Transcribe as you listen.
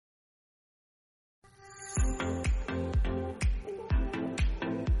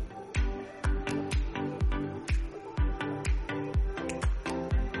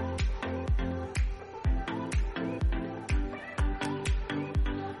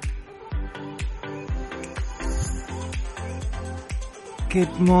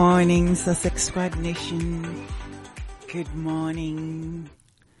Good morning, Sussex Squad Nation. Good morning,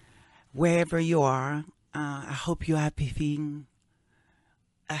 wherever you are. I hope you're having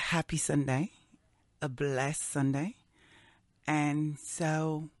a happy Sunday, a blessed Sunday. And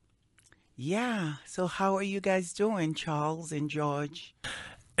so, yeah. So how are you guys doing, Charles and George?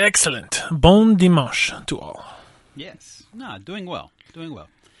 Excellent. Bon dimanche to all. Yes. No, doing well. Doing well.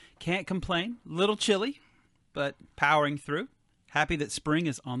 Can't complain. Little chilly, but powering through. Happy that spring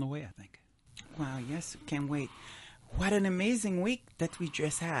is on the way, I think. Wow, yes, can't wait. What an amazing week that we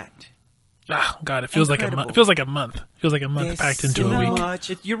just had. Ah, God, it feels Incredible. like a month. It feels like a month. It feels like a month There's packed into so a week.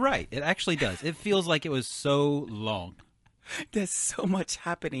 much. You're right. It actually does. It feels like it was so long. There's so much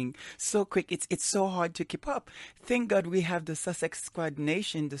happening so quick. It's so hard to keep up. Thank God we have the Sussex Squad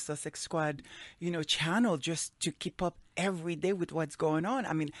Nation, the Sussex Squad, channel just to keep up every day with what's going on.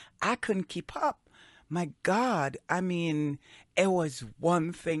 I mean, I couldn't keep up. My God, I mean, it was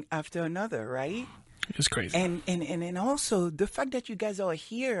one thing after another, right? It was crazy. And also the fact that you guys are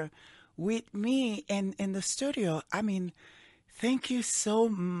here with me in the studio. I mean, thank you so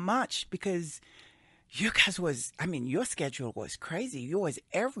much because you guys your schedule was crazy. You was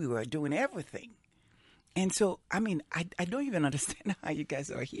everywhere doing everything. And so, I mean, I don't even understand how you guys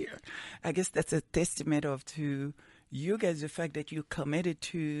are here. I guess that's a testament to you guys, the fact that you committed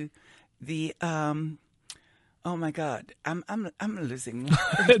to the oh my God, I'm losing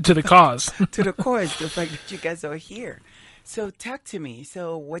to the cause. to the cause, the fact that you guys are here. So talk to me.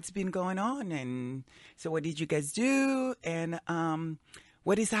 So what's been going on, and so what did you guys do, and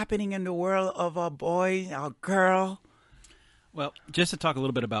what is happening in the world of our boy, our girl? Well, just to talk a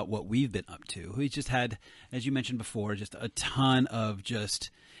little bit about what we've been up to. We just had, as you mentioned before, just a ton of just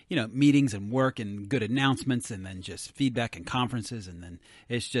meetings and work and good announcements, and then just feedback and conferences, and then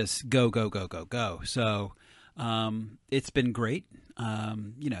it's just go, go, go, go, go. So it's been great,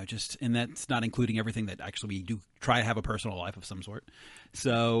 and that's not including everything that actually we do try to have a personal life of some sort.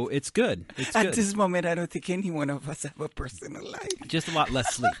 So it's good. At this moment, I don't think any one of us have a personal life. Just a lot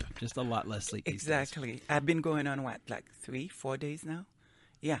less sleep. Just a lot less sleep. Exactly. I've been going on, like 3-4 days now?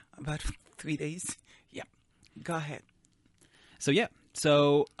 Yeah, about 3 days. Yeah. Go ahead. So, yeah.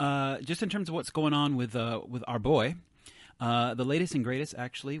 So, just in terms of what's going on with our boy, the latest and greatest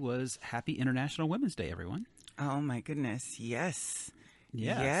actually was Happy International Women's Day, everyone. Oh, my goodness. Yes.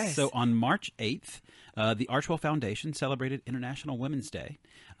 Yeah. Yes. So on March 8th, the Archwell Foundation celebrated International Women's Day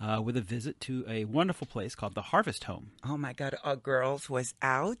with a visit to a wonderful place called the Harvest Home. Oh, my God. Our girls was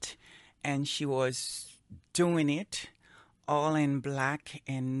out, and she was doing it all in black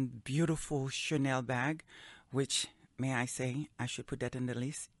and beautiful Chanel bag, which, may I say, I should put that in the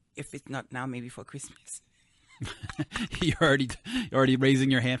list. If it's not now, maybe for Christmas. You're already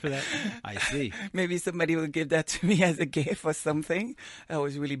raising your hand for that? I see. Maybe somebody will give that to me as a gift or something. That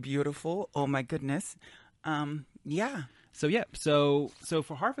was really beautiful. Oh, my goodness. Yeah. So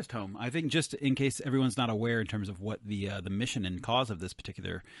for Harvest Home, I think just in case everyone's not aware in terms of what the mission and cause of this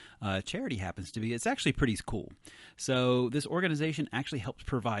particular charity happens to be, it's actually pretty cool. So this organization actually helps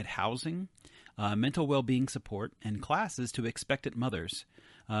provide housing, mental well-being support, and classes to expectant mothers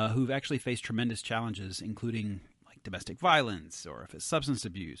who've actually faced tremendous challenges, including like domestic violence, or if it's substance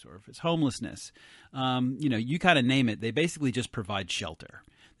abuse, or if it's homelessness. You kind of name it. They basically just provide shelter.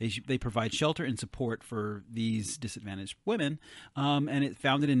 They provide shelter and support for these disadvantaged women, and it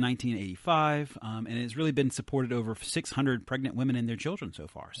founded in 1985, and it's really been supported over 600 pregnant women and their children so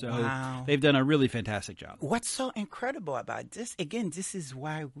far. So Wow. They've done a really fantastic job. What's so incredible about this, again, this is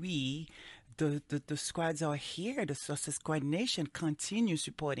why we, the squads are here, the Sussex Squad Nation, continue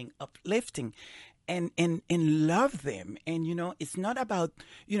supporting, uplifting, and love them. And, it's not about,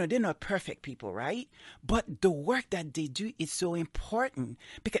 they're not perfect people, right? But the work that they do is so important,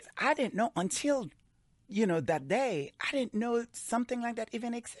 because I didn't know until, that day, I didn't know something like that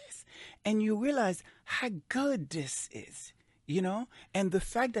even exists. And you realize how good this is. And the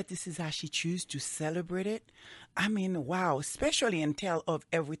fact that this is how she chose to celebrate it, I mean, wow, especially in tale of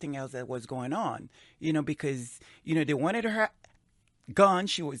everything else that was going on, because, they wanted her gone.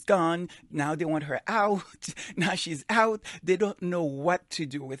 She was gone. Now they want her out. Now she's out. They don't know what to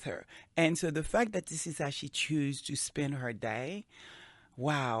do with her. And so the fact that this is how she chose to spend her day,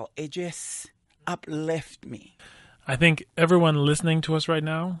 wow, it just uplifted me. I think everyone listening to us right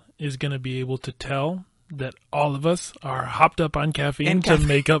now is going to be able to tell that all of us are hopped up on caffeine And to caffeine.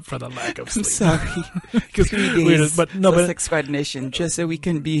 make up for the lack of I'm sleep. sorry. 'Cause 3 we're days, just- but Sussex Squad Nation, just so we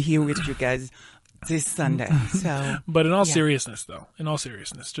can be here with you guys this Sunday. So, But in all yeah. seriousness, though,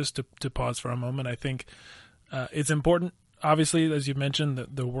 just to pause for a moment, I think it's important. Obviously, as you mentioned,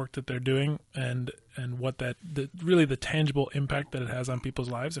 the work that they're doing and what really the tangible impact that it has on people's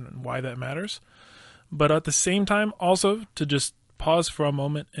lives and why that matters. But at the same time, also to just pause for a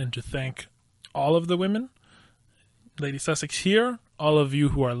moment and to thank all of the women, Lady Sussex here, all of you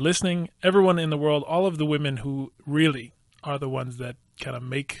who are listening, everyone in the world, all of the women who really are the ones that kind of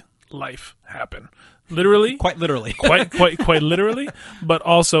make life happen. Literally. Quite literally. quite literally, but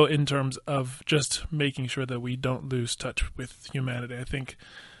also in terms of just making sure that we don't lose touch with humanity. I think,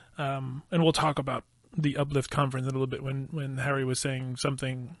 and we'll talk about the Uplift conference in a little bit when Harry was saying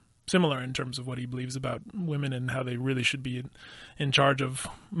something similar in terms of what he believes about women and how they really should be in charge of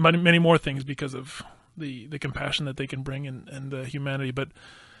many more things because of the compassion that they can bring and the humanity. But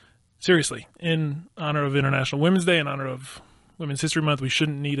seriously, in honor of International Women's Day, in honor of Women's History Month, we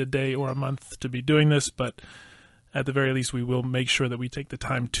shouldn't need a day or a month to be doing this, but at the very least, we will make sure that we take the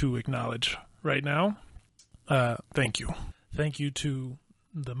time to acknowledge right now. Thank you. Thank you to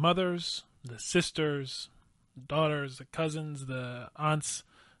the mothers, the sisters, the daughters, the cousins, the aunts.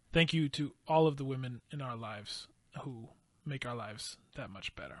 Thank you to all of the women in our lives who make our lives that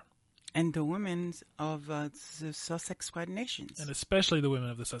much better. And the women of the Sussex Squad Nations. And especially the women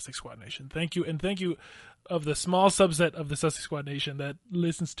of the Sussex Squad Nation. Thank you. And thank you of the small subset of the Sussex Squad Nation that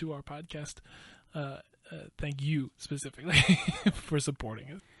listens to our podcast. Thank you specifically for supporting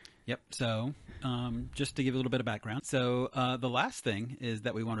it. Yep. So, just to give a little bit of background. So, the last thing is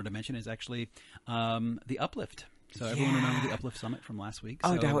that we wanted to mention is actually the Uplift. So everyone remember the Uplift Summit from last week?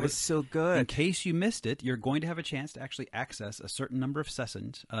 Oh, that was so good. In case you missed it, you're going to have a chance to actually access a certain number of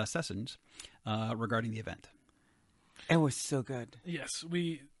sessions regarding the event. It was so good. Yes,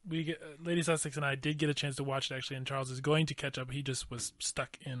 we Lady Sussex and I did get a chance to watch it actually, and Charles is going to catch up. He just was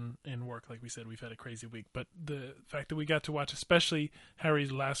stuck in work, like we said. We've had a crazy week, but the fact that we got to watch, especially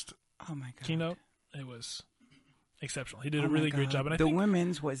Harry's last keynote, it was exceptional. He did a really great job, and I think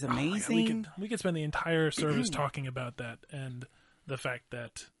women's was amazing. we could spend the entire service talking about that and the fact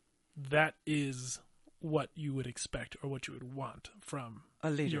that that is what you would expect or what you would want from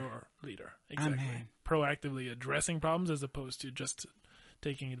A leader. your leader. Exactly. Amen. Proactively addressing problems as opposed to just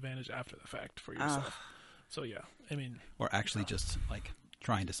taking advantage after the fact for yourself. So yeah, I mean, or actually just like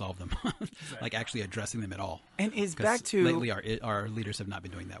trying to solve them, like actually addressing them at all. And it's 'Cause back to lately our leaders have not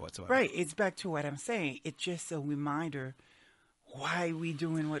been doing that whatsoever. right. It's back to what I'm saying. It's just a reminder why we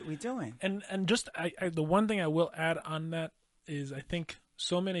doing what we're doing. and just I the one thing I will add on that is I think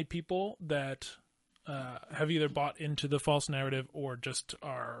so many people that have either bought into the false narrative or just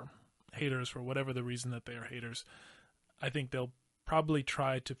are haters for whatever the reason that they are haters. I think they'll probably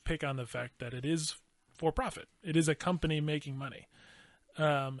try to pick on the fact that it is for profit. It is a company making money.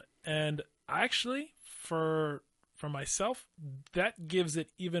 And actually, for myself, that gives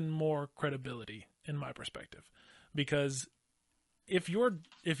it even more credibility in my perspective, because if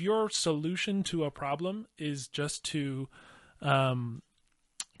your solution to a problem is just to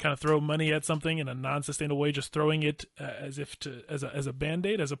kind of throw money at something in a non-sustainable way, just throwing it as a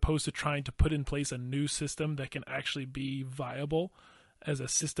band-aid, as opposed to trying to put in place a new system that can actually be viable as a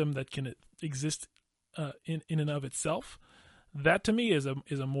system that can exist in and of itself. That to me is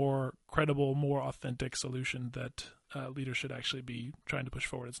a more credible, more authentic solution that leaders should actually be trying to push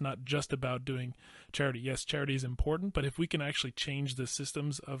forward. It's not just about doing charity. Yes, charity is important, but if we can actually change the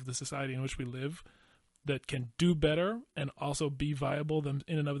systems of the society in which we live that can do better and also be viable in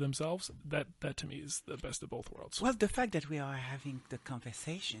and of themselves, that to me is the best of both worlds. Well, the fact that we are having the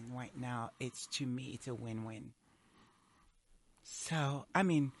conversation right now, to me, it's a win-win. So, I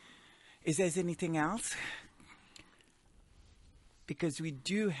mean, is there anything else? Because we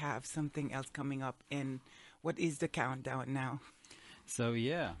do have something else coming up. And what is the countdown now? So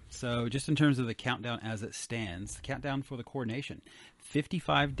just in terms of the countdown as it stands, the countdown for the coronation,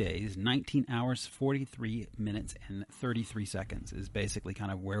 55 days, 19 hours, 43 minutes, and 33 seconds is basically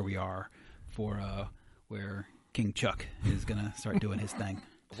kind of where we are for where King Chuck is going to start doing his thing.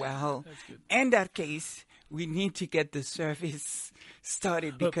 Well, in that case, we need to get the service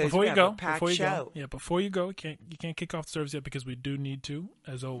started because before we you have go, a packed before you show. go, before you go, you can't kick off the service yet because we do need to,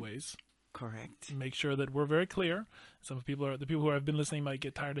 as always, Correct. make sure that we're very clear. The people who have been listening might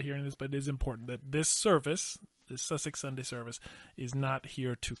get tired of hearing this, but it is important that this service, this Sussex Sunday service, is not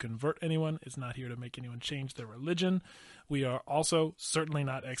here to convert anyone. It's not here to make anyone change their religion. We are also certainly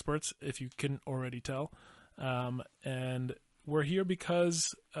not experts, if you can already tell, and we're here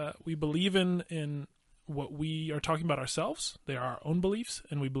because we believe in what we are talking about ourselves. They are our own beliefs,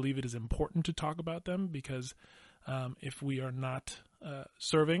 and we believe it is important to talk about them because if we are not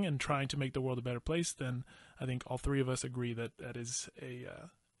serving and trying to make the world a better place, then I think all three of us agree that that is a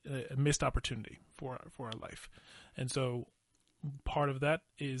missed opportunity for our life. And so part of that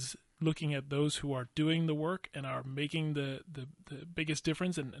is looking at those who are doing the work and are making the biggest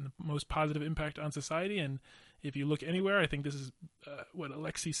difference and the most positive impact on society. And if you look anywhere, I think this is what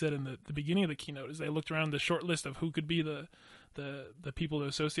Alexi said in the beginning of the keynote, is they looked around the short list of who could be the people to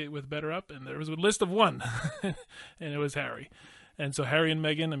associate with Better Up, and there was a list of one, and it was Harry. And so Harry and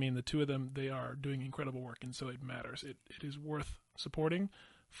Megan, I mean, the two of them, they are doing incredible work, and so it matters. It is worth supporting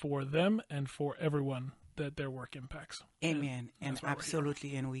for them and for everyone that their work impacts. Amen. And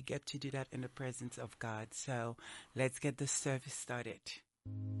absolutely, and we get to do that in the presence of God. So let's get the service started.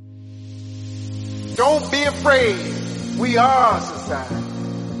 Don't be afraid. We are a society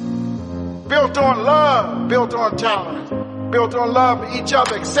built on love, built on tolerance, built on love for each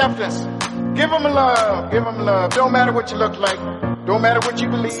other, acceptance. Give them love. Give them love. Don't matter what you look like. Don't matter what you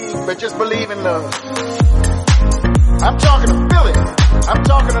believe, but just believe in love. I'm talking to Philly. I'm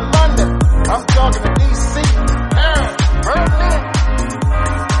talking to London. I'm talking to D.C., Paris, Berlin.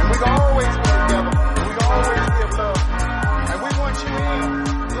 And we can always be together. And we can always give love. And we want you in.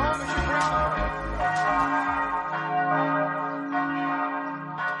 As long as you bring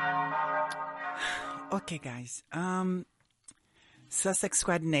love. Okay, guys. Sussex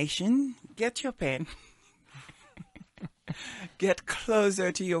Squad Nation, get your pen. Get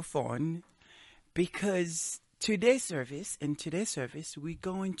closer to your phone, because today's service, we're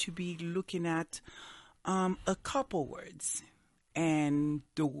going to be looking at a couple words. And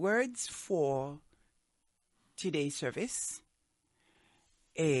the words for today's service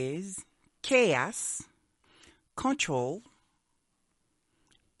is chaos, control,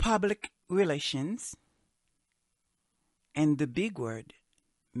 public relations, and the big word,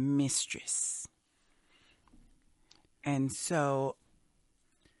 mistress. And so,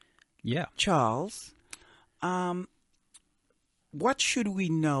 Yeah. Charles, what should we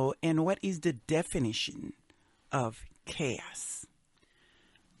know, and what is the definition of chaos?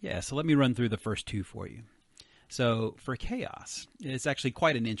 Yeah, so let me run through the first two for you. So for chaos, it's actually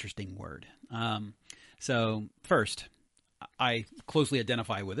quite an interesting word. So first, I closely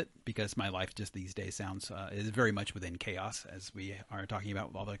identify with it because my life just these days is very much within chaos, as we are talking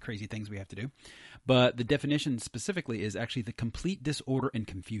about all the crazy things we have to do. But the definition specifically is actually the complete disorder and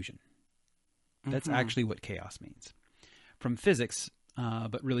confusion. That's actually what chaos means. From physics,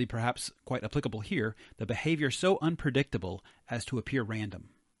 but really perhaps quite applicable here, the behavior so unpredictable as to appear random.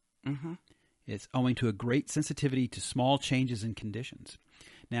 It's owing to a great sensitivity to small changes in conditions.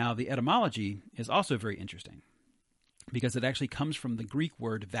 Now, the etymology is also very interesting, because it actually comes from the Greek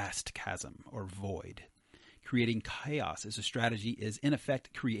word vast chasm, or void. Creating chaos as a strategy is, in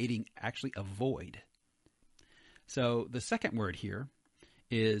effect, creating actually a void. So the second word here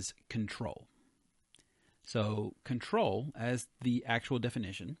is control. So control, as the actual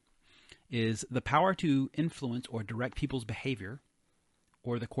definition, is the power to influence or direct people's behavior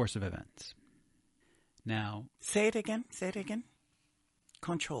or the course of events. Now, Say it again.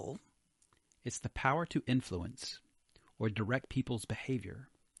 Control. it's the power to influence or direct people's behavior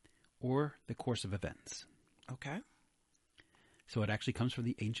or the course of events. Okay. So it actually comes from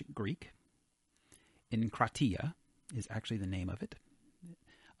the ancient Greek. Enkratia is actually the name of it.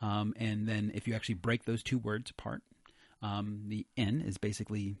 And then if you actually break those two words apart, the N is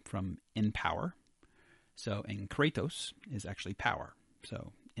basically from in power. So enkratos is actually power.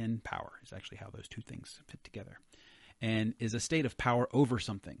 So in power is actually how those two things fit together. And is a state of power over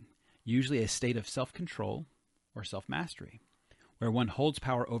something, usually a state of self-control or self-mastery, where one holds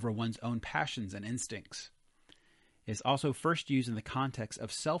power over one's own passions and instincts. It's also first used in the context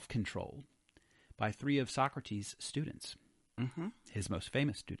of self-control by three of Socrates' students, his most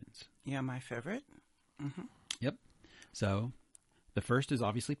famous students. Yeah, my favorite. Yep. So the first is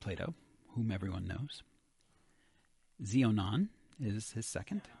obviously Plato, whom everyone knows. Xenophon is his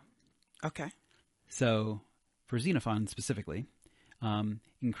second. Okay. So for Xenophon specifically,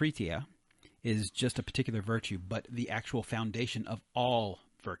 enkratia is just a particular virtue, but the actual foundation of all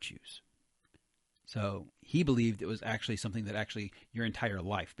virtues. So he believed it was actually something that actually your entire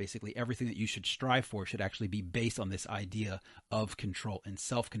life, basically everything that you should strive for, should actually be based on this idea of control and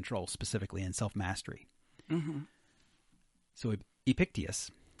self-control, specifically, and self-mastery. So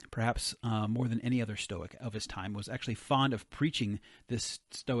Epictetus, perhaps more than any other Stoic of his time, was actually fond of preaching this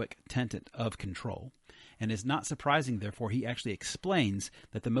Stoic tenet of control. And it's not surprising, therefore, he actually explains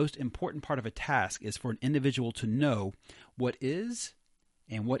that the most important part of a task is for an individual to know what is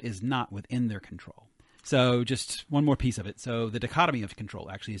and what is not within their control. So just one more piece of it. So the dichotomy of control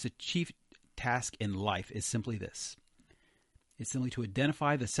actually is a chief task in life is simply this. It's simply to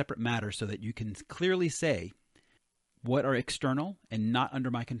identify the separate matters so that you can clearly say what are external and not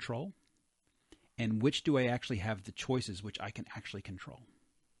under my control, and which do I actually have the choices which I can actually control.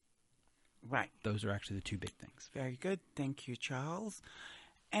 Right. Those are actually the two big things. Very good. Thank you, Charles.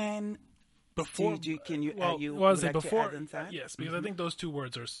 And Before, can you well, add, you well, I was would saying like to before, add on that? yes, because I think those two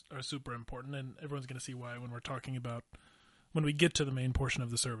words are super important, and everyone's going to see why when we're talking about when we get to the main portion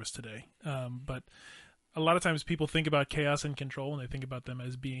of the service today. But a lot of times people think about chaos and control, and they think about them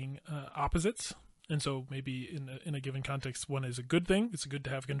as being opposites. And so maybe in a given context, one is a good thing. It's good to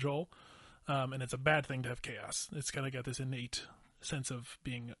have control, and it's a bad thing to have chaos. It's kind of got this innate sense of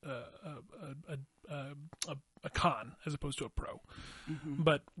being a con as opposed to a pro. Mm-hmm.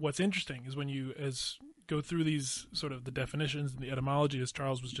 But what's interesting is when you go through these sort of the definitions and the etymology, as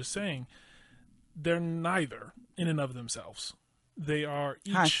Charles was just saying, they're neither in and of themselves. They are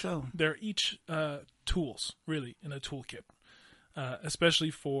each they're each tools really in a toolkit,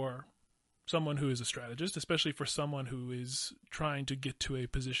 especially for someone who is a strategist, especially for someone who is trying to get to a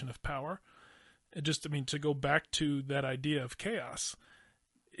position of power. To go back to that idea of chaos,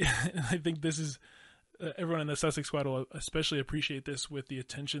 I think this is, everyone in the Sussex Squad will especially appreciate this with the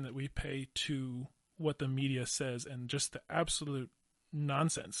attention that we pay to what the media says and just the absolute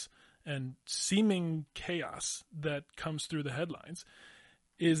nonsense and seeming chaos that comes through the headlines,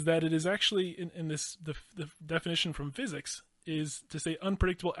 is that it is actually, in this, the definition from physics, is to say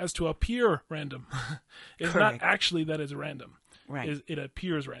unpredictable as to appear random. It's Correct. not actually that it's random. Right. It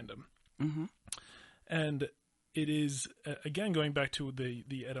appears random. Mm-hmm. And it is, again, going back to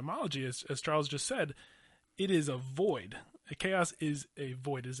the etymology, as Charles just said, it is a void. A chaos is a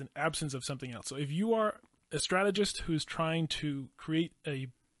void, is an absence of something else. So if you are a strategist who's trying to create a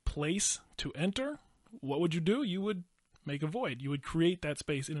place to enter, what would you do? You would make a void. You would create that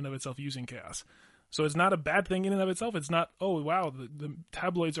space in and of itself using chaos. So it's not a bad thing in and of itself. It's not, oh, wow, the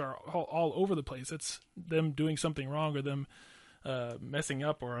tabloids are all over the place. It's them doing something wrong or them messing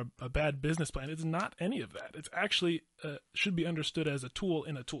up or a bad business plan. It's not any of that. It's actually should be understood as a tool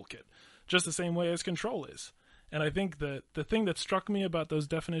in a toolkit, just the same way as control is. And I think that the thing that struck me about those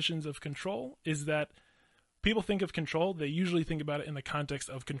definitions of control is that people think of control, they usually think about it in the context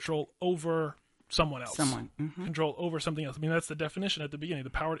of control over someone else. Mm-hmm. Control over something else. I mean, that's the definition at the beginning. The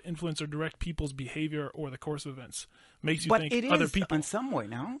power to influence or direct people's behavior or the course of events makes you think other people. But it is in some way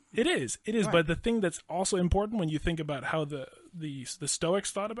now. It is. Right. But the thing that's also important when you think about how the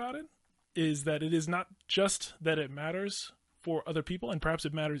Stoics thought about it is that it is not just that it matters for other people, and perhaps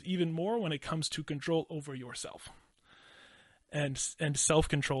it matters even more when it comes to control over yourself and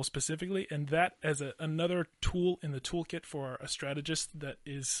self-control specifically. And that as another tool in the toolkit for a strategist that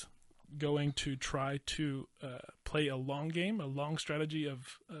is going to try to play a long game, a long strategy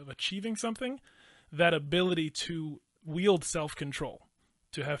of achieving something, that ability to wield self-control,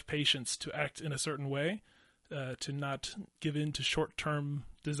 to have patience, to act in a certain way, to not give in to short-term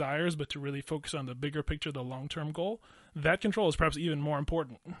desires, but to really focus on the bigger picture, the long-term goal, that control is perhaps even more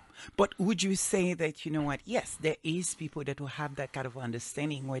important. But would you say that, you know what, yes, there is people that will have that kind of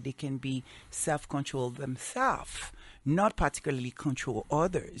understanding where they can be self-controlled themselves, not particularly control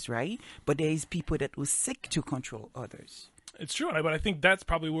others, right? But there is people that will seek to control others. It's true, but I think that's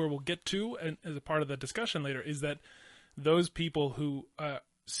probably where we'll get to, and as a part of the discussion later, is that those people who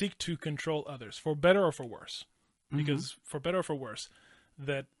seek to control others, for better or for worse, because for better or for worse,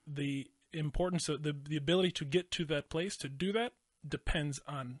 that the importance of the ability to get to that place, to do that, depends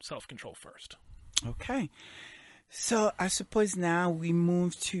on self-control first. Okay. So I suppose now we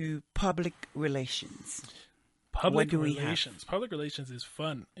move to public relations. Public relations is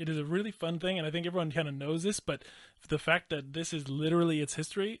fun. It is a really fun thing, and I think everyone kind of knows this, but the fact that this is literally its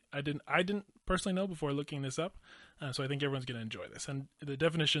history, I didn't personally know before looking this up, so I think everyone's going to enjoy this. And the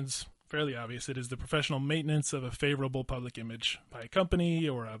definition's fairly obvious. It is the professional maintenance of a favorable public image by a company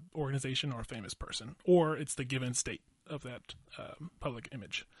or an organization or a famous person, or it's the given state of that public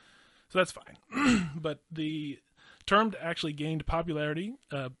image. So that's fine. But the term actually gained popularity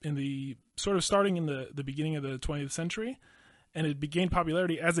in the sort of starting in the beginning of the 20th century, and it gained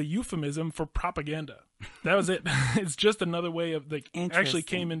popularity as a euphemism for propaganda. That was it. It's just another way of, actually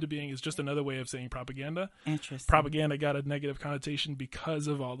came into being as just another way of saying propaganda. Interesting. Propaganda got a negative connotation because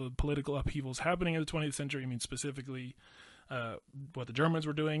of all the political upheavals happening in the 20th century. I mean, specifically what the Germans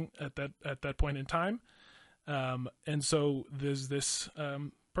were doing at that point in time. And so there's this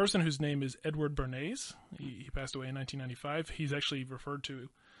person whose name is Edward Bernays. He passed away in 1995. He's actually referred to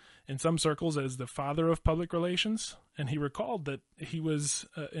in some circles as the father of public relations. And he recalled that he was,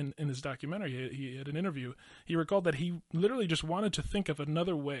 in his documentary, he had an interview, he recalled that he literally just wanted to think of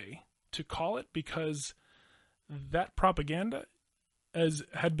another way to call it, because that propaganda, as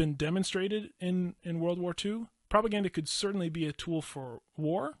had been demonstrated in World War II, propaganda could certainly be a tool for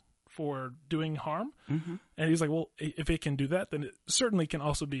war, for doing harm. Mm-hmm. And he's like, well, if it can do that, then it certainly can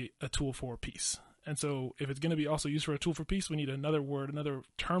also be a tool for peace. And so if it's going to be also used for a tool for peace, we need another word, another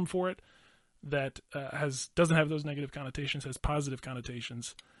term for it that doesn't have those negative connotations, has positive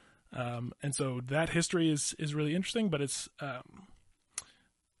connotations. And so that history is really interesting, but it's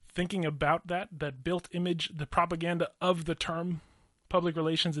thinking about that built image, the propaganda of the term public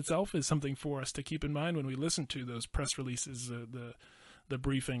relations itself is something for us to keep in mind when we listen to those press releases, the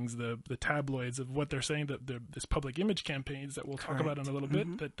briefings, the tabloids of what they're saying, this public image campaigns that we'll talk about in a little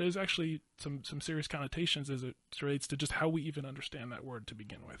bit, that there's actually some serious connotations as it relates to just how we even understand that word to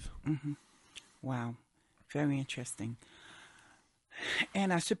begin with. Mm-hmm. Wow. Very interesting.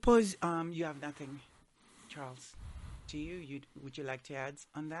 And I suppose you have nothing, Charles. Do you? Would you like to add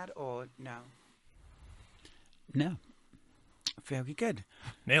on that or no? No. Very good.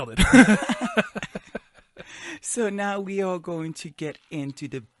 Nailed it. So now we are going to get into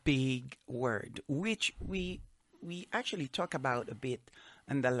the big word, which we actually talked about a bit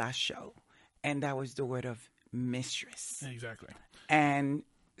in the last show, and that was the word of mistress. Exactly. And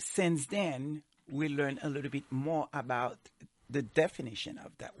since then, we learned a little bit more about the definition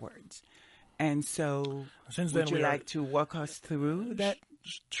of that word. And so, would you like to walk us through that?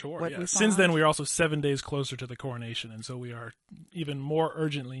 Sure. Yeah. Since then, we are also 7 days closer to the coronation, and so we are even more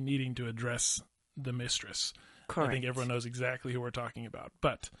urgently needing to address the mistress. Correct. I think everyone knows exactly who we're talking about.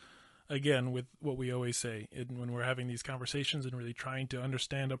 But again, with what we always say, when we're having these conversations and really trying to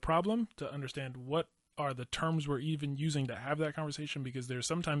understand a problem, to understand what are the terms we're even using to have that conversation, because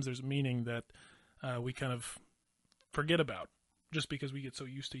sometimes there's meaning that we kind of forget about just because we get so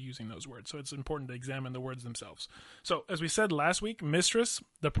used to using those words. So it's important to examine the words themselves. So as we said last week, mistress,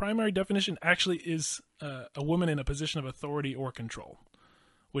 the primary definition actually is a woman in a position of authority or control,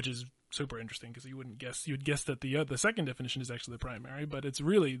 which is super interesting because you'd guess that the second definition is actually the primary, but it's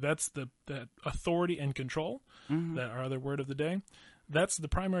really, that's that authority and control, that our other word of the day. That's the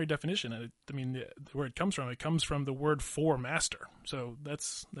primary definition. And where it comes from the word for master. So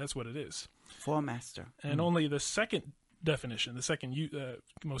that's what it is. For master. And only the second definition, the second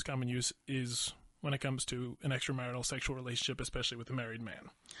most common use, is when it comes to an extramarital sexual relationship, especially with a married man.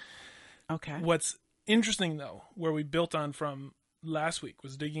 Okay. What's interesting, though, where we built on from last week,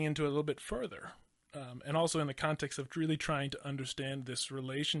 was digging into it a little bit further, and also in the context of really trying to understand this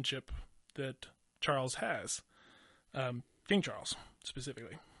relationship that Charles has, King Charles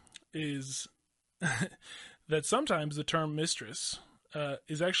specifically, is that sometimes the term mistress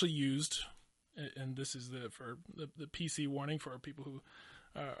is actually used, and this is for the PC warning for people who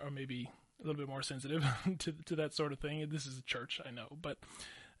are maybe a little bit more sensitive to that sort of thing. This is a church, I know, but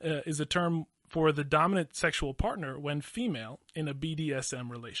is a term for the dominant sexual partner when female in a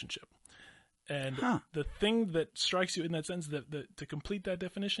BDSM relationship. And the thing that strikes you in that sense, that to complete that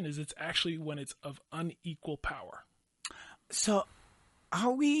definition, is it's actually when it's of unequal power. So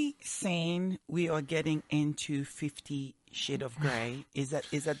are we saying we are getting into 50 Shades of Grey? Is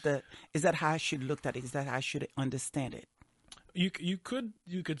that how I should look at it? Is that how I should understand it? You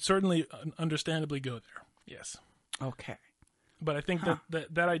could certainly understandably go there. Yes. Okay. But I think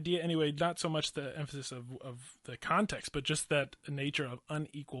that idea, anyway, not so much the emphasis of the context, but just that nature of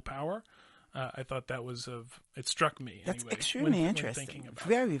unequal power, I thought that was it struck me. That's anyway, extremely interesting. When thinking about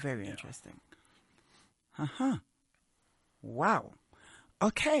very, very interesting. Wow.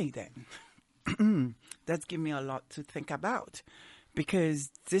 Okay, then. That's given me a lot to think about, because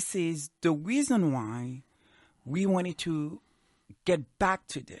this is the reason why we wanted to get back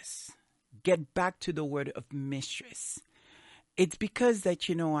to this, get back to the word of mistress. It's because that,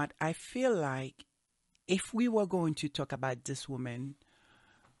 you know what, I feel like if we were going to talk about this woman,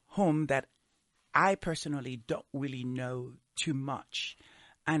 whom that I personally don't really know too much,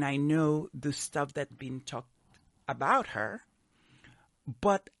 and I know the stuff that's been talked about her,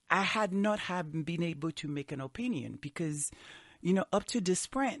 but I had not been able to make an opinion because, you know, up to this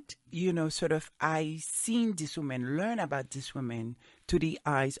point, you know, sort of I seen this woman, learn about this woman through the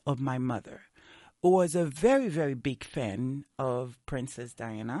eyes of my mother, who was a very, very big fan of Princess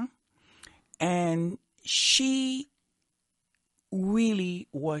Diana. And she really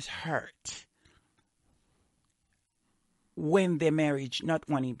was hurt when their marriage, not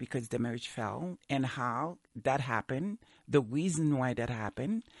only because the marriage fell and how that happened, the reason why that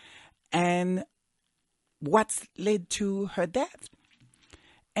happened, and what's led to her death.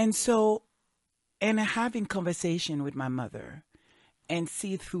 And so, and having conversation with my mother and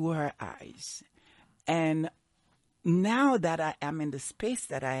see through her eyes. And now that I am in the space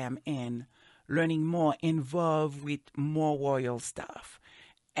that I am in, learning more, involved with more royal stuff.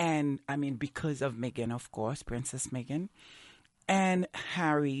 And I mean, because of Meghan, of course, Princess Meghan, and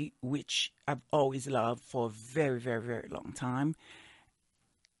Harry, which I've always loved for a very, very, very long time.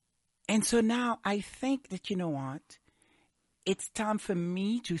 And so now I think that, you know what? It's time for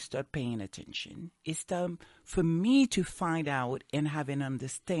me to start paying attention. It's time for me to find out and have an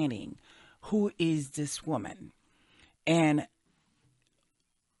understanding who is this woman. And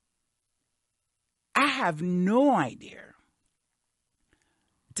I have no idea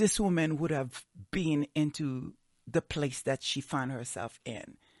this woman would have been into the place that she found herself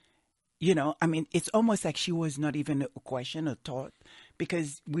in. You know, I mean, it's almost like she was not even a question or thought,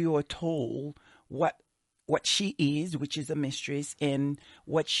 because we were told what she is, which is a mistress, and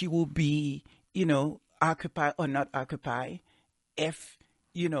what she will be, you know, occupy or not occupy if,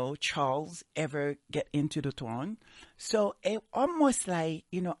 you know, Charles ever get into the throne. So it almost like,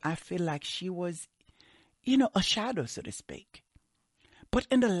 you know, I feel like she was, you know, a shadow, so to speak. But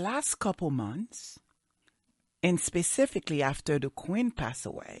in the last couple months, and specifically after the Queen passed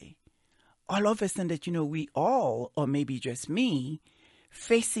away, all of a sudden that, you know, we all, or maybe just me,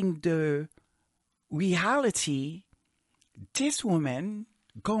 facing the reality, this woman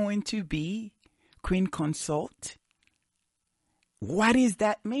going to be Queen Consort. What does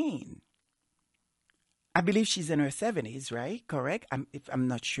that mean? I believe she's in her 70s, right? Correct? If I'm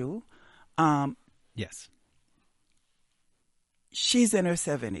not sure. Yes. She's in her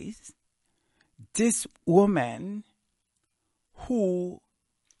 70s. This woman who,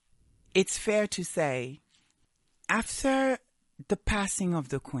 it's fair to say, after the passing of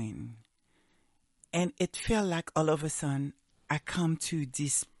the Queen, and it felt like all of a sudden I come to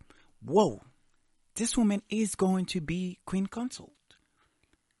this, whoa, this woman is going to be Queen Consort,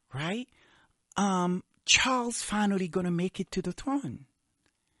 right? Charles finally going to make it to the throne.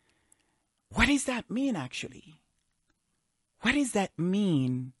 What does that mean, actually? What does that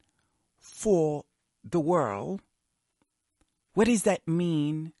mean for the world? What does that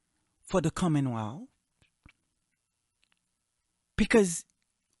mean for the Commonwealth? Because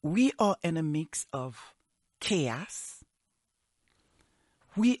we are in a mix of chaos.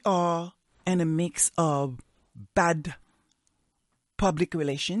 We are in a mix of bad public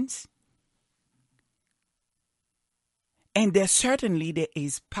relations. And there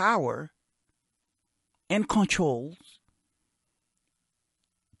is power and control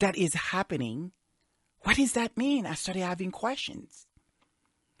that is happening. What does that mean? I started having questions.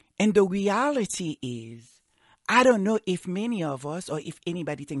 And the reality is, I don't know if many of us, or if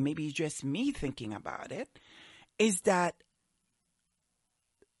anybody think, maybe it's just me thinking about it, is that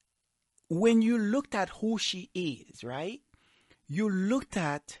when you looked at who she is, right? You looked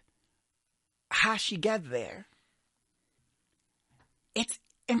at how she got there. It's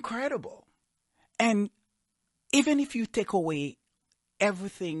incredible. And even if you take away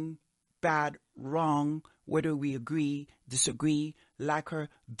everything bad, wrong, whether we agree, disagree, like her,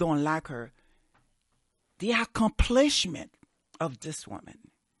 don't like her, the accomplishment of this woman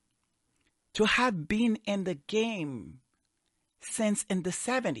to have been in the game since in the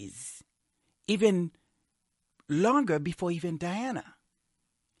 70s, even longer before even Diana.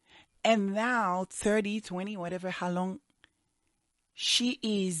 And now 30, 20, whatever, how long, she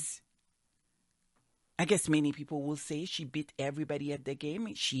is, I guess many people will say she beat everybody at the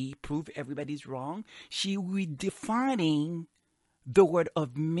game. She proved everybody's wrong. She redefining the word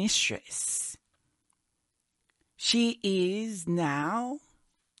of mistress. She is now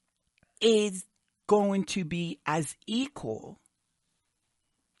is going to be as equal,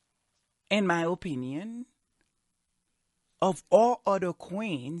 in my opinion, of all other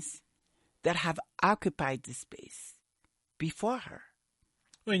queens that have occupied this space before her.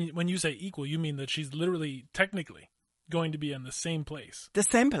 When you say equal, you mean that she's literally, technically, going to be in the same place. The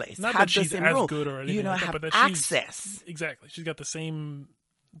same place. Not have that she's the same as role. good or anything you know, like that, have but that access. Exactly. She's got the same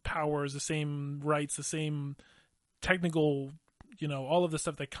powers, the same rights, the same technical, you know, all of the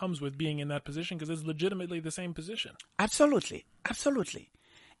stuff that comes with being in that position, because it's legitimately the same position. Absolutely. Absolutely.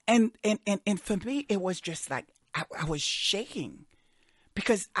 And for me, it was just like, I was shaking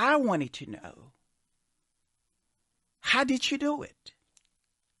because I wanted to know, how did she do it?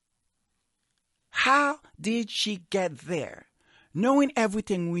 How did she get there? Knowing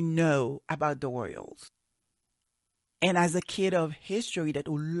everything we know about the royals. And as a kid of history that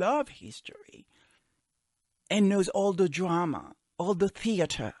who love history and knows all the drama, all the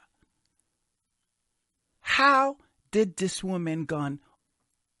theater. How did this woman gone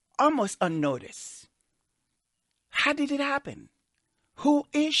almost unnoticed. How did it happen? Who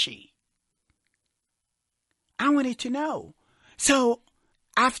is she? I wanted to know. So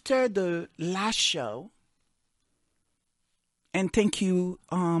after the last show, and thank you,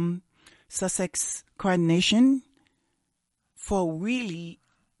 Sussex Coordination, for really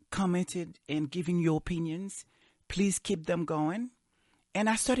commented and giving your opinions. Please keep them going. And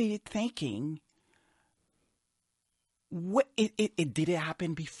I started thinking, did it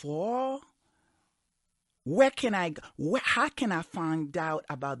happen before? How can I find out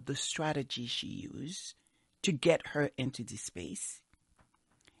about the strategy she used to get her into this space?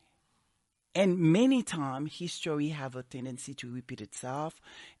 And many times history have a tendency to repeat itself.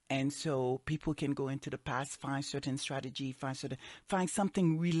 And so people can go into the past, find certain strategy, find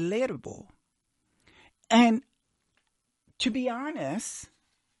something relatable. And to be honest,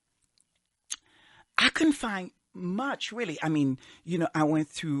 I couldn't find much really. I mean, I went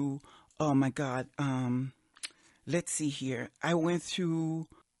through, oh my God, let's see here. I went through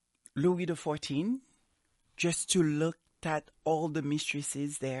Louis XIV just to look at all the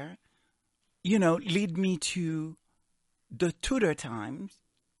mistresses there. Lead me to the Tudor times.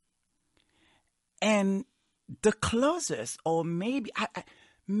 And the closest, or maybe, I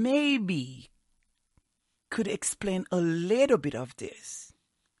maybe could explain a little bit of this,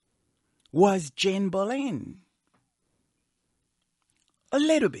 was Jane Boleyn. A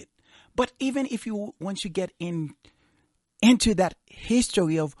little bit. But even if once you get into that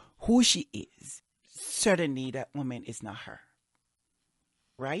history of who she is, certainly that woman is not her.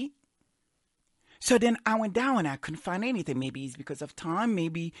 Right? So then I went down and I couldn't find anything. Maybe it's because of time.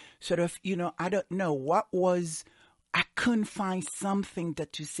 Maybe sort of, I don't know. I couldn't find something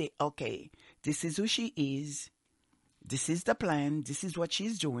that to say, okay, this is who she is. This is the plan. This is what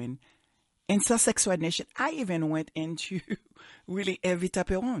she's doing. In Sussex Nation, I even went into really Evita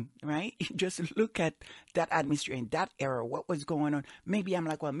Peron, right? Just look at that administration, that era, what was going on. Maybe I'm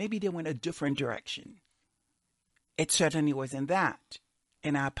like, well, maybe they went a different direction. It certainly wasn't that.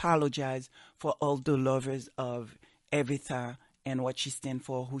 And I apologize for all the lovers of Evita and what she stand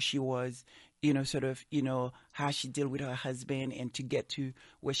for, who she was, how she dealt with her husband and to get to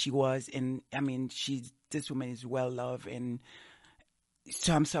where she was. And I mean, this woman is well loved. And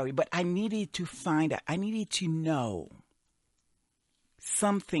so I'm sorry, but I needed to find out. I needed to know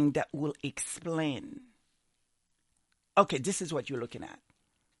something that will explain. Okay, this is what you're looking at.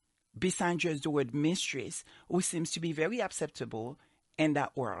 Besides just the word mistress, who seems to be very acceptable in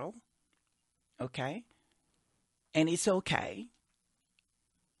that world, okay? And it's okay.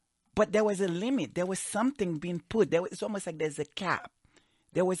 But there was a limit. There was something being put. It's almost like there's a cap.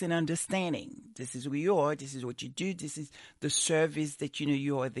 There was an understanding. This is who you are. This is what you do. This is the service that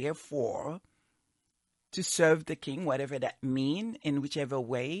you are there for, to serve the king, whatever that means, in whichever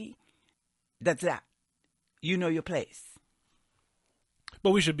way. That's that. You know your place.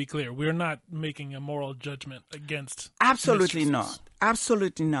 But we should be clear. We're not making a moral judgment against Absolutely mistresses. not.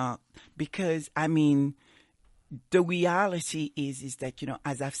 Absolutely not. Because, I mean, the reality is that,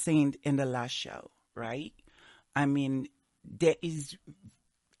 as I've said in the last show, right? I mean, there is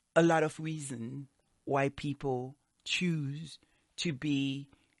a lot of reason why people choose to be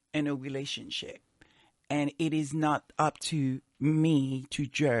in a relationship. And it is not up to me to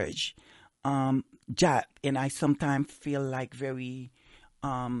judge. And I sometimes feel like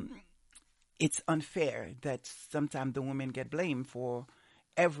it's unfair that sometimes the women get blamed for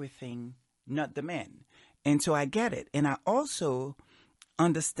everything, not the men. And so I get it. And I also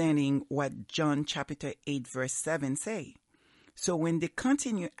understanding what John chapter 8 verse 7 say. So when they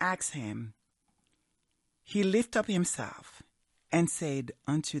continue ask him, he lift up himself and said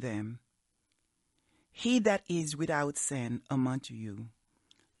unto them, he that is without sin among you,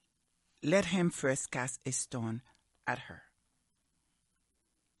 let him first cast a stone at her.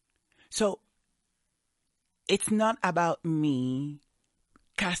 So it's not about me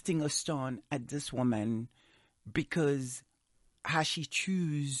casting a stone at this woman because how she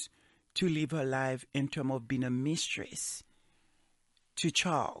choose to live her life in terms of being a mistress to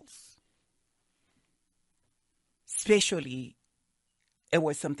Charles. Especially, it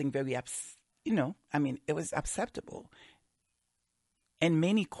was something very, it was acceptable. In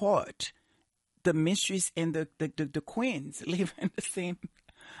many court, the mistress and the queens live in the same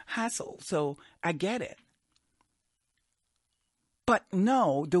hassle. So I get it. But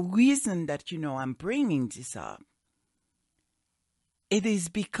no, the reason that, I'm bringing this up, it is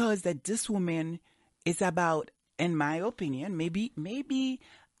because that this woman is about, in my opinion, maybe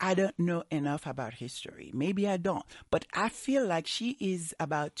I don't know enough about history. Maybe I don't. But I feel like she is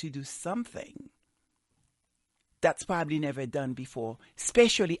about to do something that's probably never done before,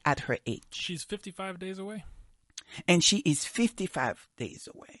 especially at her age. She's 55 days away. And she is 55 days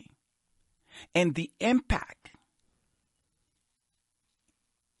away. And the impact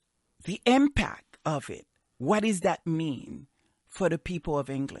of it, what does that mean for the people of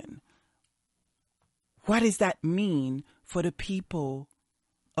England? What does that mean for the people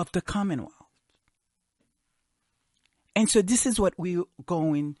of the Commonwealth? And so this is what we're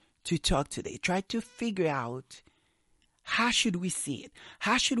going to talk today. Try to figure out, how should we see it?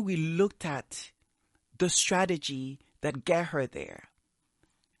 How should we look at the strategy that got her there?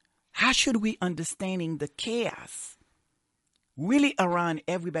 How should we understanding the chaos really around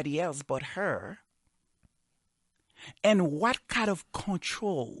everybody else but her? And what kind of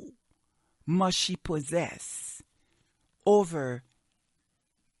control must she possess over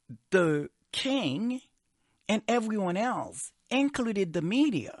the king and everyone else, including the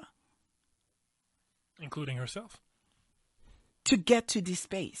media? Including herself. To get to this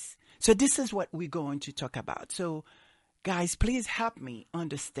space. So this is what we're going to talk about. So guys, please help me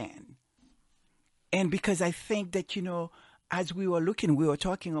understand. And because I think that, as we were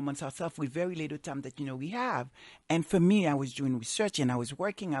talking amongst ourselves with very little time that, we have. And for me, I was doing research and I was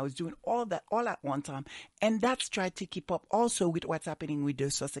working. I was doing all that all at one time. And that's trying to keep up also with what's happening with the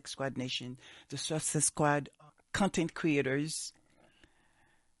Sussex Squad Nation, the Sussex Squad content creators.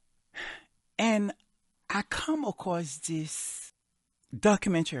 And I come across this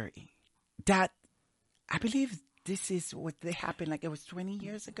documentary that I believe this is what they happened, like it was 20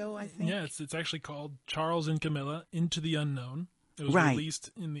 years ago, I think. Yeah, it's actually called Charles and Camilla Into the Unknown. It was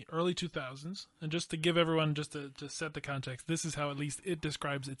released in the early 2000s. And just to give everyone, just to set the context, this is how at least it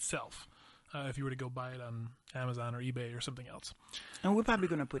describes itself, if you were to go buy it on Amazon or eBay or something else. And we're probably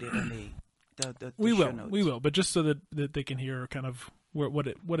going to put it on the we show will, notes. we will, but just so that they can hear kind of what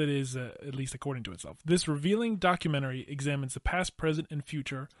it is, at least according to itself. This revealing documentary examines the past, present, and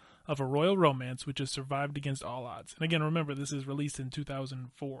future of a royal romance which has survived against all odds. And again, remember, this is released in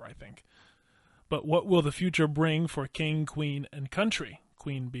 2004, I think. But what will the future bring for king, queen, and country?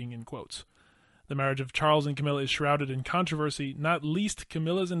 Queen being in quotes. The marriage of Charles and Camilla is shrouded in controversy, not least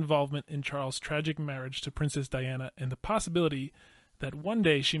Camilla's involvement in Charles' tragic marriage to Princess Diana and the possibility that one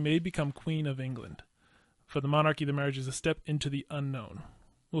day she may become Queen of England. For the monarchy, the marriage is a step into the unknown.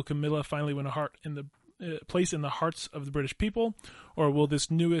 Will Camilla finally win a place in the hearts of the British people, or will this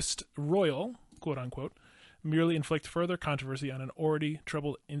newest royal, quote unquote, merely inflict further controversy on an already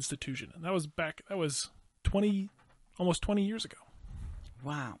troubled institution? And that was almost 20 years ago.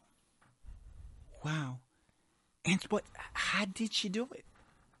 Wow. And how did she do it?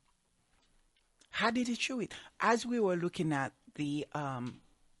 How did it show it? As we were looking at the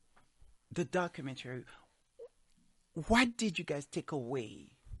documentary, what did you guys take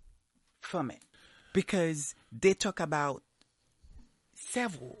away from it? Because they talk about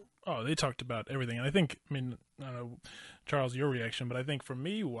several. Oh, they talked about everything. And I don't know, Charles, your reaction, but I think for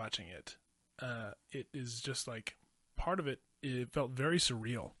me watching it, it is just like part of it felt very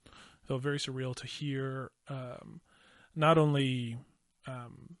surreal. It felt very surreal to hear not only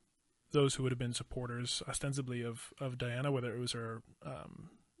those who would have been supporters ostensibly of Diana, whether it was her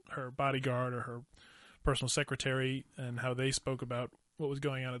bodyguard or her personal secretary, and how they spoke about what was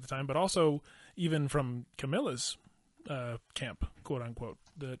going on at the time, but also even from Camilla's camp, quote unquote,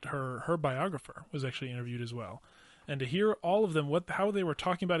 that her biographer was actually interviewed as well. And to hear all of them, how they were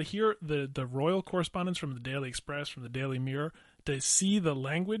talking about it, hear the royal correspondence from the Daily Express, from the Daily Mirror, to see the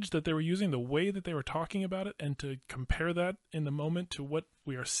language that they were using, the way that they were talking about it, and to compare that in the moment to what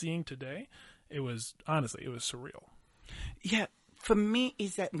we are seeing today, it was surreal. Yeah, for me,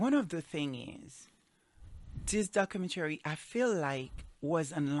 is that one of the thing is, this documentary, I feel like,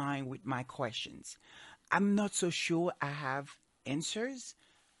 was in line with my questions. I'm not so sure I have answers,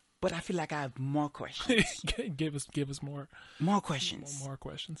 but I feel like I have more questions. give us more. More questions. More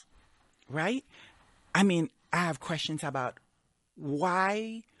questions. Right? I mean, I have questions about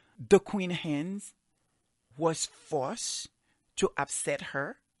why the Queen Hens was forced to upset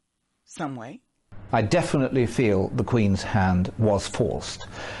her some way. I definitely feel the Queen's hand was forced.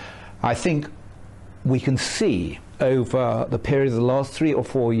 I think we can see over the period of the last 3 or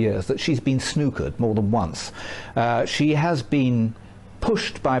 4 years that she's been snookered more than once. She has been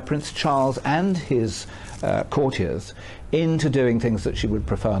pushed by Prince Charles and his courtiers into doing things that she would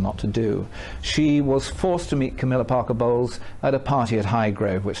prefer not to do. She was forced to meet Camilla Parker Bowles at a party at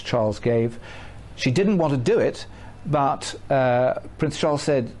Highgrove, which Charles gave. She didn't want to do it, but Prince Charles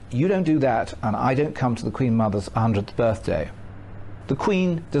said, "You don't do that, and I don't come to the Queen Mother's 100th birthday." The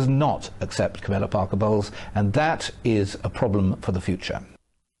Queen does not accept Camilla Parker Bowles, and that is a problem for the future.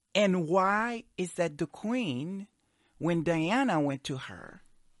 And why is that the Queen, when Diana went to her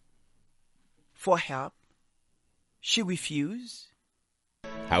for help, she refused?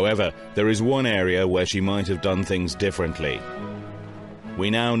 However, there is one area where she might have done things differently. We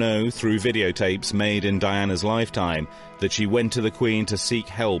now know through videotapes made in Diana's lifetime that she went to the Queen to seek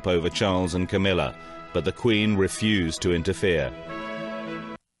help over Charles and Camilla, but the Queen refused to interfere.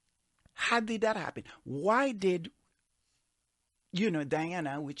 How did that happen? Why did,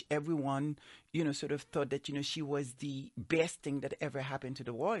 Diana, which everyone, sort of thought that, she was the best thing that ever happened to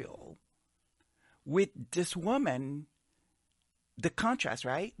the royal, with this woman, the contrast,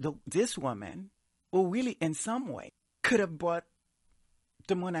 right? This woman, who really in some way could have brought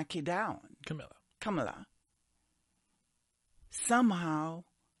the monarchy down. Camilla. Somehow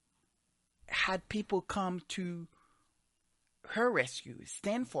had people come to her rescue,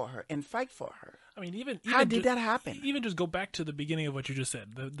 stand for her, and fight for her. I mean, even how did that happen? Even just go back to the beginning of what you just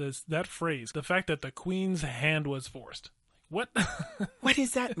said. That phrase, the fact that the Queen's hand was forced. What? What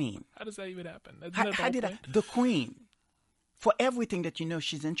does that mean? How does that even happen? How did the Queen, for everything that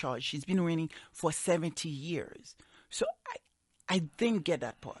she's in charge. She's been reigning for 70 years. So I didn't get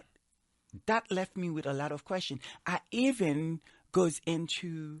that part. That left me with a lot of questions. I even goes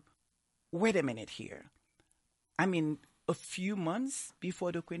into, wait a minute here. I mean, a few months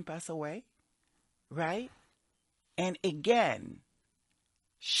before the Queen passed away, right? And again,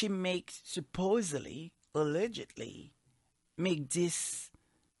 she makes, supposedly, allegedly, make this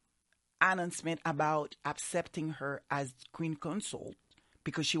announcement about accepting her as Queen Consort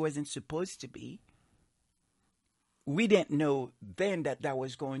because she wasn't supposed to be. We didn't know then that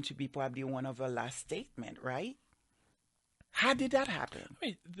was going to be probably one of her last statements, right? How did that happen? I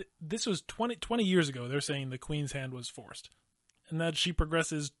mean, this was 20 years ago. They're saying the Queen's hand was forced, and that she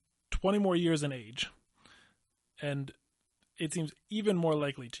progresses 20 more years in age. And it seems even more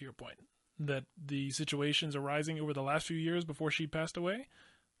likely, to your point, that the situations arising over the last few years before she passed away,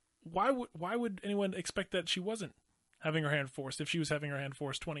 why would anyone expect that she wasn't having her hand forced if she was having her hand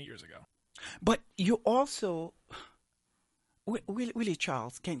forced 20 years ago? But you also, Willie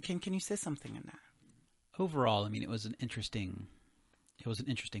Charles, can you say something on that? Overall, I mean, it was an interesting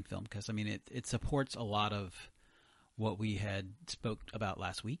film because I mean it supports a lot of what we had spoke about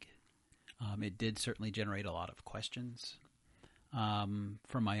last week. It did certainly generate a lot of questions. From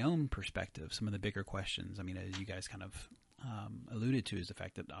my own perspective, some of the bigger questions, I mean, as you guys kind of alluded to, is the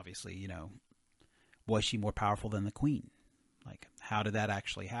fact that obviously, was she more powerful than the Queen? Like, how did that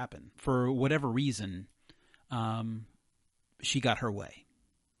actually happen? For whatever reason, she got her way.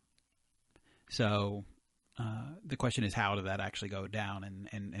 So the question is, how did that actually go down,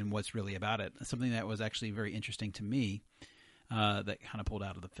 and what's really about it? Something that was actually very interesting to me that kind of pulled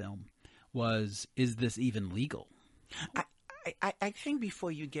out of the film was, is this even legal? I think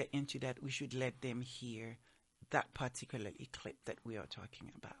before you get into that, we should let them hear that particular clip that we are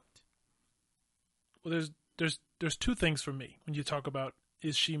talking about. Well, there's two things for me when you talk about,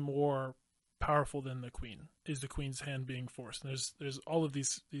 is she more powerful than the Queen? Is the Queen's hand being forced? And there's all of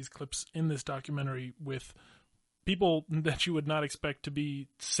these clips in this documentary with people that you would not expect to be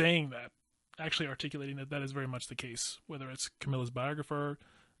saying that, actually articulating that is very much the case, whether it's Camilla's biographer,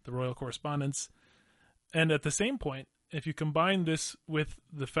 the royal correspondence. And at the same point, if you combine this with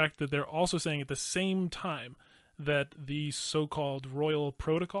the fact that they're also saying at the same time that the so-called royal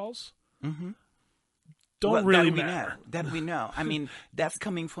protocols don't really matter. That we know. I mean, that's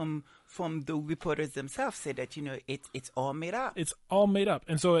coming from the reporters themselves, say that, it's all made up. It's all made up.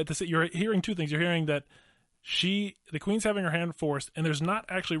 And so you're hearing two things. You're hearing that the Queen's having her hand forced, and there's not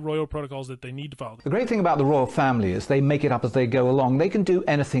actually royal protocols that they need to follow. The great thing about the royal family is they make it up as they go along. They can do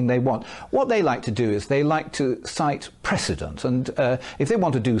anything they want. What they like to do is they like to cite precedent. And if they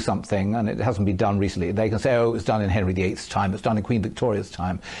want to do something, and it hasn't been done recently, they can say, oh, it was done in Henry VIII's time, it was done in Queen Victoria's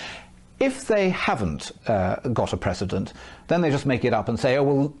time. If they haven't got a precedent, then they just make it up and say, oh,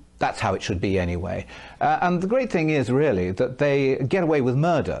 well, that's how it should be anyway. And the great thing is, really, that they get away with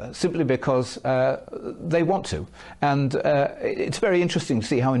murder simply because they want to. And it's very interesting to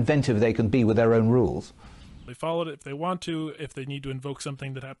see how inventive they can be with their own rules. They followed it if they want to. If they need to invoke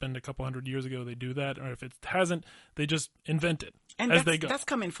something that happened a couple hundred years ago, they do that. Or if it hasn't, they just invent it as they go. That's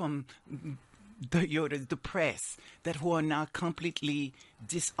coming from the press who are now completely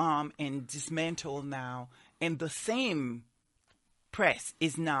disarmed and dismantled now. And the same press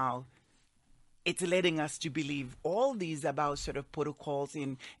is now, it's letting us to believe all these about sort of protocols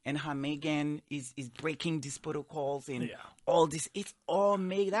and how Meghan is breaking these protocols and all this. It's all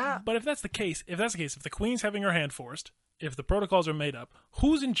made up. But if that's the case, if the Queen's having her hand forced, if the protocols are made up,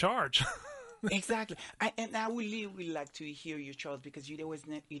 who's in charge? Exactly. And I really would like to hear you, Charles, because you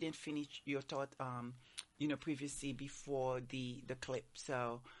didn't finish your thought, previously before the clip.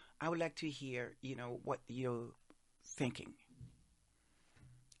 So I would like to hear, what you're thinking.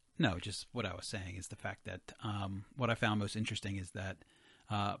 No, just what I was saying is the fact that what I found most interesting is that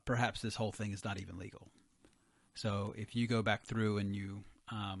perhaps this whole thing is not even legal. So if you go back through and you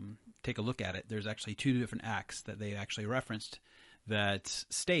take a look at it, there's actually two different acts that they actually referenced that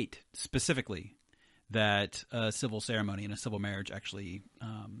state specifically that a civil ceremony and a civil marriage actually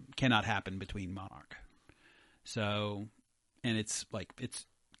cannot happen between monarch. So, and it's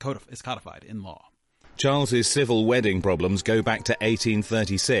codified in law. Charles's civil wedding problems go back to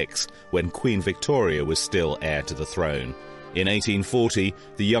 1836, when Queen Victoria was still heir to the throne. In 1840,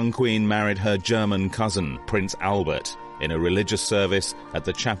 the young queen married her German cousin, Prince Albert, in a religious service at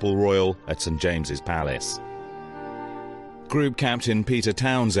the Chapel Royal at St James's Palace. Group Captain Peter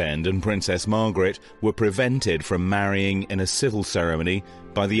Townsend and Princess Margaret were prevented from marrying in a civil ceremony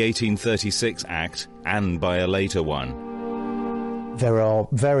by the 1836 Act and by a later one. There are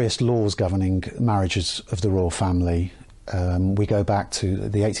various laws governing marriages of the royal family. We go back to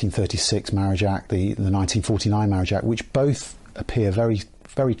the 1836 Marriage Act, the 1949 Marriage Act, which both appear very,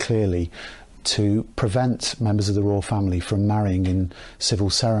 very clearly to prevent members of the royal family from marrying in civil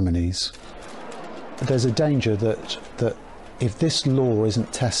ceremonies. There's a danger that if this law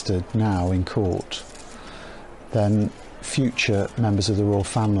isn't tested now in court, then future members of the royal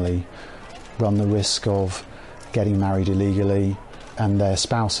family run the risk of getting married illegally and their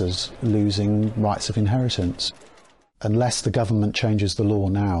spouses losing rights of inheritance. Unless the government changes the law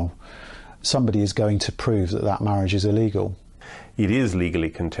now, somebody is going to prove that that marriage is illegal. It is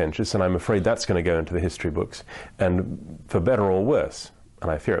legally contentious, and I'm afraid that's going to go into the history books. And for better or worse, and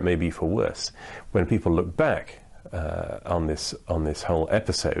I fear it may be for worse, when people look back on this whole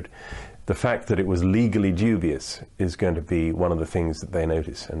episode, the fact that it was legally dubious is going to be one of the things that they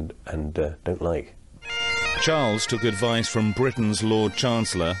notice and don't like. Charles took advice from Britain's Lord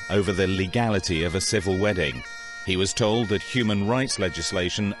Chancellor over the legality of a civil wedding. He was told that human rights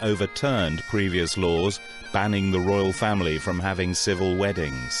legislation overturned previous laws banning the royal family from having civil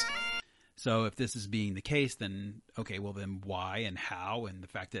weddings. So if this is being the case, then, okay, well then why and how, and the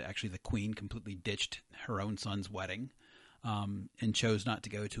fact that actually the Queen completely ditched her own son's wedding and chose not to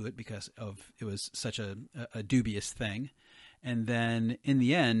go to it because it was such a dubious thing. And then in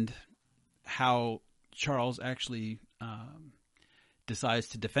the end, how Charles actually decides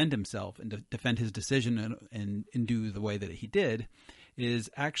to defend himself and to defend his decision and do the way that he did is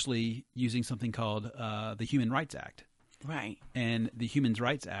actually using something called the Human Rights Act. Right. And the Human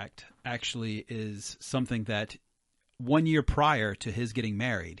Rights Act actually is something that 1 year prior to his getting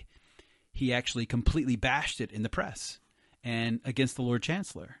married, he actually completely bashed it in the press and against the Lord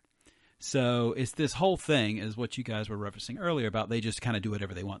Chancellor. So it's this whole thing is what you guys were referencing earlier about they just kind of do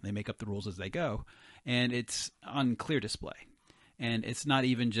whatever they want. They make up the rules as they go. And it's on clear display. And it's not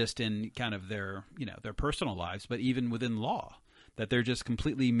even just in kind of their personal lives, but even within law, that they're just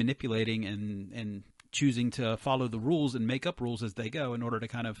completely manipulating and choosing to follow the rules and make up rules as they go in order to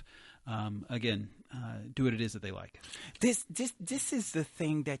kind of, do what it is that they like. This is the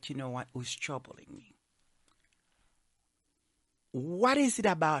thing that, was troubling me. What is it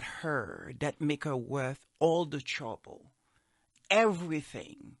about her that make her worth all the trouble?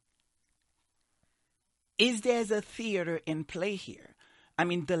 Everything. Is there a theater in play here? I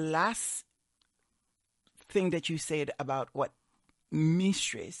mean, the last thing that you said about what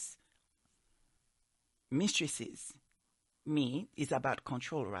mistresses mean is about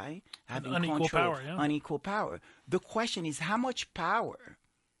control, right? Having unequal control, power, yeah. Unequal power. The question is how much power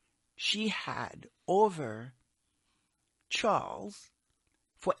she had over Charles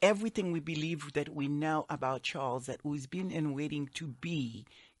for everything we believe that we know about Charles, that who's been in waiting to be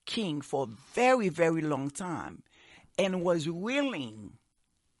king for a very, very long time and was willing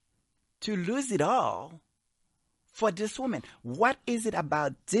to lose it all for this woman. What is it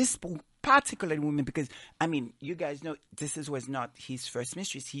about this particular woman? Because, I mean, you guys know was not his first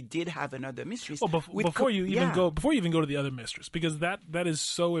mistress. He did have another mistress. Well, before you even go to the other mistress, because that is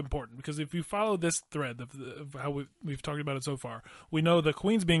so important. Because if you follow this thread of how we've talked about it so far, we know the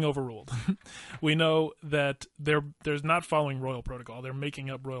Queen's being overruled. We know that they're not following royal protocol. They're making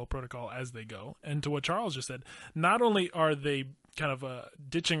up royal protocol as they go. And to what Charles just said, not only are they kind of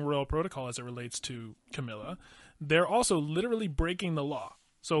ditching royal protocol as it relates to Camilla, they're also literally breaking the law.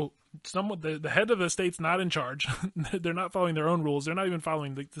 So the head of the state's not in charge. They're not following their own rules. They're not even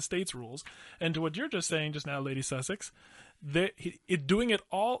following the state's rules. And to what you're just saying just now, Lady Sussex, doing it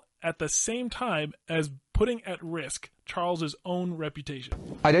all at the same time as putting at risk Charles's own reputation?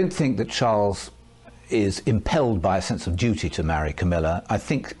 I don't think that Charles is impelled by a sense of duty to marry Camilla. I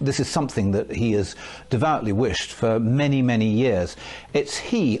think this is something that he has devoutly wished for many, many years. It's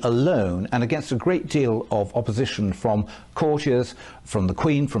he alone, and against a great deal of opposition from courtiers, from the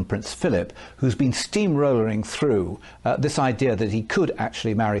Queen, from Prince Philip, who's been steamrolling through this idea that he could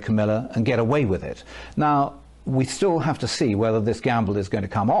actually marry Camilla and get away with it. Now, we still have to see whether this gamble is going to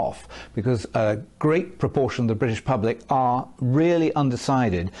come off, because a great proportion of the British public are really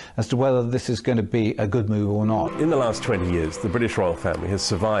undecided as to whether this is going to be a good move or not. In the last 20 years, the British royal family has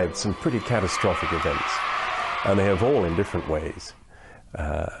survived some pretty catastrophic events, and they have all, in different ways,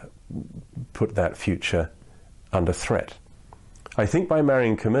 put that future under threat. I think by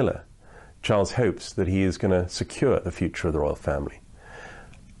marrying Camilla, Charles hopes that he is going to secure the future of the royal family.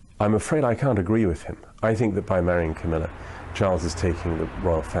 I'm afraid I can't agree with him. I think that by marrying Camilla, Charles is taking the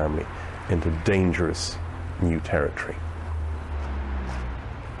royal family into dangerous new territory.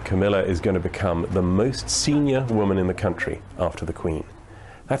 Camilla is going to become the most senior woman in the country after the Queen.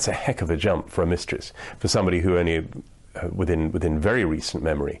 That's a heck of a jump for a mistress, for somebody who only, within very recent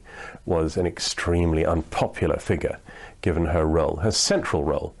memory, was an extremely unpopular figure, given her role, her central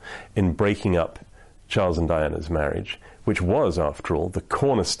role, in breaking up Charles and Diana's marriage, which was, after all, the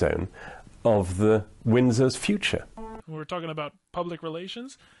cornerstone of the Windsor's future. When we're talking about public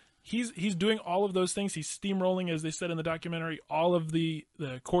relations, he's doing all of those things. He's steamrolling, as they said in the documentary, all of the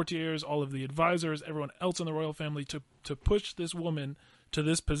courtiers, all of the advisors, everyone else in the royal family to push this woman to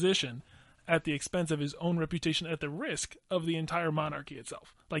this position at the expense of his own reputation, at the risk of the entire monarchy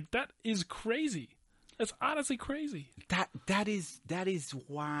itself. Like, that is crazy. That's honestly crazy. That is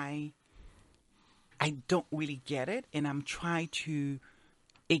why I don't really get it, and I'm trying to,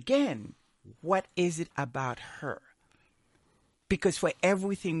 again, what is it about her? Because for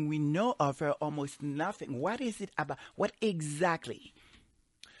everything we know of her, almost nothing. What is it about? What exactly?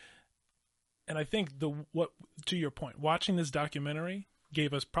 And I think to your point, watching this documentary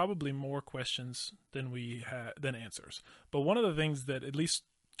gave us probably more questions than we had than answers. But one of the things that at least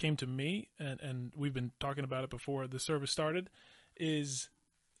came to me, and we've been talking about it before the service started, is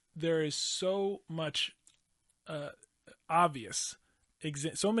there is so much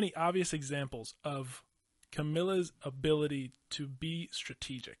so many obvious examples of Camilla's ability to be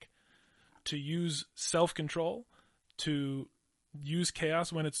strategic, to use self-control, to use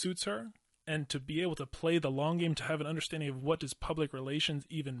chaos when it suits her, and to be able to play the long game, to have an understanding of what does public relations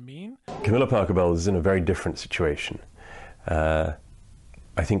even mean. Camilla Parker Bowles is in a very different situation. I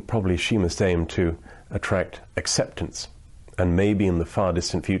think probably she must aim to attract acceptance, and maybe in the far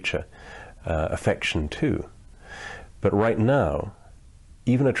distant future, affection too. But right now,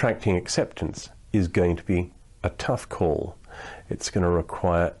 even attracting acceptance is going to be a tough call. It's going to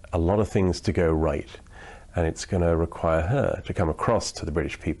require a lot of things to go right, and it's going to require her to come across to the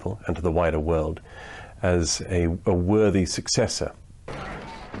British people and to the wider world as a worthy successor.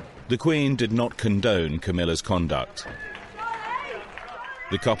 The Queen did not condone Camilla's conduct.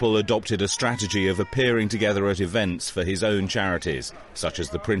 The couple adopted a strategy of appearing together at events for his own charities, such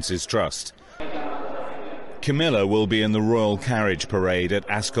as the Prince's Trust. Camilla will be in the Royal Carriage Parade at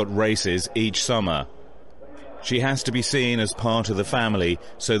Ascot Races each summer. She has to be seen as part of the family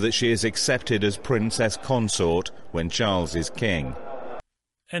so that she is accepted as Princess Consort when Charles is king.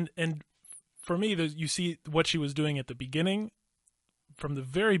 And for me, you see what she was doing at the beginning, from the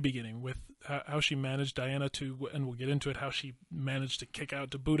very beginning, with how she managed Diana to, and we'll get into it, how she managed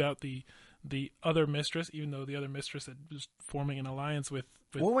to boot out the other mistress, even though the other mistress was forming an alliance with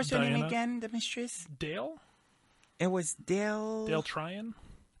what was Diana. her name again, the mistress? Dale? It was Dale. Dale Tryon?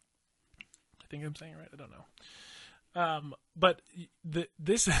 I think I'm saying it right. I don't know. But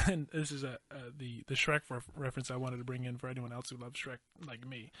this is the Shrek reference I wanted to bring in for anyone else who loves Shrek like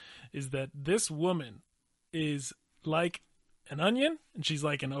me, is that this woman is like an onion and she's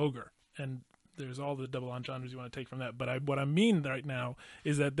like an ogre, and there's all the double entendres you want to take from that. But what I mean right now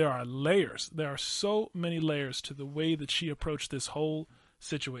is that there are layers. There are so many layers to the way that she approached this whole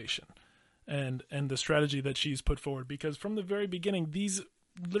situation, and the strategy that she's put forward. Because from the very beginning, these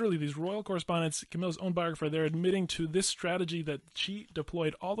royal correspondents, Camilla's own biographer, they're admitting to this strategy that she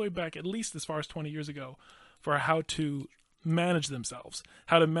deployed all the way back, at least as far as 20 years ago, for how to manage themselves,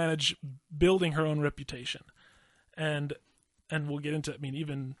 how to manage building her own reputation. And we'll get into, I mean,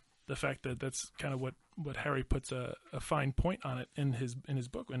 even the fact that that's kind of what Harry puts a fine point on it in his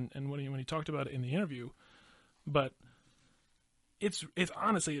book, and when he talked about it in the interview. But it's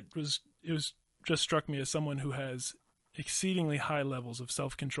honestly, it was just struck me as someone who has exceedingly high levels of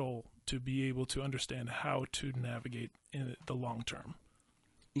self-control to be able to understand how to navigate in the long term.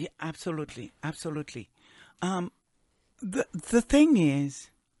 Yeah, absolutely. The thing is,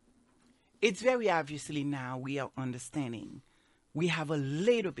 it's very obviously now we are understanding. We have a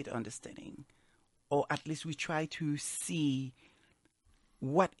little bit understanding, or at least we try to see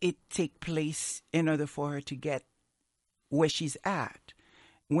what it take place in order for her to get where she's at.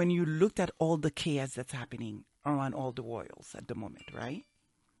 When you looked at all the chaos that's happening around all the royals at the moment, right?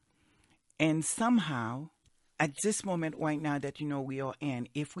 And somehow, at this moment right now that we are in,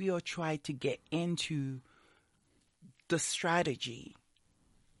 if we are trying to get into the strategy,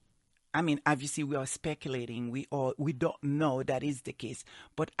 I mean, obviously we are speculating. We don't know that is the case.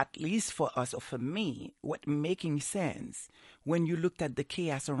 But at least for us, or for me, what making sense when you looked at the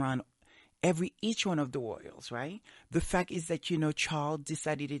chaos around each one of the royals, right? The fact is that, Charles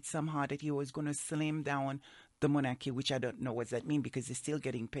decided it somehow that he was going to slim down the monarchy, which I don't know what that means, because they're still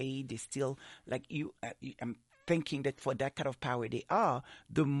getting paid. They're still, like I'm thinking that for that kind of power they are,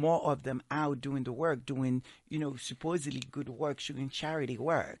 the more of them out doing the work, doing, supposedly good work, doing charity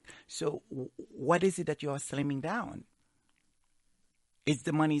work. So what is it that you're slimming down? Is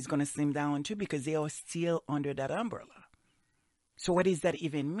the money is going to slim down too, because they are still under that umbrella. So what does that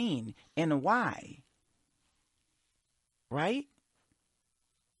even mean, and why? Right?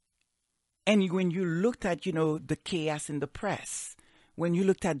 And when you looked at, the chaos in the press, when you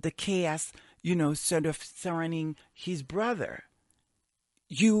looked at the chaos, sort of surrounding his brother,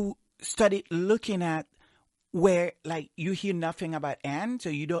 you started looking at where, like, you hear nothing about Anne, so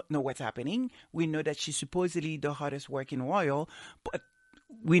you don't know what's happening. We know that she's supposedly the hardest working royal, but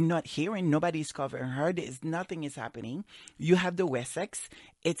we're not hearing, nobody's covering her. Nothing is happening. You have the Wessex.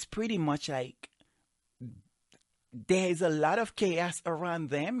 It's pretty much like there's a lot of chaos around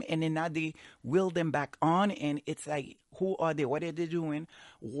them, and then now they will them back on, and it's like, who are they? What are they doing?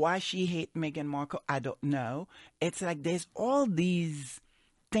 Why she hate Meghan Markle? I don't know. It's like there's all these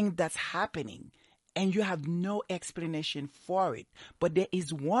things that's happening, and you have no explanation for it. But there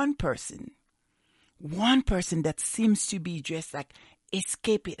is one person that seems to be just like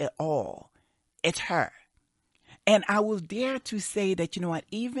escape it at all. It's her. And I will dare to say that,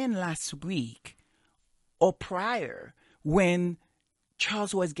 even last week or prior, when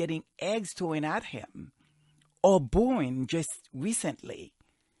Charles was getting eggs thrown at him, or booing just recently,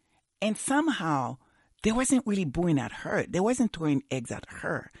 and somehow they wasn't really booing at her. They wasn't throwing eggs at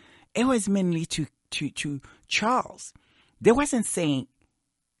her. It was mainly to Charles. They wasn't saying,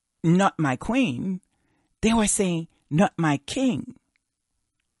 not my queen. They were saying, not my king.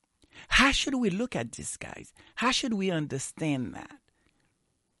 How should we look at this, guys? How should we understand that?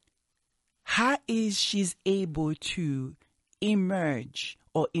 How is she's able to emerge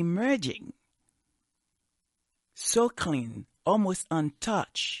or emerging so clean, almost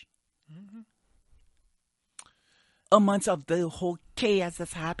untouched, amongst of the whole chaos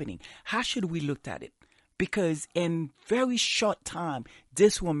that's happening? How should we look at it? Because in very short time,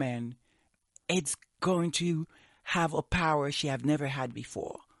 this woman is going to have a power she have never had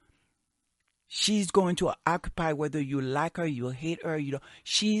before. She's going to occupy, whether you like her, you hate her,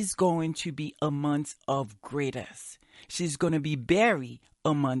 she's going to be amongst of greatest. She's going to be buried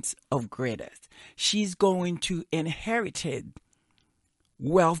amongst of greatest. She's going to inherit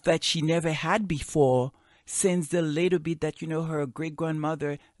wealth that she never had before, since the little bit that, her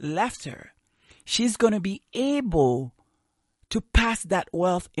great-grandmother left her. She's going to be able to pass that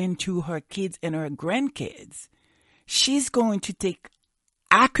wealth into her kids and her grandkids. She's going to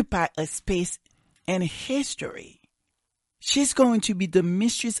occupy a space in history. She's going to be the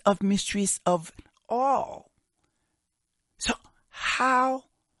mistress of all. So how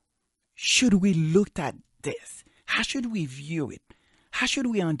should we look at this? How should we view it? How should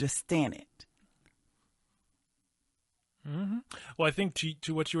we understand it? Mm-hmm. Well, I think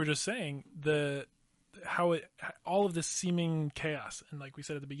to what you were just saying, all of this seeming chaos, and like we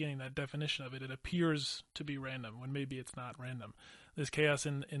said at the beginning, that definition of it appears to be random when maybe it's not random. This chaos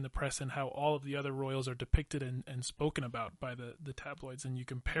in the press, and how all of the other royals are depicted and spoken about by the tabloids, and you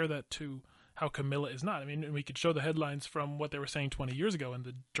compare that to how Camilla is not. I mean, we could show the headlines from what they were saying 20 years ago and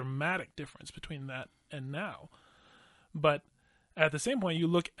the dramatic difference between that and now. But at the same point, you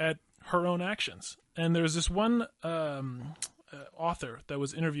look at her own actions, and there's this one author that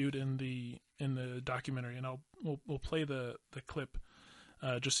was interviewed in the documentary, and we'll play the clip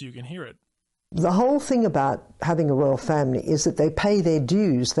just so you can hear it. The whole thing about having a royal family is that they pay their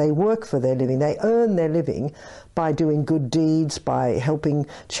dues, they work for their living, they earn their living by doing good deeds, by helping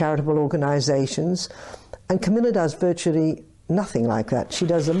charitable organisations, and Camilla does virtually nothing like that. She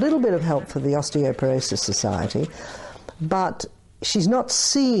does a little bit of help for the Osteoporosis Society, but she's not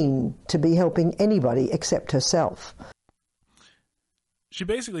seen to be helping anybody except herself. She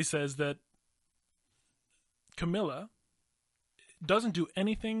basically says that Camilla doesn't do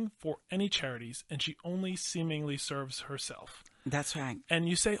anything for any charities, and she only seemingly serves herself. That's right. And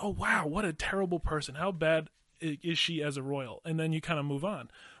you say, oh, wow, what a terrible person. How bad is she as a royal? And then you kind of move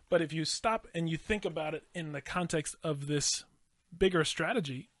on. But if you stop and you think about it in the context of this bigger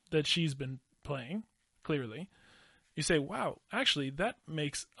strategy that she's been playing, clearly, you say, wow, actually, that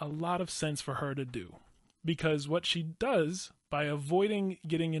makes a lot of sense for her to do. Because what she does, by avoiding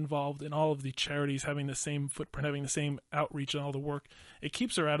getting involved in all of the charities, having the same footprint, having the same outreach and all the work, it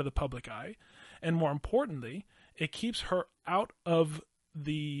keeps her out of the public eye. And more importantly, it keeps her out of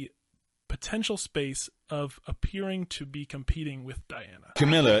the potential space of appearing to be competing with Diana.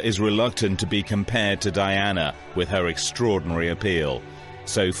 Camilla is reluctant to be compared to Diana with her extraordinary appeal.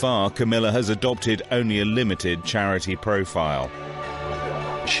 So far, Camilla has adopted only a limited charity profile.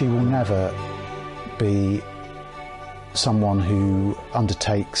 She will never be someone who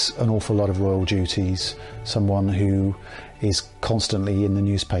undertakes an awful lot of royal duties, someone who is constantly in the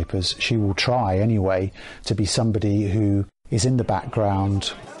newspapers. She will try anyway to be somebody who is in the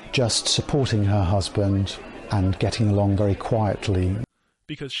background, just supporting her husband and getting along very quietly.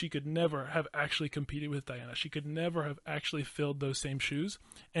 Because she could never have actually competed with Diana. She could never have actually filled those same shoes.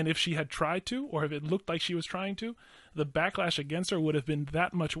 And if she had tried to, or if it looked like she was trying to, the backlash against her would have been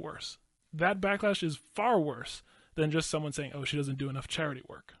that much worse. That backlash is far worse than just someone saying, oh, she doesn't do enough charity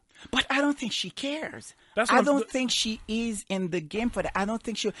work. But I don't think she cares. I don't think she is in the game for that. I don't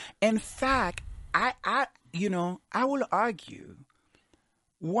think she... In fact, I will argue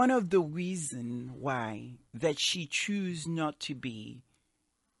one of the reasons why that she chose not to be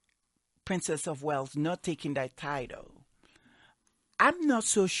Princess of Wales, not taking that title, I'm not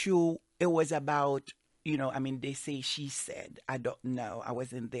so sure it was about... they say she said. I don't know. I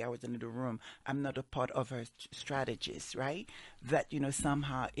wasn't there. I wasn't in the room. I'm not a part of her strategist, right? That,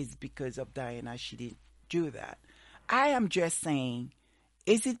 somehow it's because of Diana she didn't do that. I am just saying,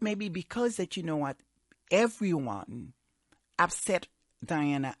 is it maybe because that, everyone upset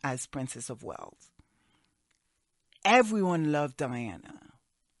Diana as Princess of Wales. Everyone loved Diana.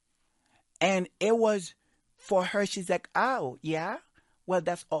 And it was, for her, she's like, oh, yeah? Well,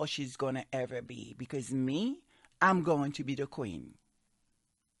 that's all she's going to ever be. Because me, I'm going to be the queen.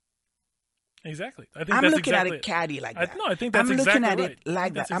 Exactly. I think I'm that's looking exactly at it catty like that. No, I think that's I'm exactly looking at right. it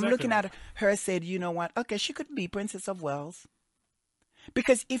like that. I'm looking right. at her said, you know what? Okay, she could be Princess of Wales.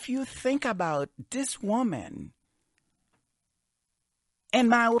 Because if you think about this woman, in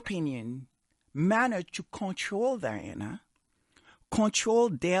my opinion, managed to control Diana, control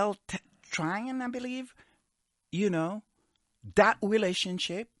Dale Tryon, I believe, that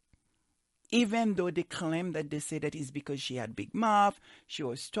relationship, even though they claim that they say that it's because she had big mouth, she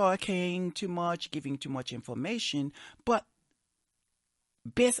was talking too much, giving too much information. But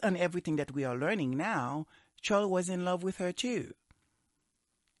based on everything that we are learning now, Charles was in love with her too.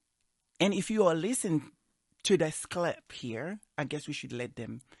 And if you are listening to this clip here, I guess we should let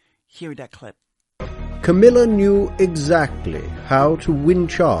them hear that clip. Camilla knew exactly how to win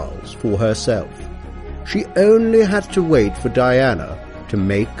Charles for herself. She only had to wait for Diana to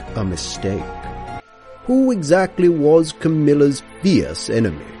make a mistake. Who exactly was Camilla's fierce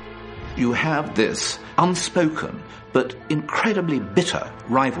enemy? You have this unspoken but incredibly bitter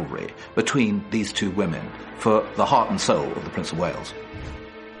rivalry between these two women for the heart and soul of the Prince of Wales.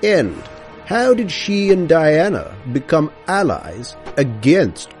 And how did she and Diana become allies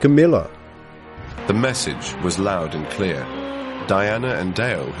against Camilla? The message was loud and clear. Diana and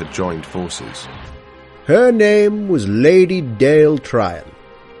Dale had joined forces. Her name was Lady Dale Tryon,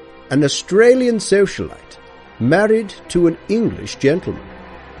 an Australian socialite married to an English gentleman.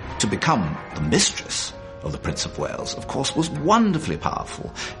 To become the mistress of the Prince of Wales, of course, was wonderfully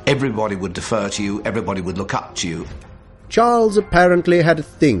powerful. Everybody would defer to you, everybody would look up to you. Charles apparently had a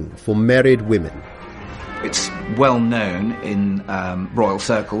thing for married women. It's well known in royal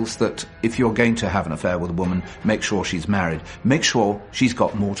circles that if you're going to have an affair with a woman, make sure she's married. Make sure she's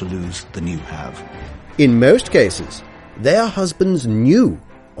got more to lose than you have. In most cases, their husbands knew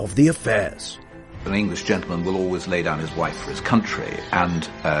of the affairs. An English gentleman will always lay down his wife for his country, and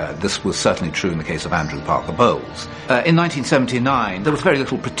this was certainly true in the case of Andrew Parker Bowles. In 1979, there was very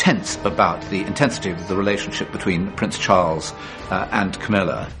little pretense about the intensity of the relationship between Prince Charles and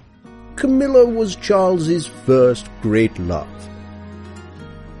Camilla. Camilla was Charles's first great love.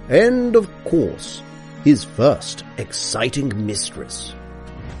 And, of course, his first exciting mistress.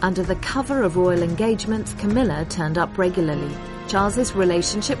 Under the cover of royal engagements, Camilla turned up regularly. Charles's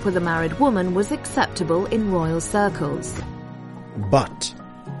relationship with a married woman was acceptable in royal circles. But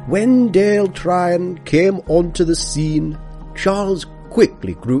when Dale Tryon came onto the scene, Charles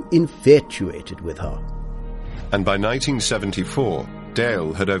quickly grew infatuated with her. and by 1974,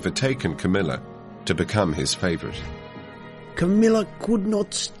 Dale had overtaken Camilla to become his favourite. Camilla could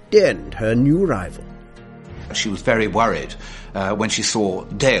not stand her new rival. She was very worried when she saw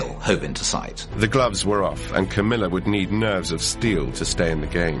Dale hove into sight. The gloves were off, and Camilla would need nerves of steel to stay in the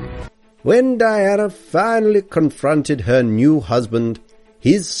game. When Diana finally confronted her new husband,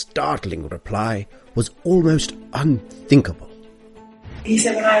 his startling reply was almost unthinkable. He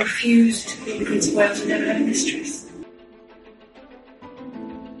said, when I refused to be the Prince of Wales, I never had a mistress.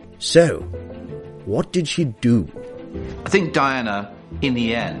 So, what did she do? I think Diana, in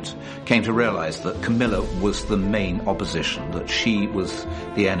the end, came to realise that Camilla was the main opposition, that she was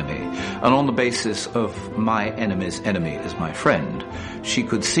the enemy. And on the basis of my enemy's enemy is my friend, she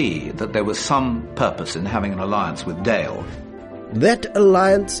could see that there was some purpose in having an alliance with Dale. That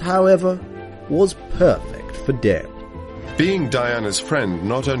alliance, however, was perfect for Dale. Being Diana's friend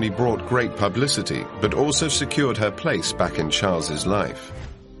not only brought great publicity, but also secured her place back in Charles's life.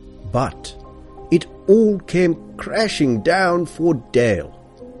 But it all came crashing down for Dale.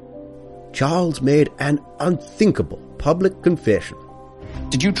 Charles made an unthinkable public confession.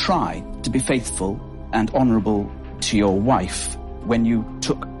 Did you try to be faithful and honourable to your wife when you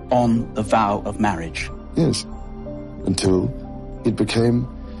took on the vow of marriage? Yes, until it became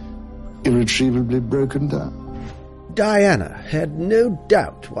irretrievably broken down. Diana had no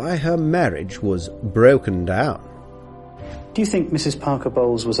doubt why her marriage was broken down. Do you think Mrs. Parker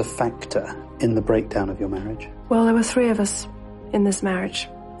Bowles was a factor in the breakdown of your marriage? Well, there were 3 of us in this marriage,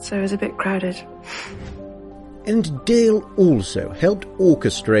 so it was a bit crowded. And Dale also helped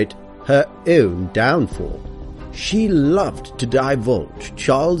orchestrate her own downfall. She loved to divulge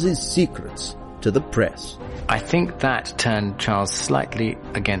Charles's secrets to the press. I think that turned Charles slightly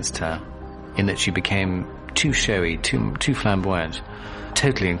against her, in that she became too showy, too flamboyant,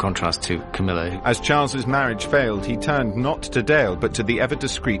 totally in contrast to Camilla. As Charles's marriage failed, he turned not to Dale, but to the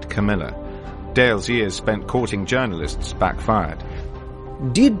ever-discreet Camilla. Dale's years spent courting journalists backfired.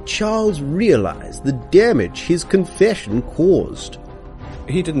 Did Charles realize the damage his confession caused?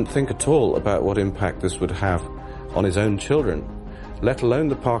 He didn't think at all about what impact this would have on his own children, let alone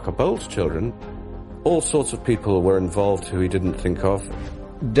the Parker Bowles children. All sorts of people were involved who he didn't think of.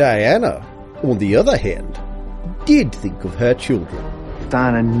 Diana, on the other hand, did think of her children.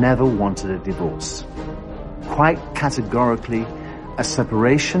 Diana never wanted a divorce. Quite categorically, a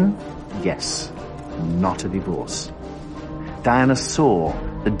separation, yes, not a divorce. Diana saw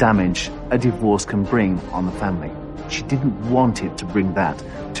the damage a divorce can bring on the family. She didn't want it to bring that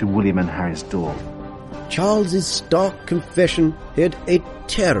to William and Harry's door. Charles's stark confession had a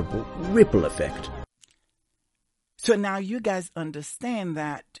terrible ripple effect. So now you guys understand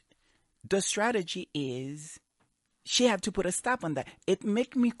that the strategy is she had to put a stop on that. It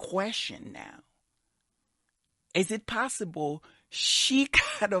make me question now. Is it possible she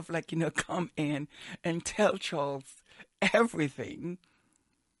kind of come in and tell Charles everything?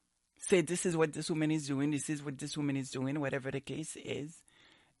 Say, this is what this woman is doing. This is what this woman is doing, whatever the case is.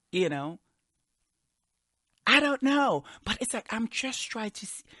 I don't know. But it's like I'm just trying to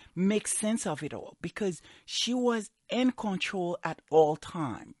make sense of it all because she was in control at all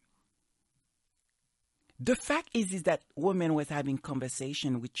time. The fact is that woman was having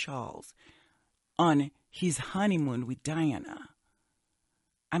conversation with Charles on his honeymoon with Diana.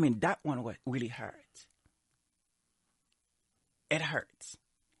 I mean, that one really hurt. It hurts.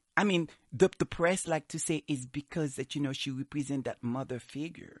 I mean, the press like to say is because that, she represents that mother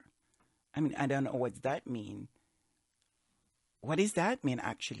figure. I mean, I don't know what that means. What does that mean,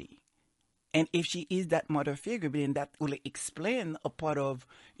 actually? And if she is that mother figure, then that will explain a part of,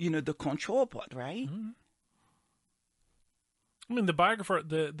 the control part, right? Mm-hmm. I mean, the biographer,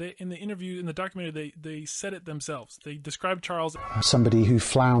 in the interview, in the documentary, they said it themselves. They described Charles somebody who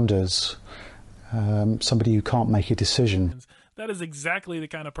flounders, somebody who can't make a decision. That is exactly the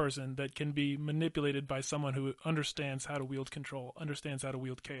kind of person that can be manipulated by someone who understands how to wield control, understands how to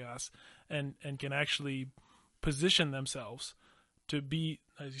wield chaos, and can actually position themselves to be,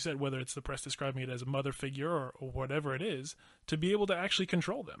 as you said, whether it's the press describing it as a mother figure or whatever it is, to be able to actually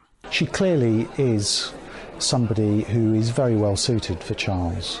control them. She clearly is somebody who is very well suited for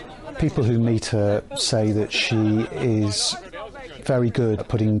Charles. People who meet her say that she is very good at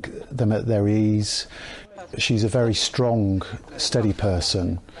putting them at their ease. She's a very strong, steady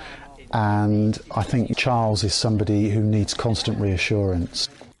person, and I think Charles is somebody who needs constant reassurance.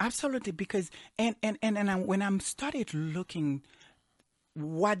 Absolutely, because and when I started looking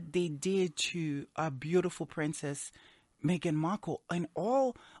what they did to our beautiful princess Meghan Markle and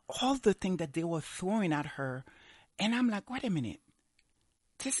all the things that they were throwing at her, and I'm like, wait a minute,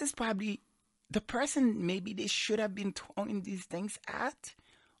 this is probably the person maybe they should have been throwing these things at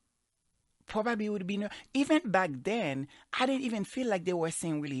probably would be even back then. I didn't even feel like they were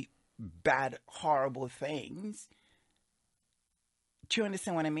saying really bad, horrible things. Do you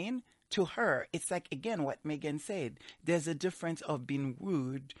understand what I mean? To her, it's like, again, what Megan said. There's a difference of being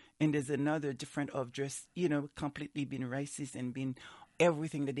rude, and there's another difference of just, completely being racist and being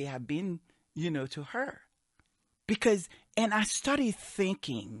everything that they have been, to her. Because, and I started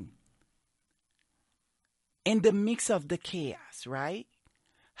thinking, in the mix of the chaos, right?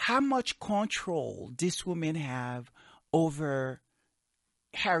 How much control this woman have over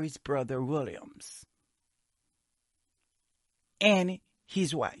Harry's brother Williams and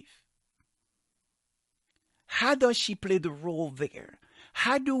his wife? How does she play the role there?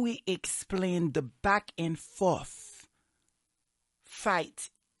 How do we explain the back and forth fight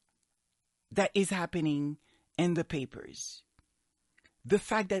that is happening in the papers? The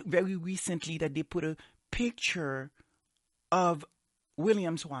fact that very recently that they put a picture of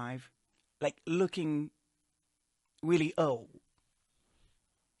William's wife like looking really old.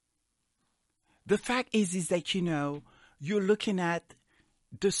 The fact is that, you're looking at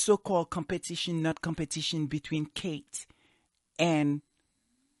the so-called competition, not competition, between Kate and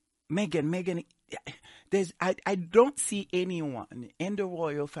Meghan. I don't see anyone in the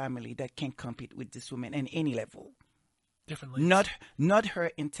royal family that can compete with this woman in any level. Differently. Not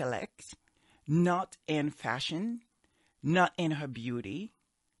her intellect, not in fashion, not in her beauty.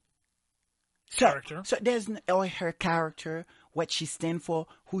 Character. So there's her character, what she stands for,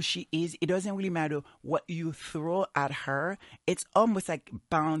 who she is. It doesn't really matter what you throw at her. It's almost like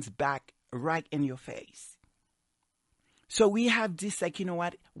bounce back right in your face. So we have this like,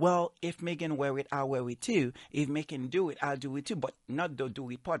 well, if Meghan wear it, I'll wear it too. If Meghan do it, I'll do it too. But not the do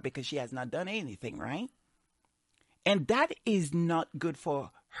it part because she has not done anything, right? And that is not good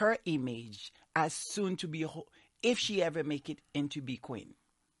for her image as soon to be, if she ever make it into be queen.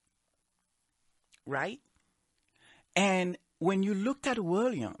 Right? And when you looked at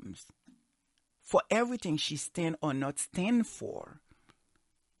Williams, for everything she stand or not stand for,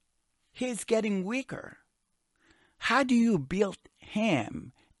 he's getting weaker. How do you build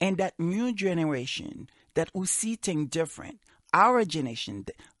him and that new generation that will see things different? Our generation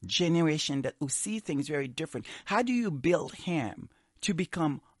that will see things very different. How do you build him to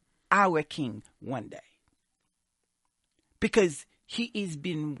become our king one day? Because he is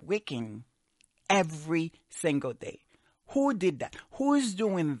been waking every single day. Who did that? Who is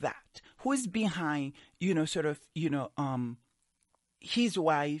doing that? Who is behind, his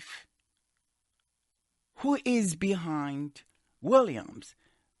wife? Who is behind Williams?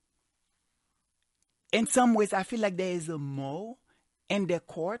 In some ways, I feel like there is a mole in their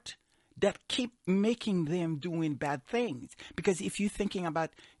court that keep making them doing bad things. Because if you're thinking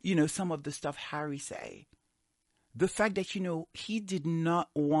about, some of the stuff Harry say, the fact that, he did not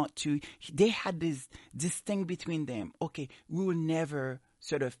want to, they had this thing between them. Okay, we will never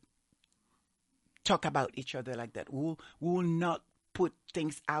sort of talk about each other like that. We will not put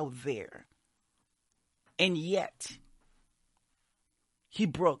things out there. And yet, he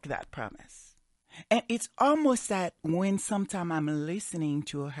broke that promise. And it's almost that when sometime I'm listening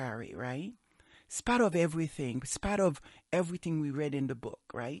to Harry, right? Spite of everything we read in the book,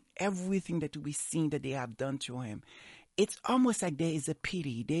 right? Everything that we seen that they have done to him, it's almost like there is a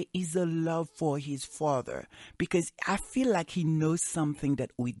pity, there is a love for his father, because I feel like he knows something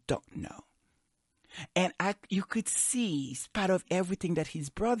that we don't know. And you could see, spite of everything that his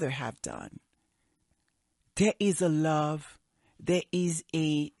brother have done, there is a love, there is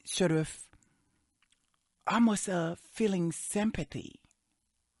a sort of almost a feeling sympathy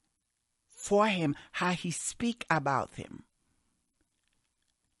for him, how he speak about him.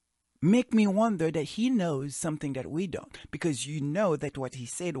 Make me wonder that he knows something that we don't, because that what he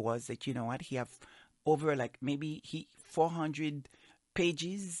said was that, he have over like maybe 400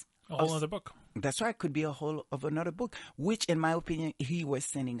 pages. A whole other book. That's right, could be a whole of another book, which in my opinion, he was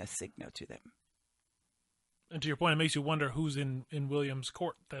sending a signal to them. And to your point, it makes you wonder who's in William's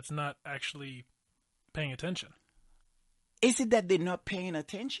court that's not actually paying attention. Is it that they're not paying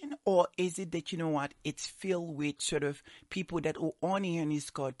attention, or is it that, it's filled with sort of people that are only in his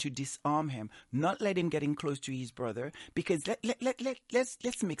court to disarm him, not let him get in close to his brother? Because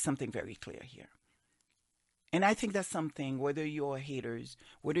let's make something very clear here. And I think that's something, whether you're haters,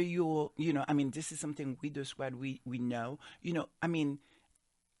 whether you're, this is something we describe, we know,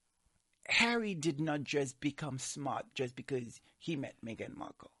 Harry did not just become smart just because he met Meghan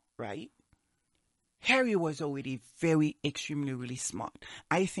Markle, right? Harry was already very, extremely, really smart.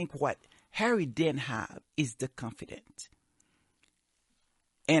 I think what Harry didn't have is the confidence.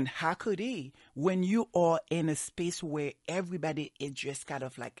 And how could he, when you are in a space where everybody is just kind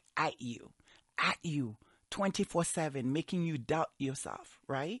of like at you 24/7, making you doubt yourself,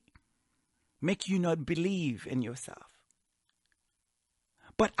 right? Make you not believe in yourself.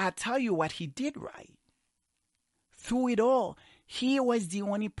 But I tell you what he did right. Through it all, he was the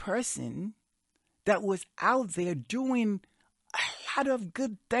only person that was out there doing a lot of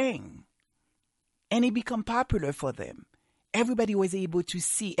good things. And he became popular for them. Everybody was able to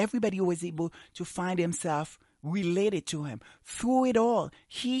see, everybody was able to find himself related to him. Through it all,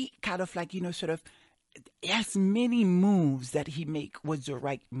 he kind of like, sort of, as many moves that he make was the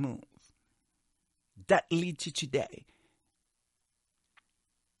right move that lead to today.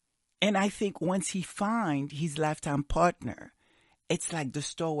 And I think once he find his lifetime partner, it's like the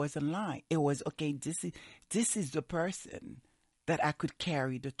store was aligned. It was, okay, this is the person that I could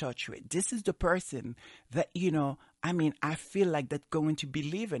carry the torch with. This is the person that, I feel like that's going to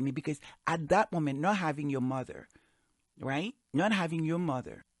believe in me, because at that moment, not having your mother, right? Not having your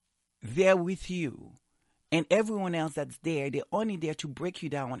mother there with you, and everyone else that's there, they're only there to break you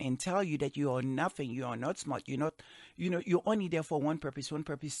down and tell you that you are nothing, you are not smart, you're not, you're only there for one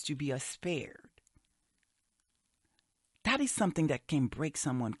purpose to be spared. That is something that can break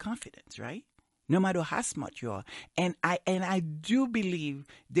someone's confidence, right? No matter how smart you are. And I do believe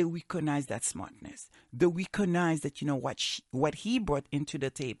they recognize that smartness. They recognize that, what he brought into the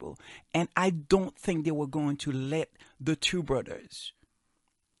table. And I don't think they were going to let the two brothers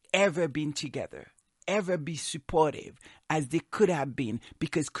ever be together, ever be supportive as they could have been.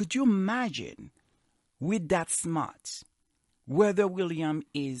 Because could you imagine, with that smart, whether William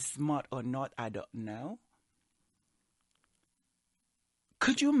is smart or not, I don't know.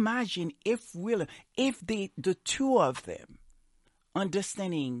 Could you imagine if the two of them,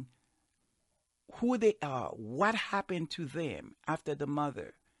 understanding who they are, what happened to them after the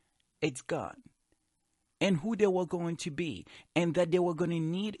mother is gone, and who they were going to be, and that they were going to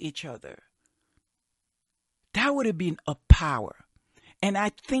need each other, that would have been a power. And I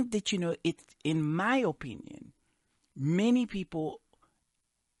think that, it's, in my opinion, many people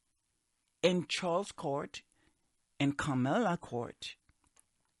in Charles' court and Camilla court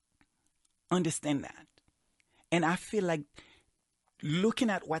understand that. And I feel like, looking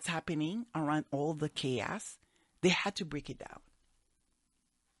at what's happening around all the chaos, they had to break it down.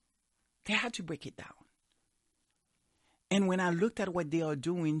 They had to break it down. And when I looked at what they are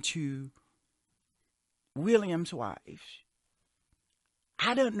doing to William's wife,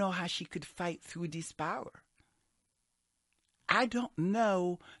 I don't know how she could fight through this power. I don't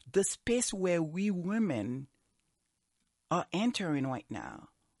know the space where we women are entering right now,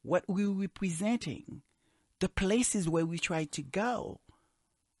 what we're representing, the places where we try to go.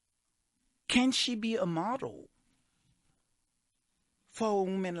 Can she be a model for a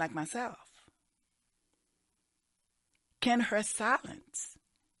woman like myself? Can her silence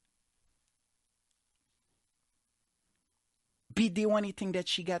be the only thing that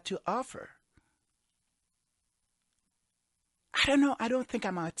she got to offer? I don't know. I don't think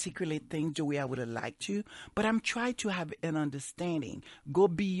I'm articulate things the way I would have liked to, but I'm trying to have an understanding. Go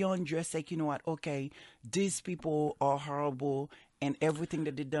beyond just like, okay, these people are horrible and everything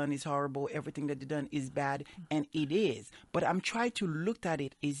that they've done is horrible. Everything that they've done is bad, and it is. But I'm trying to look at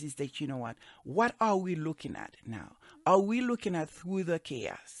it is that, what are we looking at now? Are we looking at through the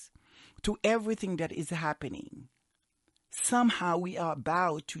chaos to everything that is happening? Somehow we are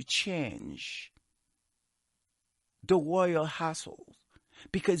about to change the royal household.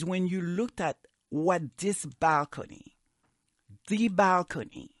 Because when you looked at what the balcony,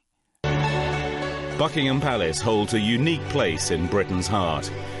 Buckingham Palace holds a unique place in Britain's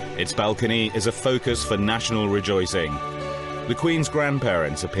heart. Its balcony is a focus for national rejoicing. The Queen's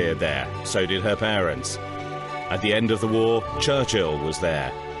grandparents appeared there, so did her parents. At the end of the war, Churchill was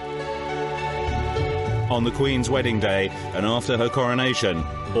there. On the Queen's wedding day and after her coronation,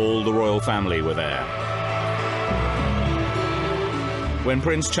 all the royal family were there. When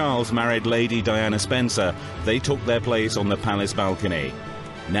Prince Charles married Lady Diana Spencer, they took their place on the palace balcony.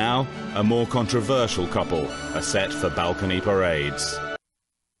 Now, a more controversial couple are set for balcony parades.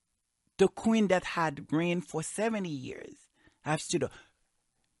 The Queen that had reigned for 70 years have stood up.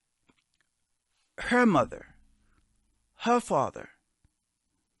 Her mother, her father,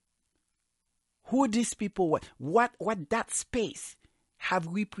 who these people were, what that space have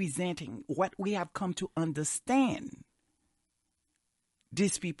representing, what we have come to understand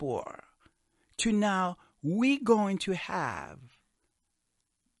these people are. To now, we're going to have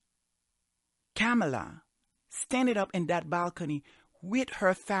Camilla standing up in that balcony with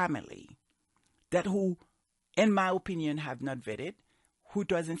her family, that who, in my opinion, have not vetted, who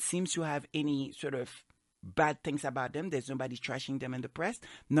doesn't seem to have any sort of bad things about them. There's nobody trashing them in the press.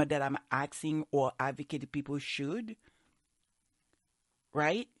 Not that I'm asking or advocating people should.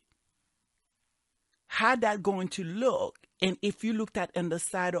 Right? How that going to look? And if you looked at on the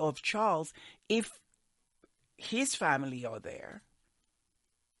side of Charles, if his family are there,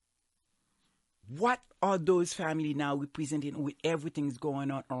 what are those family now representing with everything's going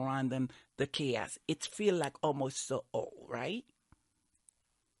on around them, the chaos? It feels like almost so old, right?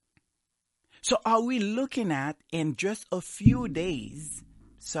 So are we looking at in just a few days,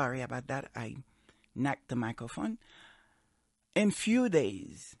 sorry about that, I knocked the microphone. In few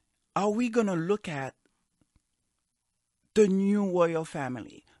days, are we going to look at the new royal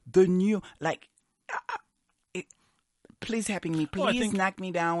family? The new, like, please help me. Please knock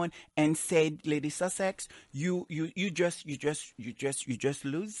me down and say, Lady Sussex, you just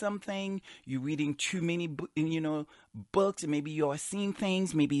lose something. You're reading too many, books. Maybe you're seeing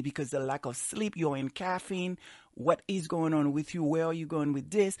things. Maybe because of the lack of sleep, you're in caffeine. What is going on with you? Where are you going with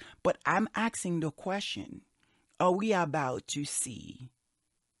this? But I'm asking the question: are we about to see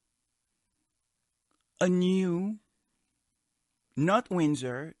a new, not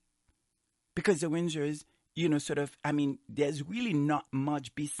Windsor, because the Windsors, there's really not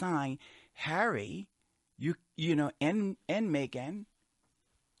much beside Harry, and Meghan,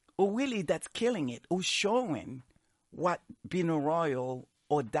 or really that's killing it, or showing what being a royal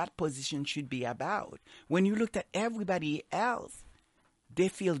or that position should be about. When you looked at everybody else, they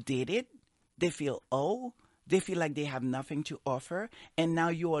feel dated, they feel old, they feel like they have nothing to offer, and now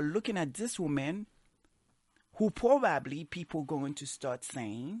you are looking at this woman who probably people going to start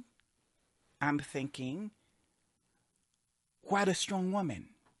saying, I'm thinking, what a strong woman.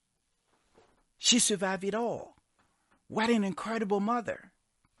 She survived it all. What an incredible mother.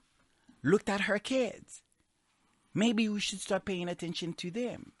 Looked at her kids. Maybe we should start paying attention to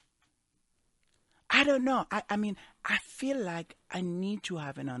them. I don't know. I feel like I need to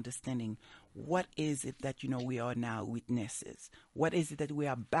have an understanding. What is it that, we are now witnesses? What is it that we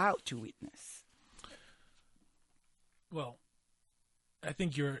are about to witness? Well, I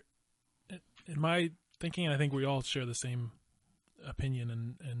think you're, in my thinking, and I think we all share the same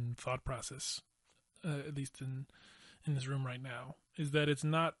opinion and thought process, at least in this room right now, is that it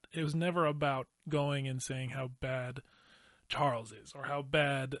was never about going and saying how bad Charles is, or how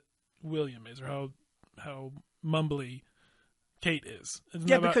bad William is, or how mumbly Kate is.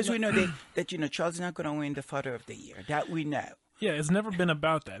 Because we know that Charles is not going to win the Father of the Year. That we know. Yeah, it's never been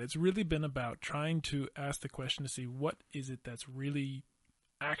about that. It's really been about trying to ask the question to see what is it that's really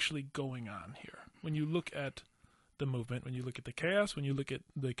actually going on here. When you look at the movement, when you look at the chaos, when you look at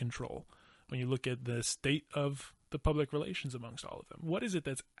the control, when you look at the state of the public relations amongst all of them, what is it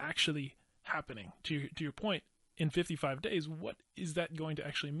that's actually happening? To your point, in 55 days, what is that going to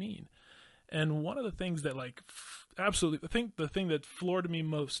actually mean? And one of the things that absolutely, the thing that floored me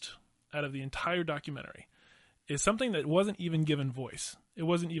most out of the entire documentary is something that wasn't even given voice. It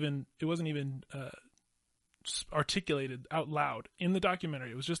wasn't even articulated out loud in the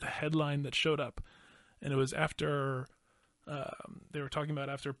documentary. It was just a headline that showed up, and it was after they were talking about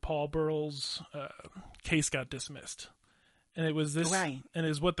after Paul Burrell's case got dismissed, and it was this, right? And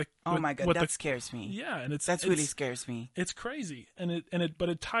is what the my God, that scares me. Yeah, and it really scares me. It's crazy, but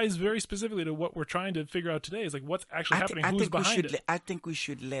it ties very specifically to what we're trying to figure out today. Is like what's actually happening. Who's behind it? I think we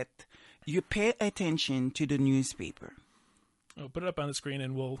should let you pay attention to the newspaper. Oh, put it up on the screen,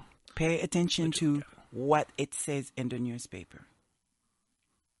 and we'll pay attention to what it says in the newspaper.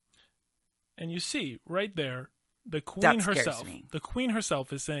 And you see right there, the Queen herself. Me. The Queen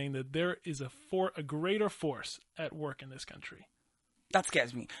herself is saying that there is a greater force at work in this country. That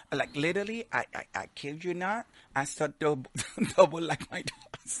scares me. Like literally, I kid you not, I start double like my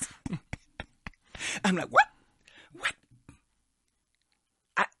dogs. I'm like, what?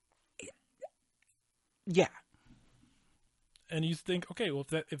 Yeah. And you think, okay, well,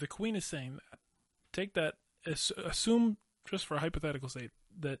 if the Queen is saying that, take that, assume just for a hypothetical sake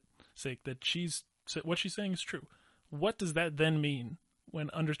that what she's saying is true. What does that then mean when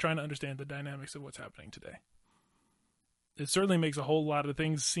trying to understand the dynamics of what's happening today? It certainly makes a whole lot of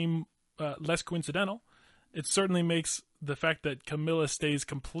things seem less coincidental. It certainly makes the fact that Camilla stays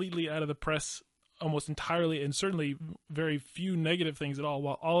completely out of the press almost entirely, and certainly very few negative things at all,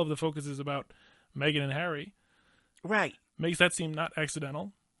 while all of the focus is about Meghan and Harry. Right. Makes that seem not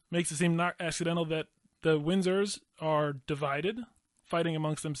accidental. Makes it seem not accidental that the Windsors are divided, fighting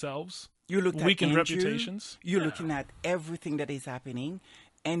amongst themselves. You look at weakened Andrew, reputations. You're looking at everything that is happening,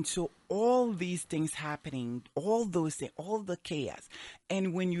 And so all these things happening, all those things, all the chaos.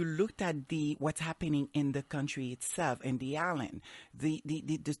 And when you looked at what's happening in the country itself, in the island,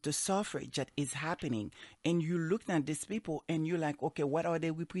 the suffrage that is happening, and you looked at these people and you're like, okay, what are they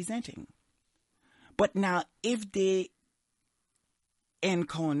representing? But now if they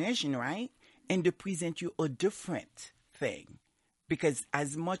incarnation, right, and they present you a different thing, because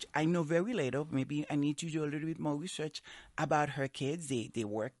as much I know very little, maybe I need to do a little bit more research about her kids.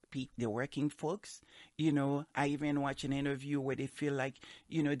 They're working folks. You know, I even watched an interview where they feel like,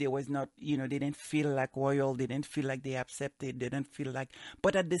 you know, they didn't feel like royal. They didn't feel like they accepted. They didn't feel like,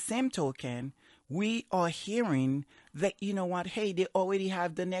 but at the same token, we are hearing that, you know what, hey, they already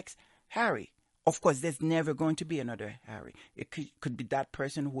have the next Harry. Of course, there's never going to be another Harry. It could be that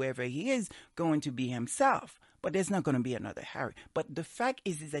person, whoever he is, going to be himself. But there's not going to be another Harry. But the fact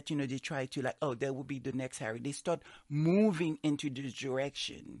is that, you know, they try to like, oh, there will be the next Harry. They start moving into this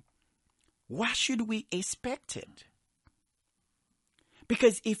direction. What should we expect it?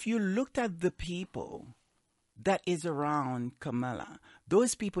 Because if you looked at the people that is around Camilla,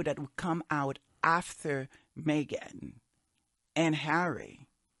 those people that would come out after Meghan and Harry,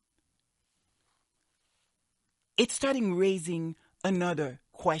 it's starting raising another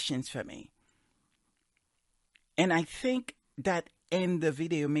questions for me. And I think that in the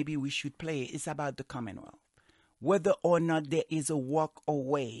video, maybe we should play, it's about the Commonwealth. Whether or not there is a walk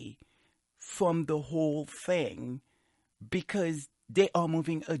away from the whole thing because they are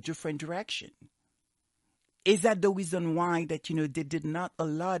moving a different direction. Is that the reason why that, you know, they did not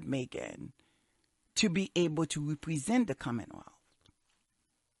allow Meghan to be able to represent the Commonwealth?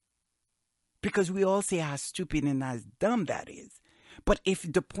 Because we all say how stupid and how dumb that is. But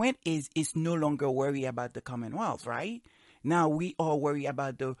if the point is no longer worry about the Commonwealth, right? Now we all worry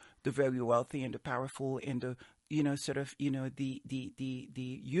about the very wealthy and the powerful and the, you know, sort of, you know, the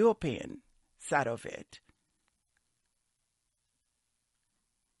European side of it.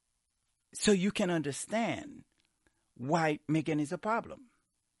 So you can understand why Meghan is a problem.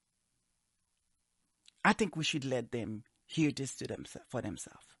 I think we should let them hear this for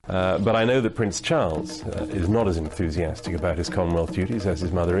themselves. But I know that Prince Charles is not as enthusiastic about his Commonwealth duties as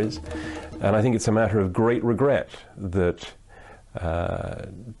his mother is, and I think it's a matter of great regret that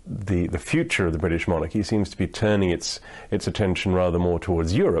the future of the British monarchy seems to be turning its attention rather more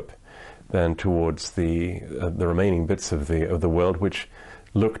towards Europe than towards the remaining bits of the world which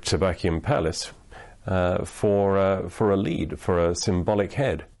look to Buckingham Palace for a lead, for a symbolic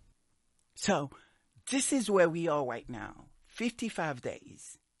head. So this is where we are right now, 55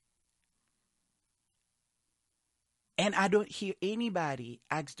 days. And I don't hear anybody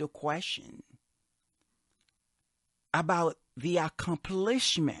ask the question about the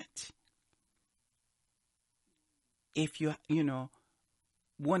accomplishment. If you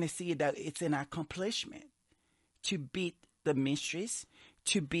want to see that it's an accomplishment to beat the Mistress,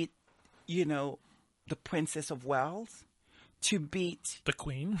 to beat, the Princess of Wales, to beat the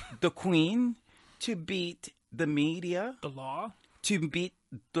Queen, to beat the media, the law, to beat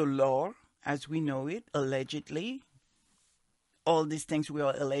the law as we know it, allegedly. All these things we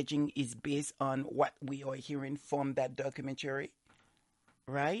are alleging is based on what we are hearing from that documentary,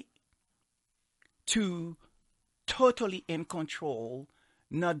 right? To totally in control,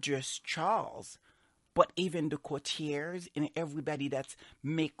 not just Charles, but even the courtiers and everybody that's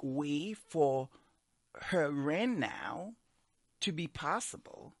make way for her reign now to be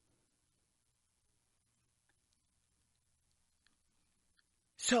possible.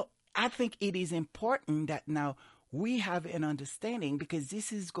 So I think it is important that now we have an understanding, because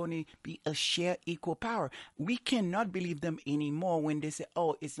this is going to be a shared equal power. We cannot believe them anymore when they say,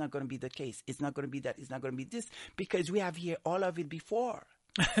 oh, it's not going to be the case. It's not going to be that. It's not going to be this, because we have heard all of it before.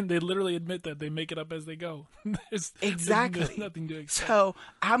 And they literally admit that they make it up as they go. Exactly. There's nothing to expect. So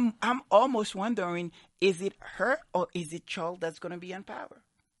I'm almost wondering, is it her or is it Charles that's going to be in power?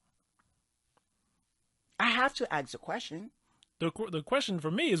 I have to ask the question. The question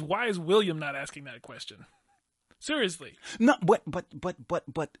for me is, why is William not asking that question? Seriously. No, but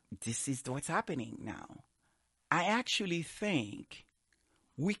this is what's happening now. I actually think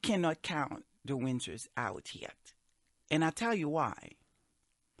we cannot count the Windsors out yet. And I'll tell you why.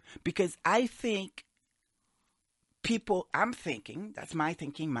 Because I think that's my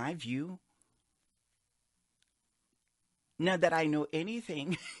thinking, my view. Not that I know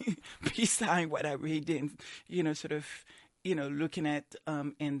anything besides what I read in, looking at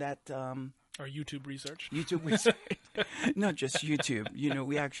in that... Our YouTube research. Not just YouTube.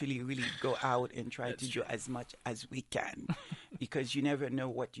 We actually really go out and try to do as much as we can. because you never know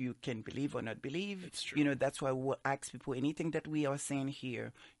what you can believe or not believe. It's true. You know, that's why we'll ask people, anything that we are saying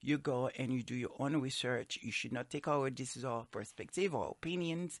here, you go and you do your own research. You should not take this is our perspective or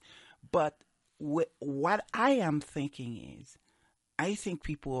opinions. But what I am thinking is, I think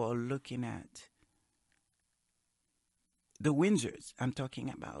people are looking at the Windsors I'm talking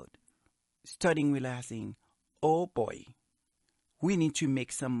about, studying, realizing, oh boy, we need to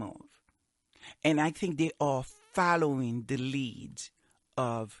make some move. And I think they are following the lead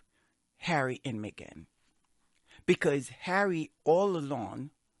of Harry and Meghan. Because Harry all along,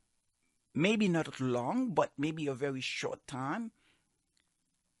 maybe not long, but maybe a very short time,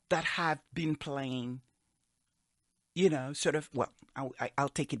 that have been playing, sort of, well, I'll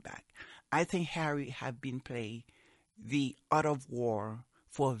take it back. I think Harry have been playing the art of war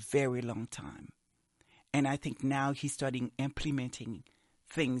for a very long time. And I think now he's starting implementing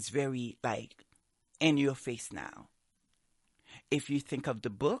things very in your face now. If you think of the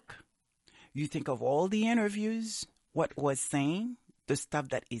book, you think of all the interviews, what was saying, the stuff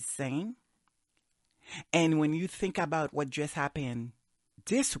that is saying. And when you think about what just happened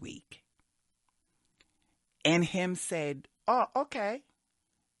this week, and him said, oh, okay,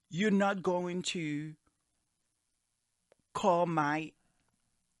 you're not going to call my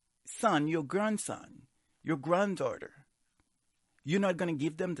son, your grandson, your granddaughter. You're not going to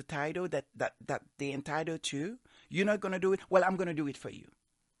give them the title that they're entitled to. You're not going to do it. Well, I'm going to do it for you.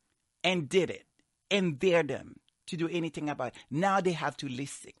 And did it. And dared them to do anything about it. Now they have to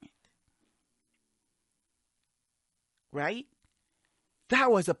listen it. Right? That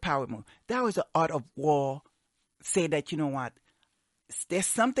was a power move. That was the art of war. Say that, you know what? There's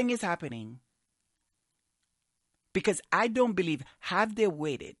something is happening. Because I don't believe, had they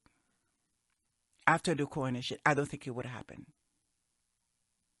waited after the coronation, I don't think it would happen.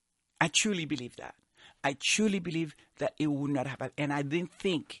 I truly believe that. I truly believe that it would not happen. And I didn't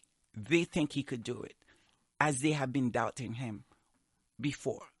think they think he could do it, as they have been doubting him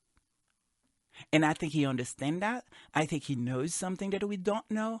before. And I think he understands that. I think he knows something that we don't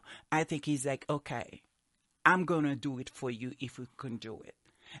know. I think he's like, okay, I'm going to do it for you if we can do it.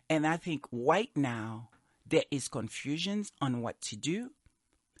 And I think right now, there is confusion on what to do.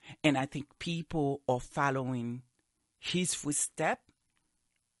 And I think people are following his footsteps.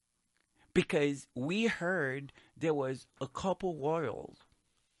 Because we heard there was a couple royals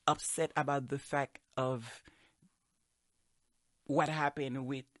upset about the fact of what happened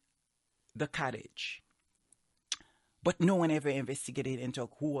with the cottage. But no one ever investigated into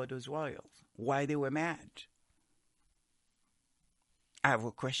who are those royals, why they were mad. I have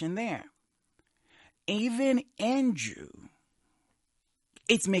a question there. Even Andrew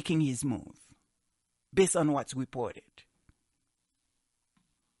is making his move based on what's reported.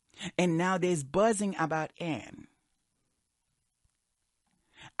 And now there's buzzing about Anne.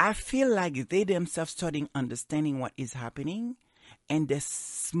 I feel like they themselves starting understanding what is happening, and the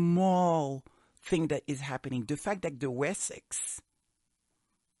small thing that is happening, the fact that the Wessex,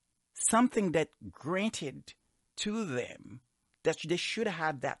 something that granted to them, that they should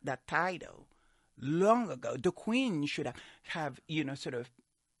have that title long ago. The Queen should have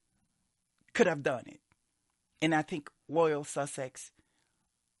could have done it. And I think Royal Sussex,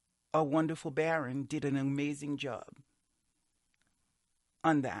 a wonderful Baron, did an amazing job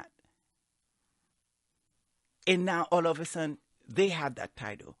on that. And now all of a sudden they have that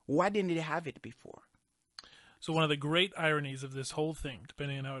title. Why didn't they have it before? So one of the great ironies of this whole thing,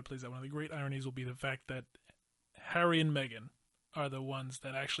 depending on how it plays out, one of the great ironies will be the fact that Harry and Meghan are the ones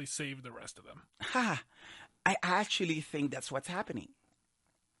that actually saved the rest of them. I actually think that's what's happening.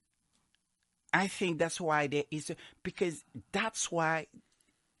 I think that's why there is, because that's why,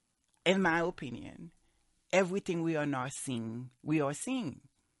 in my opinion, everything we are now seeing, we are seeing.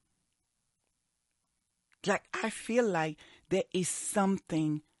 Like, I feel like there is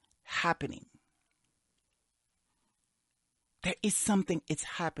something happening. There is something, it's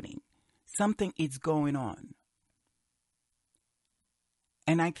happening. Something is going on.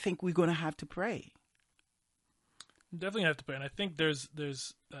 And I think we're going to have to pray. Definitely have to pray. And I think there's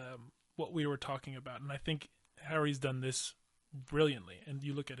what we were talking about. And I think Harry's done this brilliantly. And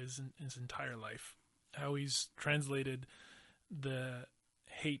you look at his entire life, how he's translated the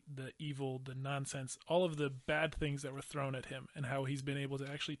hate, the evil, the nonsense, all of the bad things that were thrown at him, and how he's been able to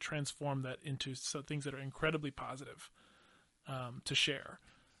actually transform that into things that are incredibly positive to share.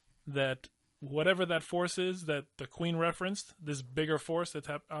 That whatever that force is that the Queen referenced, this bigger force that's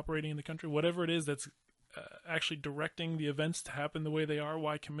operating in the country, whatever it is that's actually directing the events to happen the way they are,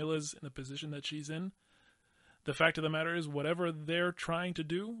 why Camilla's in the position that she's in, the fact of the matter is, whatever they're trying to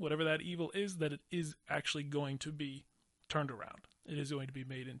do, whatever that evil is, that it is actually going to be turned around. It is going to be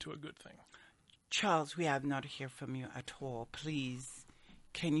made into a good thing. Charles, we have not heard from you at all. Please,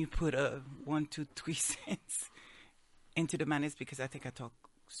 can you put a 1, 2, 3 cents into the madness, because I think I talk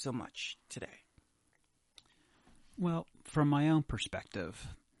so much today. Well, from my own perspective,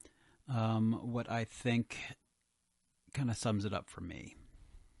 what I think kind of sums it up for me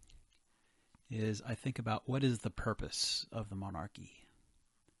is I think about what is the purpose of the monarchy.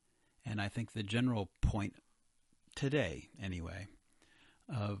 And I think the general point today, anyway,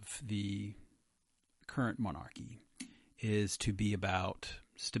 of the current monarchy is to be about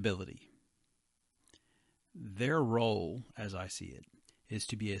stability. Their role, as I see it, is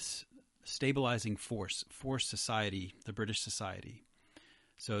to be a stabilizing force for society, the British society,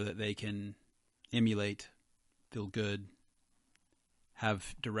 so that they can emulate, feel good,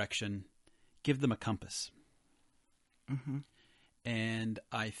 have direction, give them a compass. Mm-hmm. And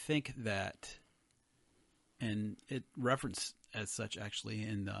I think that, and it referenced as such actually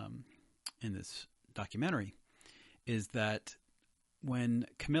in this documentary, is that when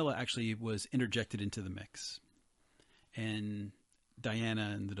Camilla actually was interjected into the mix, and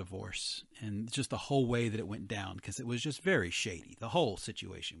Diana and the divorce, and just the whole way that it went down, because it was just very shady. The whole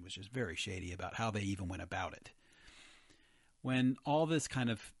situation was just very shady about how they even went about it. When all this kind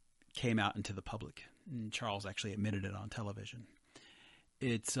of came out into the public, and Charles actually admitted it on television,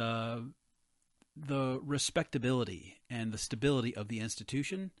 it's the respectability and the stability of the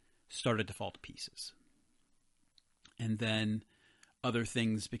institution started to fall to pieces. And then other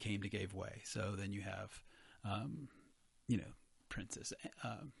things became to give way. So then you have,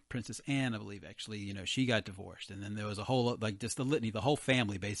 Princess Anne, I believe, actually, she got divorced. And then there was a whole, just the litany, the whole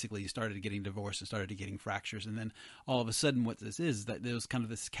family basically started getting divorced and started getting fractures. And then all of a sudden what this is that there was kind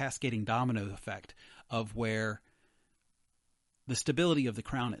of this cascading domino effect of where the stability of the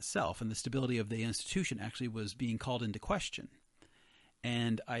crown itself and the stability of the institution actually was being called into question.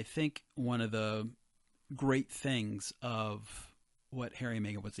 And I think one of the great things of what Harry and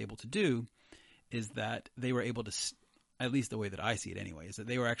Meghan was able to do is that they were able to, at least the way that I see it anyway, is that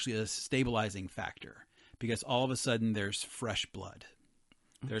they were actually a stabilizing factor, because all of a sudden there's fresh blood.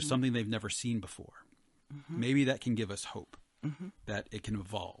 There's something they've never seen before. Maybe that can give us hope that it can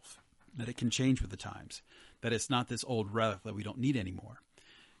evolve, that it can change with the times, that it's not this old relic that we don't need anymore.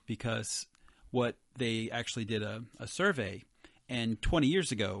 Because what they actually did a survey, and 20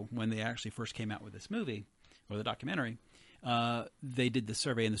 years ago when they actually first came out with this movie or the documentary, they did the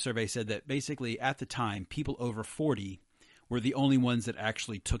survey, and the survey said that basically at the time, people over 40 were the only ones that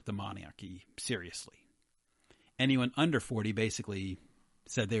actually took the monarchy seriously. Anyone under 40 basically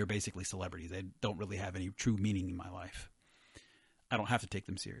said they were basically celebrities. They don't really have any true meaning in my life. I don't have to take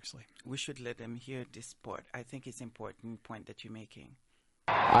them seriously. We should let them hear this part. I think it's an important point that you're making.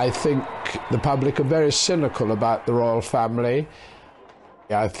 I think the public are very cynical about the royal family.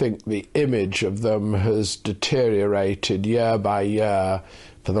 I think the image of them has deteriorated year by year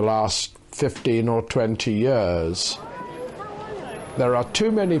for the last 15 or 20 years. There are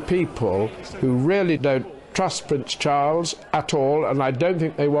too many people who really don't trust Prince Charles at all, and I don't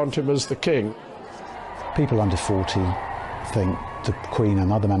think they want him as the king. People under 40 think the Queen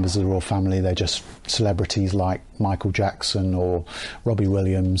and other members of the royal family, they're just celebrities like Michael Jackson or Robbie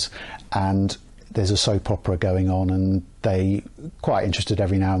Williams, and there's a soap opera going on, and they quite interested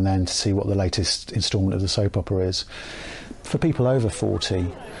every now and then to see what the latest instalment of the soap opera is. For people over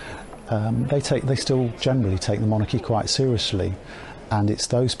 40, they still generally take the monarchy quite seriously, and it's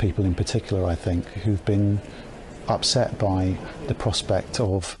those people in particular, I think, who've been upset by the prospect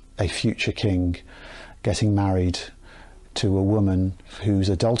of a future king getting married to a woman whose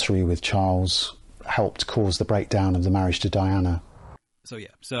adultery with Charles helped cause the breakdown of the marriage to Diana.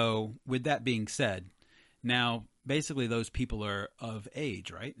 So with that being said, now basically those people are of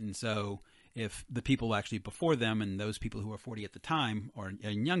age, right? And so if the people actually before them and those people who were 40 at the time or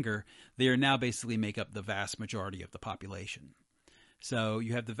and younger, they are now basically make up the vast majority of the population. So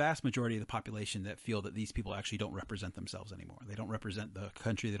you have the vast majority of the population that feel that these people actually don't represent themselves anymore. They don't represent the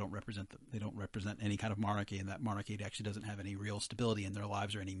country. They don't represent any kind of monarchy, and that monarchy actually doesn't have any real stability in their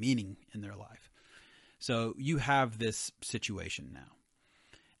lives or any meaning in their life. So you have this situation now.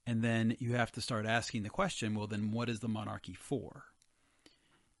 And then you have to start asking the question, well, then what is the monarchy for?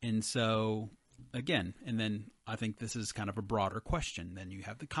 And so, again, and then I think this is kind of a broader question. Then you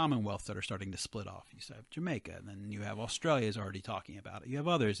have the Commonwealths that are starting to split off. You have Jamaica, and then you have Australia is already talking about it. You have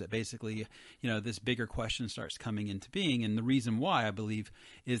others that basically, this bigger question starts coming into being. And the reason why, I believe,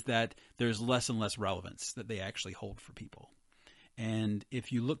 is that there's less and less relevance that they actually hold for people. And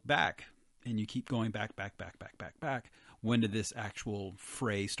if you look back and you keep going back, when did this actual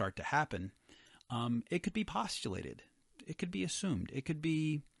fray start to happen? It could be postulated it could be assumed, it could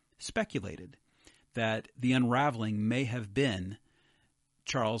be speculated that the unraveling may have been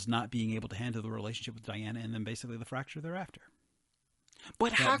Charles not being able to handle the relationship with Diana and then basically the fracture thereafter.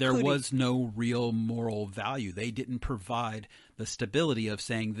 But how there could was no real moral value. They didn't provide the stability of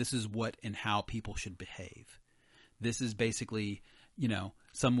saying this is what and how people should behave. This is basically,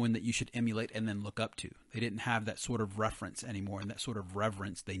 someone that you should emulate and then look up to. They didn't have that sort of reference anymore and that sort of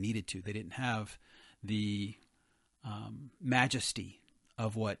reverence they needed to. They didn't have the majesty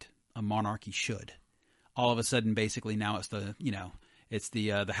of what a monarchy should. All of a sudden, basically now it's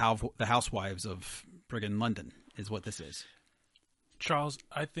the housewives of friggin' London is what this is. Charles,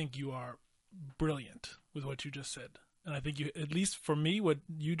 I think you are brilliant with what you just said. And I think you, at least for me, what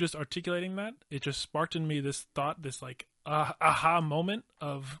you just articulating that, it just sparked in me this thought, this like aha moment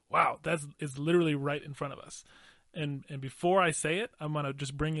of, wow, it's literally right in front of us. And before I say it, I'm going to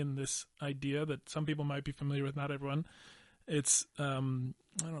just bring in this idea that some people might be familiar with, not everyone. It's, I don't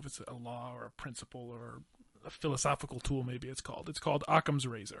know if it's a law or a principle or a philosophical tool, maybe it's called. It's called Occam's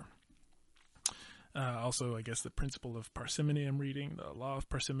razor. Also, I guess the principle of parsimony I'm reading, the law of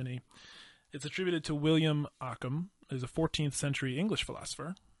parsimony. It's attributed to William Occam, who's a 14th century English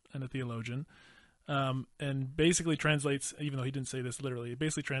philosopher and a theologian, and basically translates, even though he didn't say this literally, it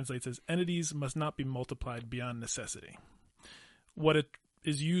basically translates as entities must not be multiplied beyond necessity. What it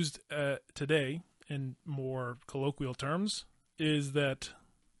is used today in more colloquial terms is that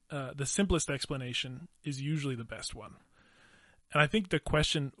the simplest explanation is usually the best one. And I think the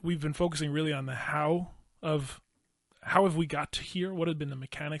question, we've been focusing really on the how have we got to here? What have been the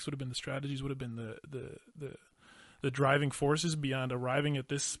mechanics? What have been the strategies? What have been the driving forces beyond arriving at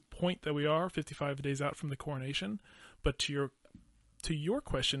this point that we are 55 days out from the coronation? But to your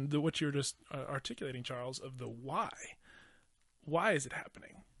question, what you're just articulating, Charles, of the why. Why is it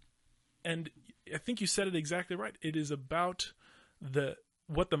happening? And I think you said it exactly right. It is about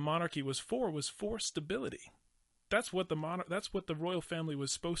what the monarchy was for stability. That's what the royal family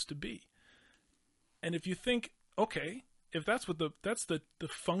was supposed to be. And if you think, okay, if that's the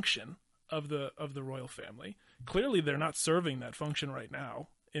function of the royal family, clearly they're not serving that function right now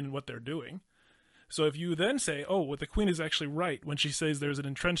in what they're doing. So if you then say, oh, what the Queen is actually right when she says there's an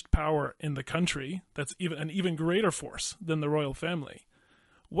entrenched power in the country that's an even greater force than the royal family,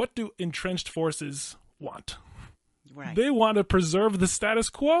 what do entrenched forces want? Right. They want to preserve the status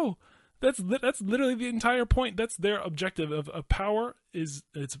quo. That's literally the entire point. That's their objective of a power. Its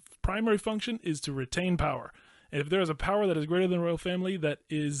primary function is to retain power. And if there is a power that is greater than the royal family that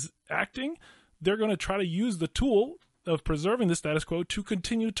is acting, they're going to try to use the tool of preserving the status quo to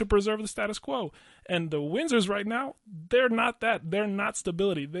continue to preserve the status quo. And the Windsors right now, they're not that. They're not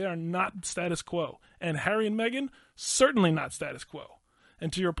stability. They are not status quo. And Harry and Meghan, certainly not status quo.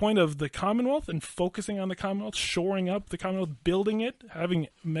 And to your point of the Commonwealth and focusing on the Commonwealth, shoring up the Commonwealth, building it, having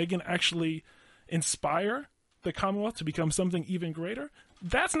Meghan actually inspire the Commonwealth to become something even greater,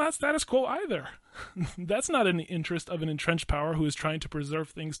 that's not status quo either. That's not in the interest of an entrenched power who is trying to preserve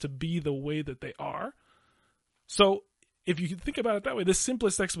things to be the way that they are. So if you think about it that way, the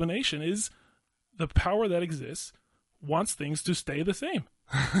simplest explanation is the power that exists wants things to stay the same.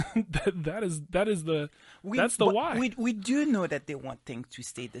 That's the why. We do know that they want things to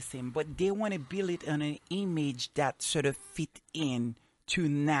stay the same, but they want to build it on an image that sort of fit in to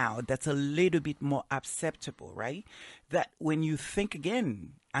now, that's a little bit more acceptable, right? That when you think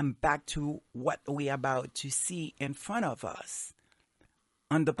again, I'm back to what we're about to see in front of us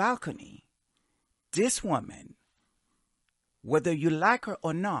on the balcony. This woman, whether you like her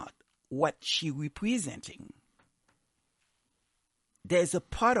or not, what she representing, there's a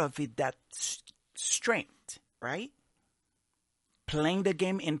part of it that's strength, right? Playing the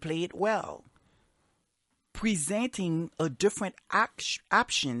game and play it well. Presenting a different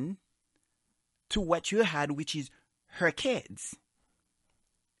option to what you had, which is her kids.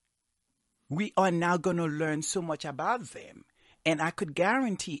 We are now going to learn so much about them. And I could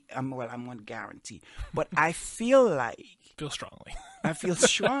guarantee, I won't guarantee, but I feel like... I feel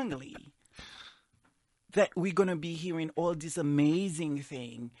strongly that we're going to be hearing all this amazing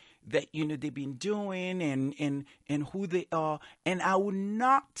thing that, they've been doing and who they are. And I would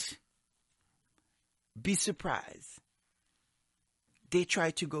not be surprised they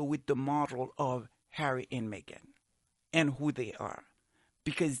try to go with the model of Harry and Meghan and who they are.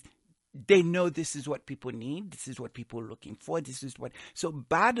 Because they know this is what people need. This is what people are looking for. So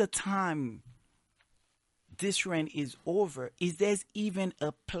by the time this reign is over, is there's even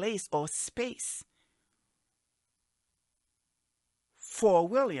a place or space for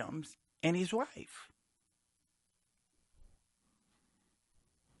Williams and his wife?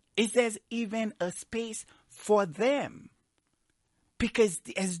 Is there even a space for them. Because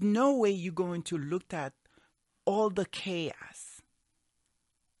there's no way you're going to look at all the chaos,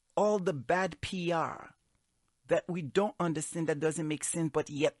 all the bad PR that we don't understand, that doesn't make sense, but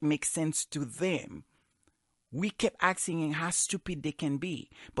yet makes sense to them. We kept asking how stupid they can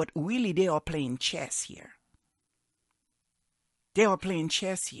be, but really they are playing chess here. They are playing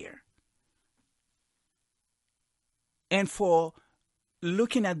chess here. And for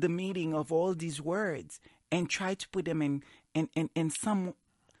looking at the meaning of all these words and try to put them in some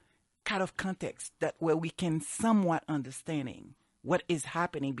kind of context that where we can somewhat understanding what is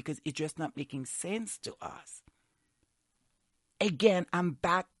happening, because it's just not making sense to us. Again, I'm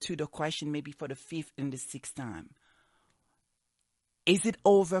back to the question, maybe for the 5th and the 6th time. Is it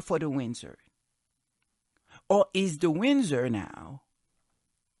over for the Windsor? Or is the Windsor now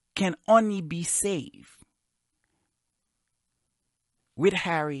can only be saved with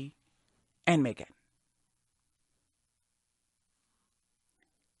Harry and Meghan?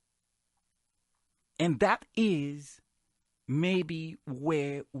 And that is maybe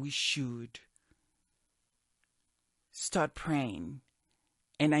where we should start praying.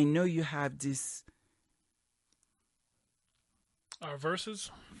 And I know you have this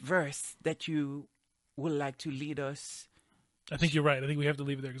verse that you would like to lead us. I think you're right. I think we have to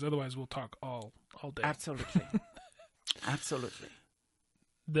leave it there, because otherwise we'll talk all day. Absolutely. Absolutely.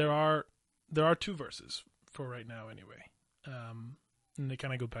 There are 2 verses for right now anyway. And they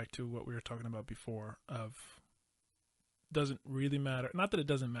kind of go back to what we were talking about before of doesn't really matter. Not that it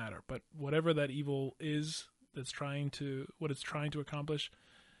doesn't matter, but whatever that evil is what it's trying to accomplish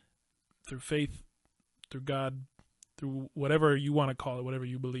through faith, through God, through whatever you want to call it, whatever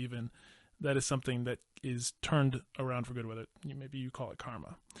you believe in, that is something that is turned around for good, whether maybe you call it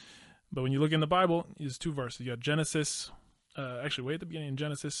karma. But when you look in the Bible, there's 2 verses. You got Genesis, actually way at the beginning in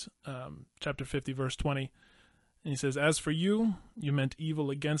Genesis, chapter 50, verse 20. And he says, "As for you, you meant evil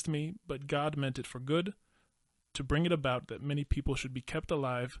against me, but God meant it for good, to bring it about that many people should be kept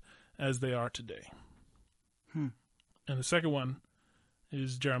alive as they are today." And the second one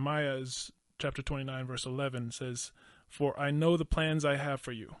is Jeremiah's chapter 29, verse 11, says, "For I know the plans I have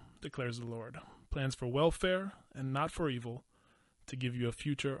for you, declares the Lord, plans for welfare and not for evil, to give you a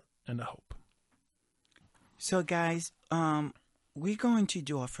future and a hope." So guys, we're going to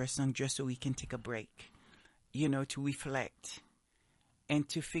do our first song just so we can take a break, to reflect and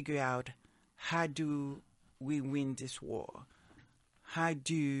to figure out, how do we win this war? How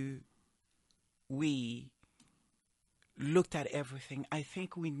do we look at everything? I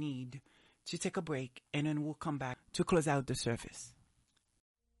think we need to take a break, and then we'll come back to close out the service.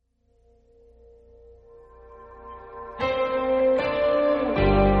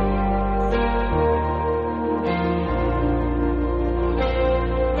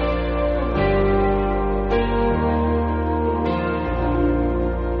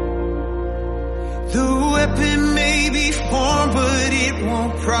 The weapon may be formed, but it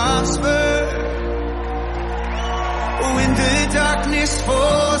won't prosper. When the darkness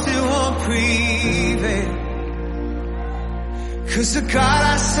falls, it won't prevail. 'Cause the God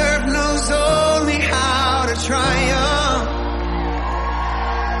I serve knows only how to triumph.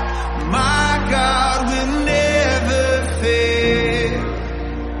 My God will never fail.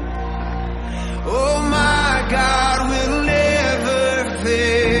 Oh, my God will never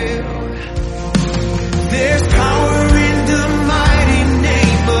fail. There's power in the mighty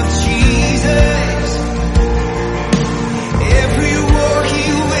name of Jesus. Every war he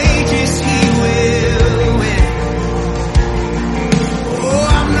wages, he will win. Oh,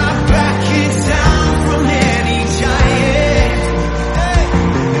 I'm not backing down from any giant.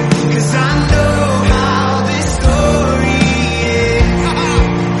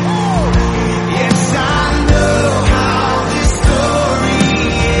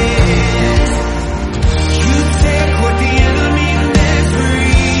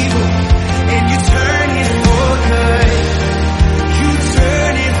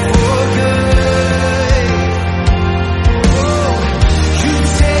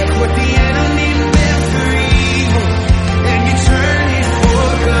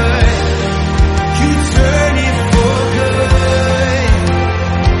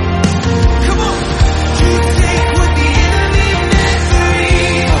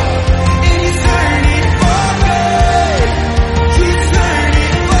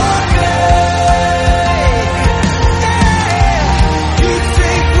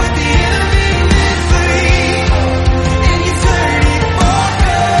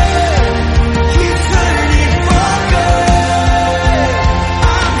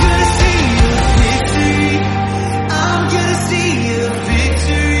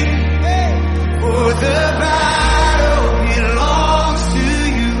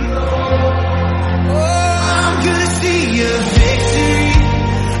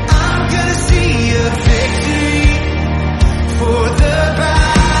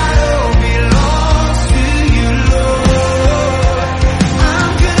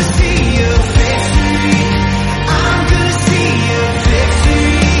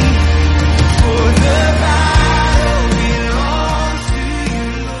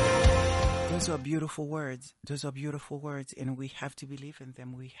 are beautiful words. Those are beautiful words, and we have to believe in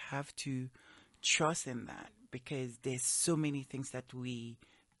them. We have to trust in that, because there's so many things that we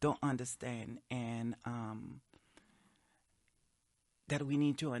don't understand, and that we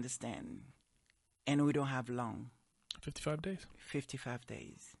need to understand, and we don't have long. 55 days. 55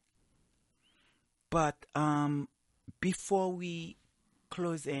 days. But before we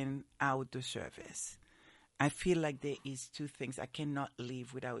close in out the service, I feel like there is two things I cannot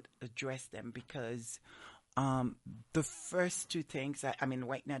leave without address them, because the first two things, I mean,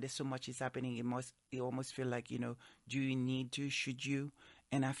 right now there's so much is happening. You almost feel like, do you need to, should you?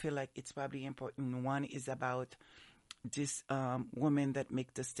 And I feel like it's probably important. One is about this woman that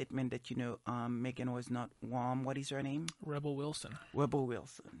make the statement that, Megan was not warm. What is her name? Rebel Wilson. Rebel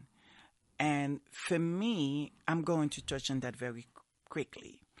Wilson. And for me, I'm going to touch on that very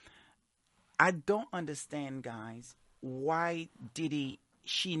quickly. I don't understand, guys, why did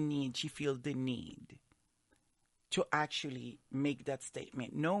she feel the need to actually make that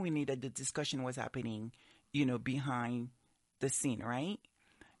statement, knowing that the discussion was happening, behind the scene, right?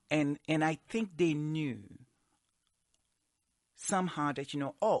 And I think they knew somehow that,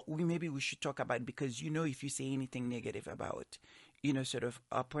 maybe we should talk about it, because, if you say anything negative about, sort of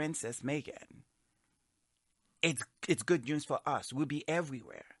our Princess Meghan, it's good news for us. We'll be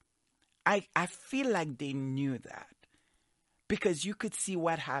everywhere. I feel like they knew that, because you could see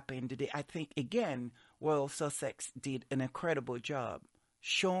what happened today. I think, again, Royal Sussex did an incredible job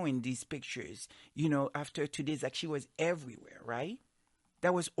showing these pictures, after 2 days, like she was everywhere, right?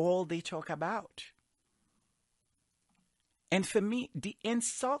 That was all they talk about. And for me, the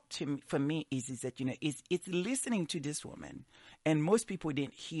insult for me is that, it's listening to this woman. And most people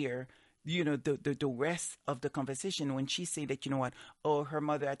didn't hear, the rest of the conversation when she said that, her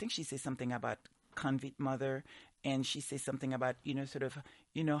mother, I think she said something about convict mother. And she said something about, sort of,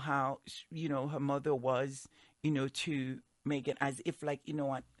 how, her mother was, to Meghan, as if like,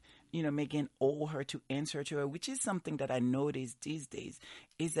 Meghan owe her to answer to her, which is something that I noticed these days,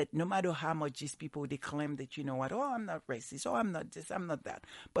 is that no matter how much these people, they claim that, I'm not racist, I'm not this, I'm not that.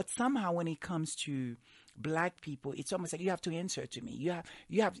 But somehow when it comes to black people, it's almost like you have to answer to me.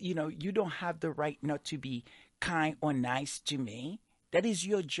 You don't have the right not to be kind or nice to me. That is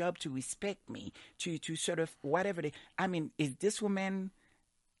your job, to respect me, to sort of whatever is this woman,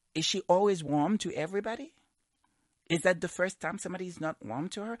 is she always warm to everybody? Is that the first time somebody is not warm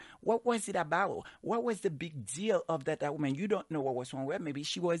to her? What was it about? What was the big deal of that woman? You don't know what was wrong with her. Maybe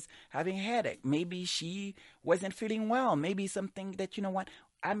she was having a headache. Maybe she wasn't feeling well. Maybe something that,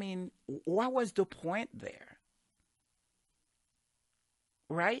 what was the point there?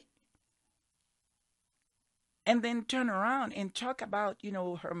 Right? And then turn around and talk about,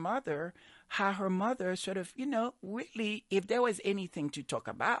 her mother, how her mother sort of, really, if there was anything to talk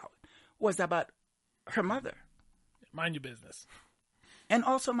about, was about her mother. Mind your business. And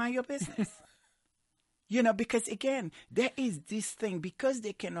also mind your business. Because again, there is this thing, because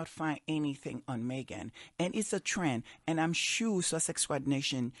they cannot find anything on Meghan, and it's a trend. And I'm sure Sussex Squad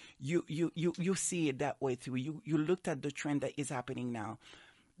Nation, you see it that way too. You looked at the trend that is happening now.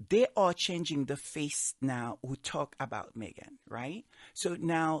 They are changing the face now who talk about Meghan, right? So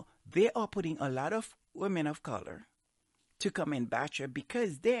now they are putting a lot of women of color to come and bash her,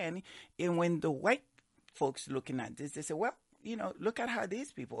 because then, and when the white folks looking at this, they say, well, look at how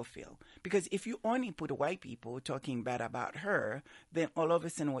these people feel. Because if you only put white people talking bad about her, then all of a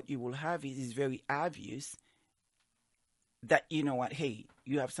sudden what you will have is very obvious that, hey,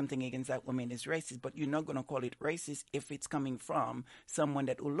 you have something against that woman is racist, but you're not going to call it racist if it's coming from someone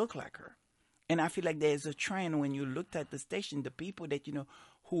that will look like her. And I feel like there's a trend when you looked at the station, the people that,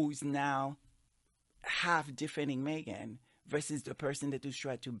 who's now half defending Meghan versus the person that is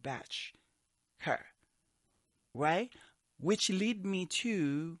trying to bash her. Right? Which lead me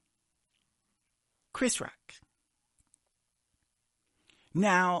to Chris Rock.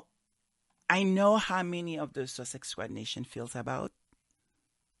 Now, I know how many of the Sussex Squad Nation feels about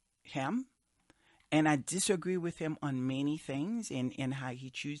him, and I disagree with him on many things and how he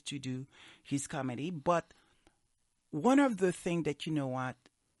chooses to do his comedy. But one of the things that,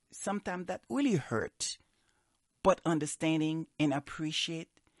 sometimes that really hurt, but understanding and appreciate,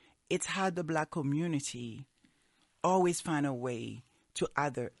 it's how the black community always find a way to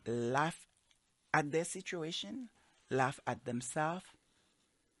either laugh at their situation, laugh at themselves.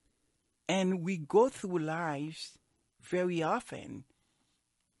 And we go through lives very often.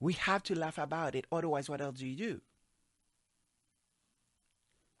 We have to laugh about it. Otherwise, what else do you do?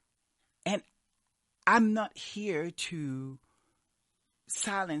 And I'm not here to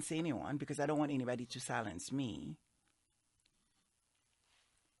silence anyone, because I don't want anybody to silence me.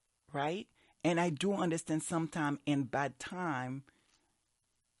 Right? And I do understand sometimes in bad time,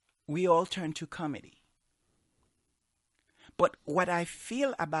 we all turn to comedy. But what I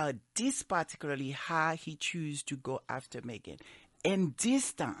feel about this particularly, how he chose to go after Meghan, and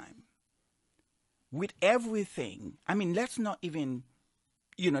this time, with everything, I mean, let's not even,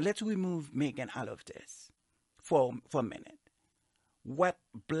 let's remove Meghan out of this for a minute. What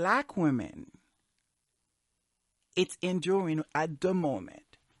black women, it's enduring at the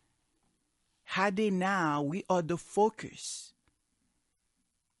moment, how they now, we are the focus.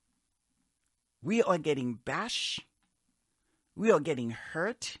 We are getting bashed. We are getting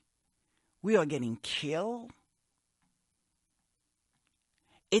hurt. We are getting killed.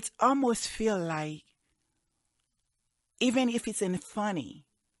 It almost feel like, even if it's in funny,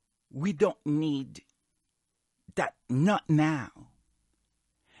 we don't need that, not now.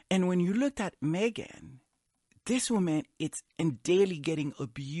 And when you looked at Meghan, this woman, it's in daily getting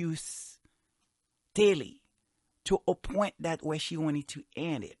abuse, daily, to a point that where she wanted to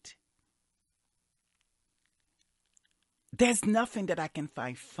end it. There's nothing that I can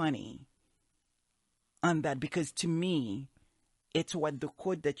find funny on that, because to me, it's what the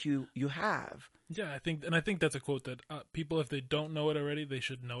quote that you have. Yeah, I think that's a quote that people, if they don't know it already, they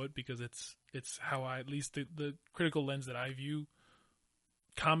should know it, because it's how I, at least the critical lens that I view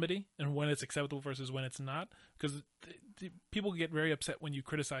comedy and when it's acceptable versus when it's not. Because people get very upset when you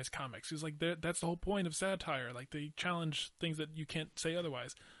criticize comics. It's like that's the whole point of satire. Like, they challenge things that you can't say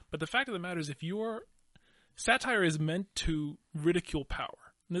otherwise. But the fact of the matter is, satire is meant to ridicule power.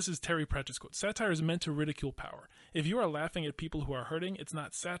 And this is Terry Pratchett's quote. Satire is meant to ridicule power. If you are laughing at people who are hurting, it's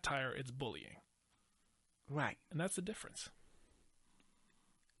not satire, it's bullying. Right. And that's the difference.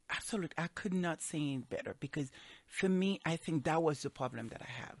 Absolutely. I could not say it better, because for me, I think that was the problem that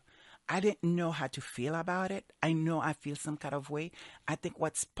I have. I didn't know how to feel about it. I know I feel some kind of way. I think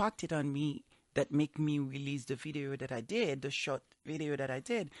what sparked it on me that made me release the video that I did, the short video that I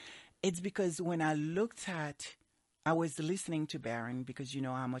did, it's because when I looked at, I was listening to Barron, because you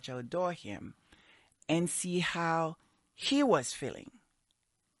know how much I adore him, and see how he was feeling.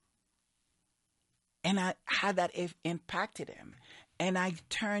 And how that impacted him. And I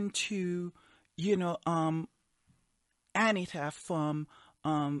turned to, Anita from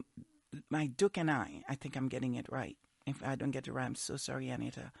My Duke and I think I'm getting it right. If I don't get it right, I'm so sorry,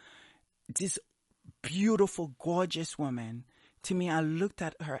 Anita. This beautiful, gorgeous woman. To me, I looked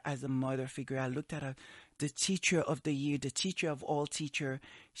at her as a mother figure. I looked at her, the teacher of the year, the teacher of all teacher.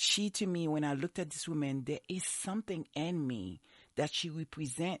 She, to me, when I looked at this woman, there is something in me that she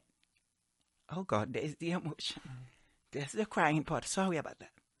represents. Oh, God, there's the emotion. There's the crying part. Sorry about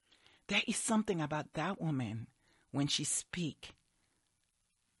that. There is something about that woman when she speaks.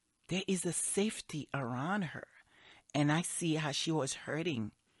 There is a safety around her. And I see how she was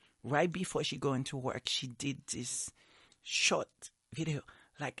hurting right before she go into work. She did this short video.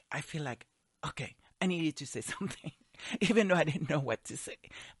 Like, I feel like, okay, I needed to say something. Even though I didn't know what to say.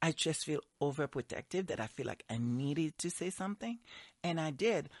 I just feel overprotective that I feel like I needed to say something. And I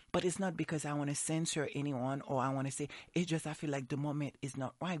did. But it's not because I want to censor anyone or I want to say, it's just I feel like the moment is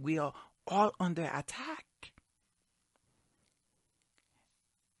not right. We are all under attack.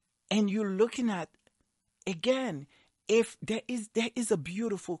 And you're looking at, again, if there is a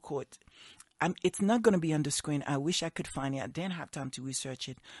beautiful quote. It's not going to be on the screen. I wish I could find it. I didn't have time to research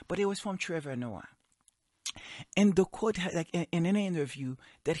it. But it was from Trevor Noah. And the quote, like in an interview,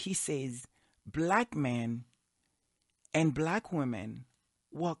 that he says, black men and black women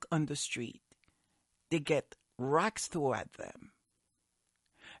walk on the street. They get rocks thrown at them.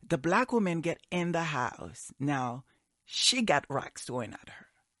 The black woman get in the house. Now, she got rocks thrown at her.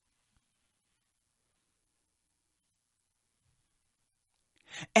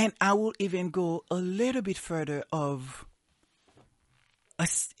 And I will even go a little bit further of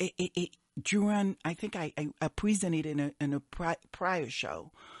during, I think I presented in a prior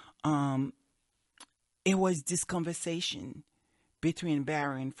show. It was this conversation between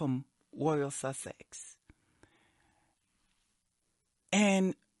Barron from Royal Sussex.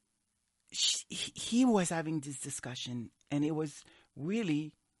 And he was having this discussion, and it was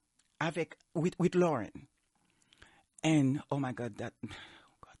really with Lauren. And oh my God,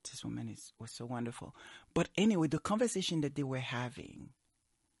 this woman was so wonderful. But anyway, the conversation that they were having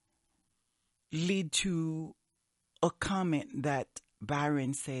lead to a comment that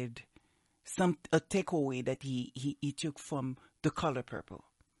Byron said, a takeaway that he took from The Color Purple.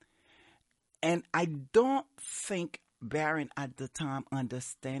 And I don't think Byron at the time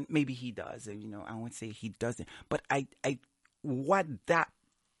understand. Maybe he does. I won't say he doesn't. But what that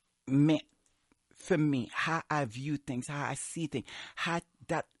meant for me, how I view things, how I see things, how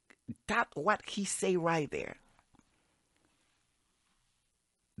that that what he say right there,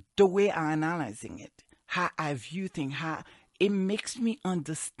 the way I'm analyzing it, how I view things, how it makes me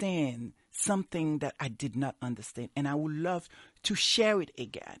understand something that I did not understand. And I would love to share it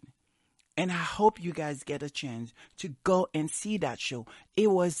again. And I hope you guys get a chance to go and see that show.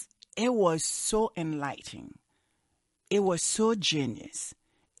 It was so enlightening. It was so genius.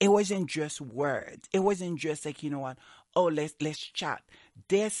 It wasn't just words. It wasn't just like, you know what, oh, let's chat.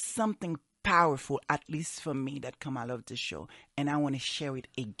 There's something powerful, at least for me, that come out of the show. And I want to share it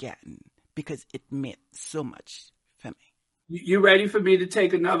again because it meant so much for me. You ready for me to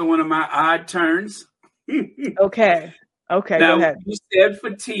take another one of my odd turns? Okay. Okay, now, go ahead. You said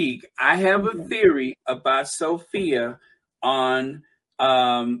fatigue. I have a theory about Sophia on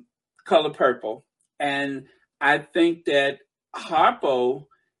Color Purple. And I think that Harpo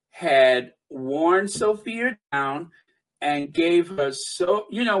had worn Sophia down and gave her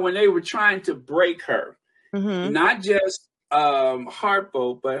when they were trying to break her, not just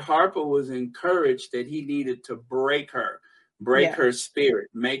Harpo, but Harpo was encouraged that he needed to break her spirit,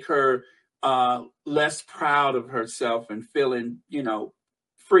 make her less proud of herself and feeling,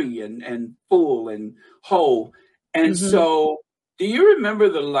 free and full and whole. And so, do you remember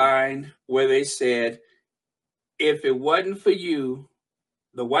the line where they said, if it wasn't for you,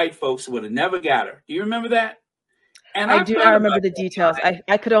 the white folks would have never got her? Do you remember that? And I do not remember the details.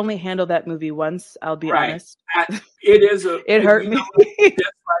 I could only handle that movie once, I'll be honest. It hurt me. Just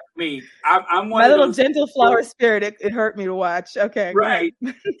like me. I'm one My of little those gentle flower spirit, it hurt me to watch. Okay, right.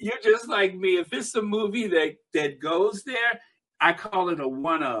 go ahead. You're just like me. If it's a movie that goes there, I call it a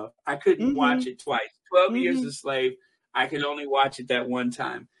one-of. I couldn't watch it twice. 12 Years a Slave, I could only watch it that one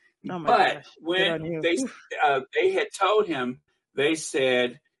time. Oh my but gosh. when they had told him, they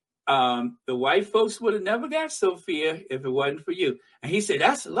said, the white folks would have never got Sophia if it wasn't for you. And he said,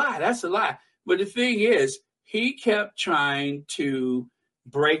 that's a lie. That's a lie. But the thing is, he kept trying to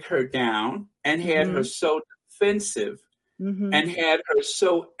break her down and had her so defensive and had her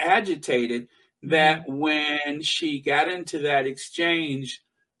so agitated that when she got into that exchange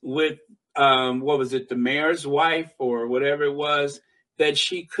with, the mayor's wife or whatever it was, that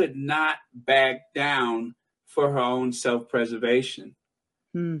she could not back down for her own self-preservation.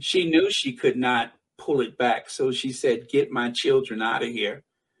 She knew she could not pull it back. So she said, get my children out of here,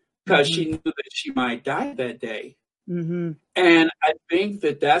 because she knew that she might die that day. And I think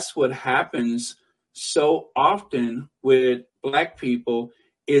that that's what happens so often with Black people,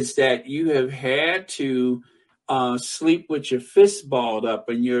 is that you have had to sleep with your fists balled up,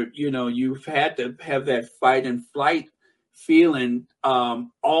 and you've had to have that fight and flight feeling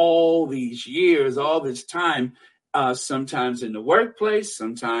all these years, all this time. Sometimes in the workplace,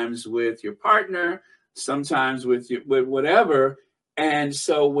 sometimes with your partner, sometimes with whatever. And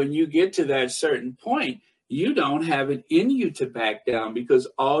so when you get to that certain point, you don't have it in you to back down, because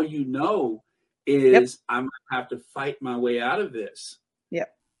all you know is I'm going to have to fight my way out of this.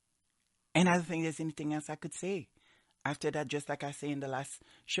 Yep. And I don't think there's anything else I could say. After that, just like I say in the last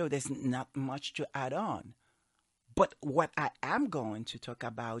show, there's not much to add on. But what I am going to talk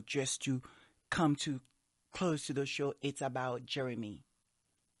about, just to come to close to the show, it's about Jeremy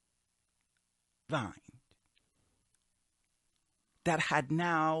Vine. That had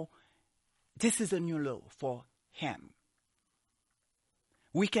now, this is a new low for him.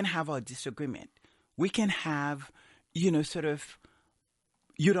 We can have our disagreement. We can have, sort of,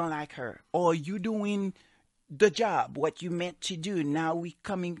 you don't like her, or you doing the job, what you meant to do. Now we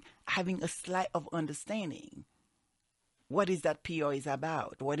having a slight of understanding. What is that PR is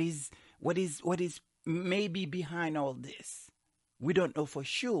about? What is maybe behind all this? We don't know for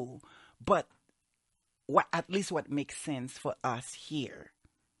sure, but at least what makes sense for us here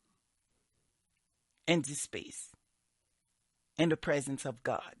in this space, in the presence of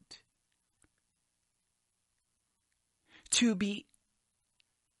God, to be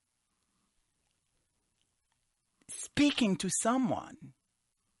speaking to someone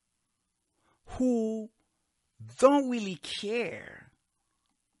who don't really care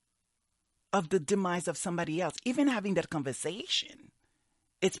of the demise of somebody else. Even having that conversation,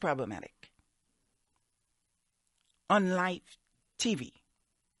 it's problematic. On live TV.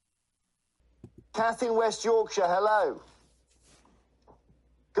 Kath in West Yorkshire, hello.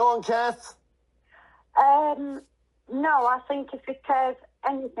 Go on, Kath. No, I think if he cares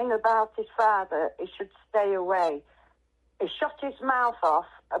anything about his father, he should stay away. He shut his mouth off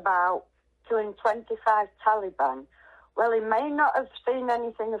about killing 25 Taliban. Well, he may not have seen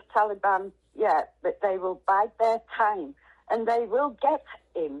anything of Taliban yet, but they will bide their time, and they will get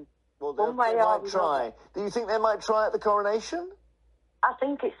him. Well, one way they or might try. another. Do you think they might try at the coronation? I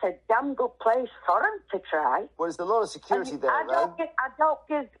think it's a damn good place for them to try. Well, there's a lot of security there, I don't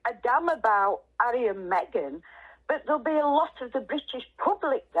give a damn about Harry and Meghan, but there'll be a lot of the British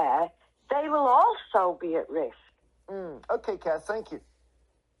public there. They will also be at risk. Okay, Kath, thank you.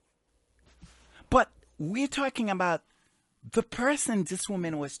 But we're talking about the person this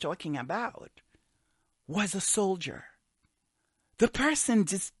woman was talking about was a soldier. The person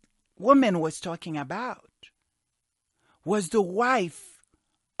this woman was talking about was the wife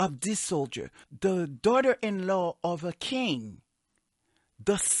of this soldier, the daughter-in-law of a king,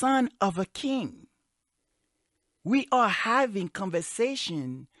 the son of a king. We are having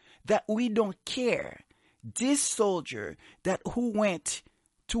conversation that we don't care. This soldier who went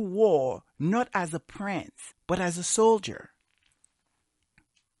to war not as a prince, but as a soldier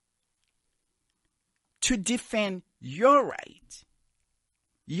to defend your right,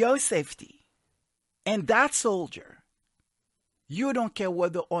 your safety. And that soldier, you don't care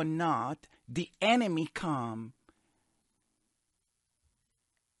whether or not the enemy come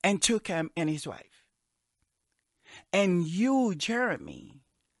and took him and his wife. And you, Jeremy,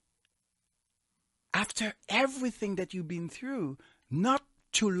 after everything that you've been through not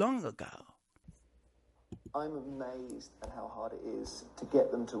too long ago. I'm amazed at how hard it is to get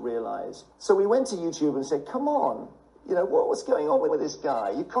them to realize. So we went to YouTube and said, come on, what's going on with this guy?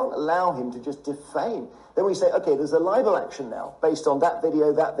 You can't allow him to just defame. Then we say, okay, there's a libel action now based on that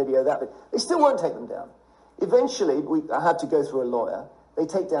video, that video, that video. They still won't take them down. Eventually, I had to go through a lawyer. They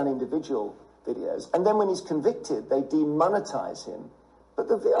take down individual videos. And then when he's convicted, they demonetize him. But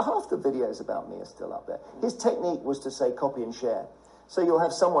half the videos about me are still up there. His technique was to say copy and share. So you'll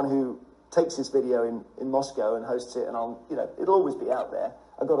have someone who takes this video in Moscow and hosts it, and it'll always be out there.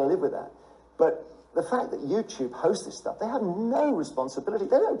 I've got to live with that. But the fact that YouTube hosts this stuff, they have no responsibility.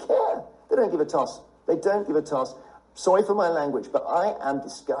 They don't care. They don't give a toss. They don't give a toss. Sorry for my language, but I am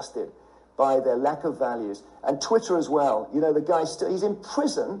disgusted by their lack of values. And Twitter as well. The guy he's in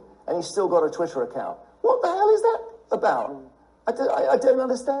prison and he's still got a Twitter account. What the hell is that about? I don't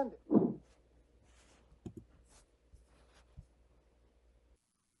understand it.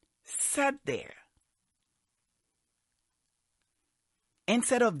 Sat there.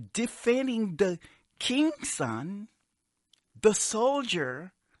 Instead of defending the king's son, the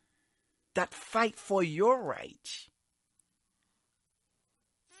soldier that fight for your right,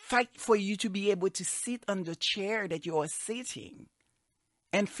 fight for you to be able to sit on the chair that you are sitting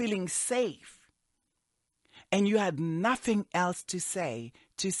and feeling safe. And you had nothing else to say,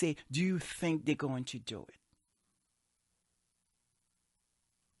 do you think they're going to do it?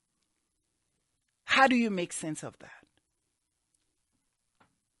 How do you make sense of that?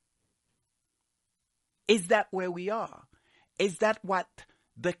 Is that where we are? Is that what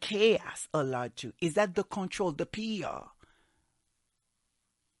the chaos allowed to? Is that the control, the PR?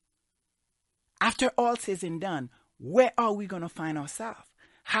 After all says and done, where are we going to find ourselves?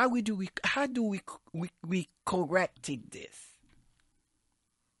 How do we correct this?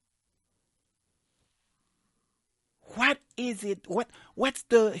 What is it? What's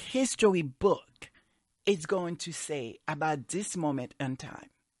the history book is going to say about this moment in time?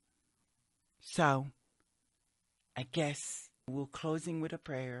 So, I guess we're closing with a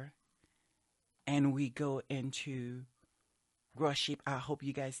prayer, and we go into worship. I hope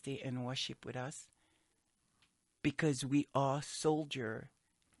you guys stay and worship with us, because we are soldiers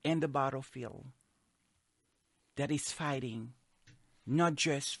in the battlefield that is fighting not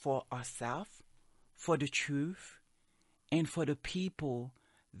just for ourselves, for the truth, and for the people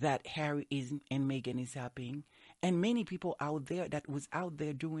that Harry and Meghan is helping, and many people out there that was out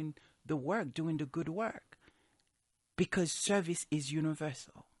there doing the work, doing the good work, because service is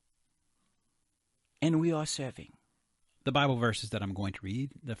universal, and we are serving. The Bible verses that I'm going to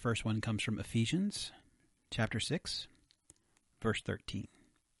read, the first one comes from Ephesians chapter 6, verse 13.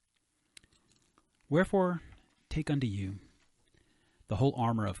 Wherefore, take unto you the whole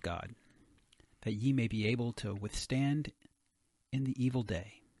armor of God, that ye may be able to withstand in the evil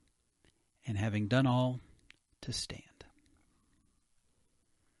day, and having done all, to stand.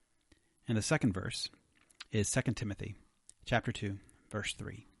 And the second verse is 2 Timothy chapter 2, verse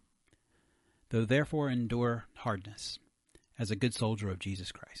 3. Though therefore endure hardness, as a good soldier of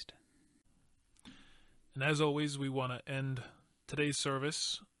Jesus Christ. And as always, we want to end today's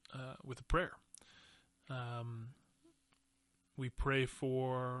service with a prayer. We pray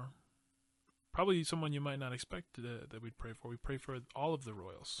for probably someone you might not expect that we'd pray for. We pray for all of the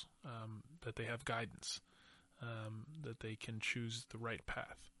royals, that they have guidance, that they can choose the right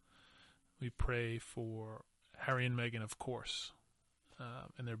path. We pray for Harry and Meghan, of course,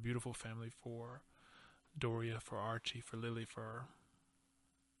 and their beautiful family, for Doria, for Archie, for Lily, for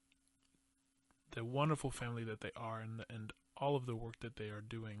a wonderful family that they are, and all of the work that they are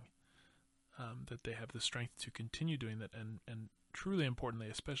doing, that they have the strength to continue doing that, and truly importantly,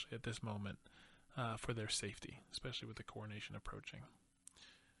 especially at this moment, for their safety, especially with the coronation approaching.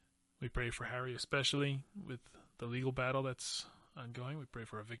 We pray for Harry, especially with the legal battle that's ongoing. We pray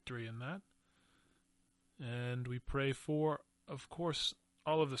for a victory in that. And we pray for, of course,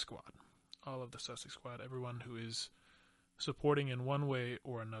 all of the squad, all of the Sussex squad, everyone who is supporting in one way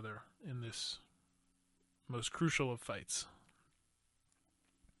or another in this most crucial of fights.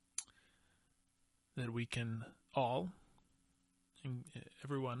 That we can all,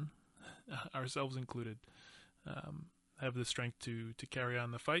 everyone, ourselves included, have the strength to carry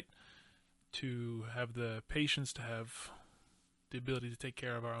on the fight, to have the patience, to have the ability to take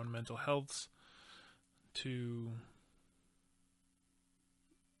care of our own mental healths, to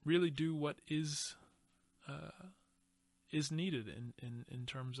really do what is needed in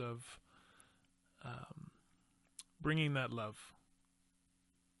terms of bringing that love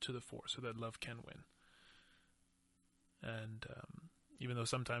to the fore, so that love can win. And even though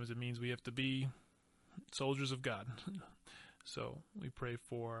sometimes it means we have to be soldiers of God, so we pray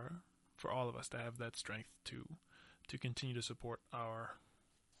for all of us to have that strength to continue to support our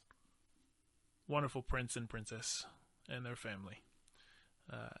wonderful prince and princess and their family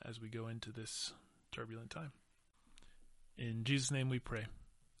as we go into this turbulent time. In Jesus' name we pray.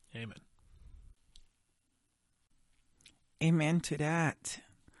 Amen. Amen to that.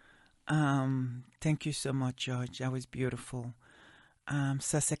 Thank you so much, George. That was beautiful.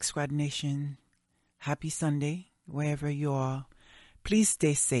 Sussex Squad Nation, happy Sunday, wherever you are. Please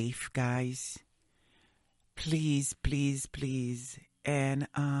stay safe, guys. Please, please, please. And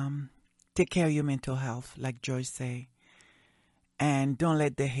take care of your mental health, like George said. And don't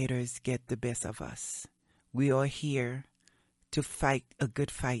let the haters get the best of us. We are here to fight a good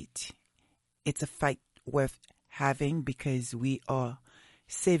fight. It's a fight worth having because we are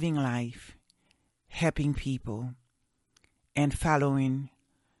saving life, helping people, and following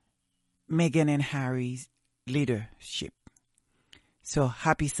Meghan and Harry's leadership. So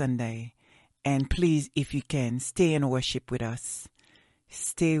happy Sunday. And please, if you can, stay in worship with us.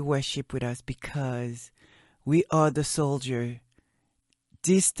 Stay worship with us because we are the soldier.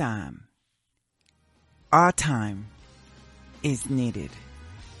 This time, our time is needed.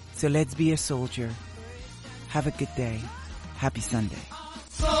 So let's be a soldier. Have a good day. Happy Sunday.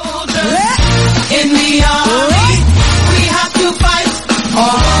 In the army, we have to fight,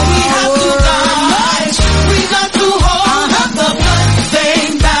 or we have to die.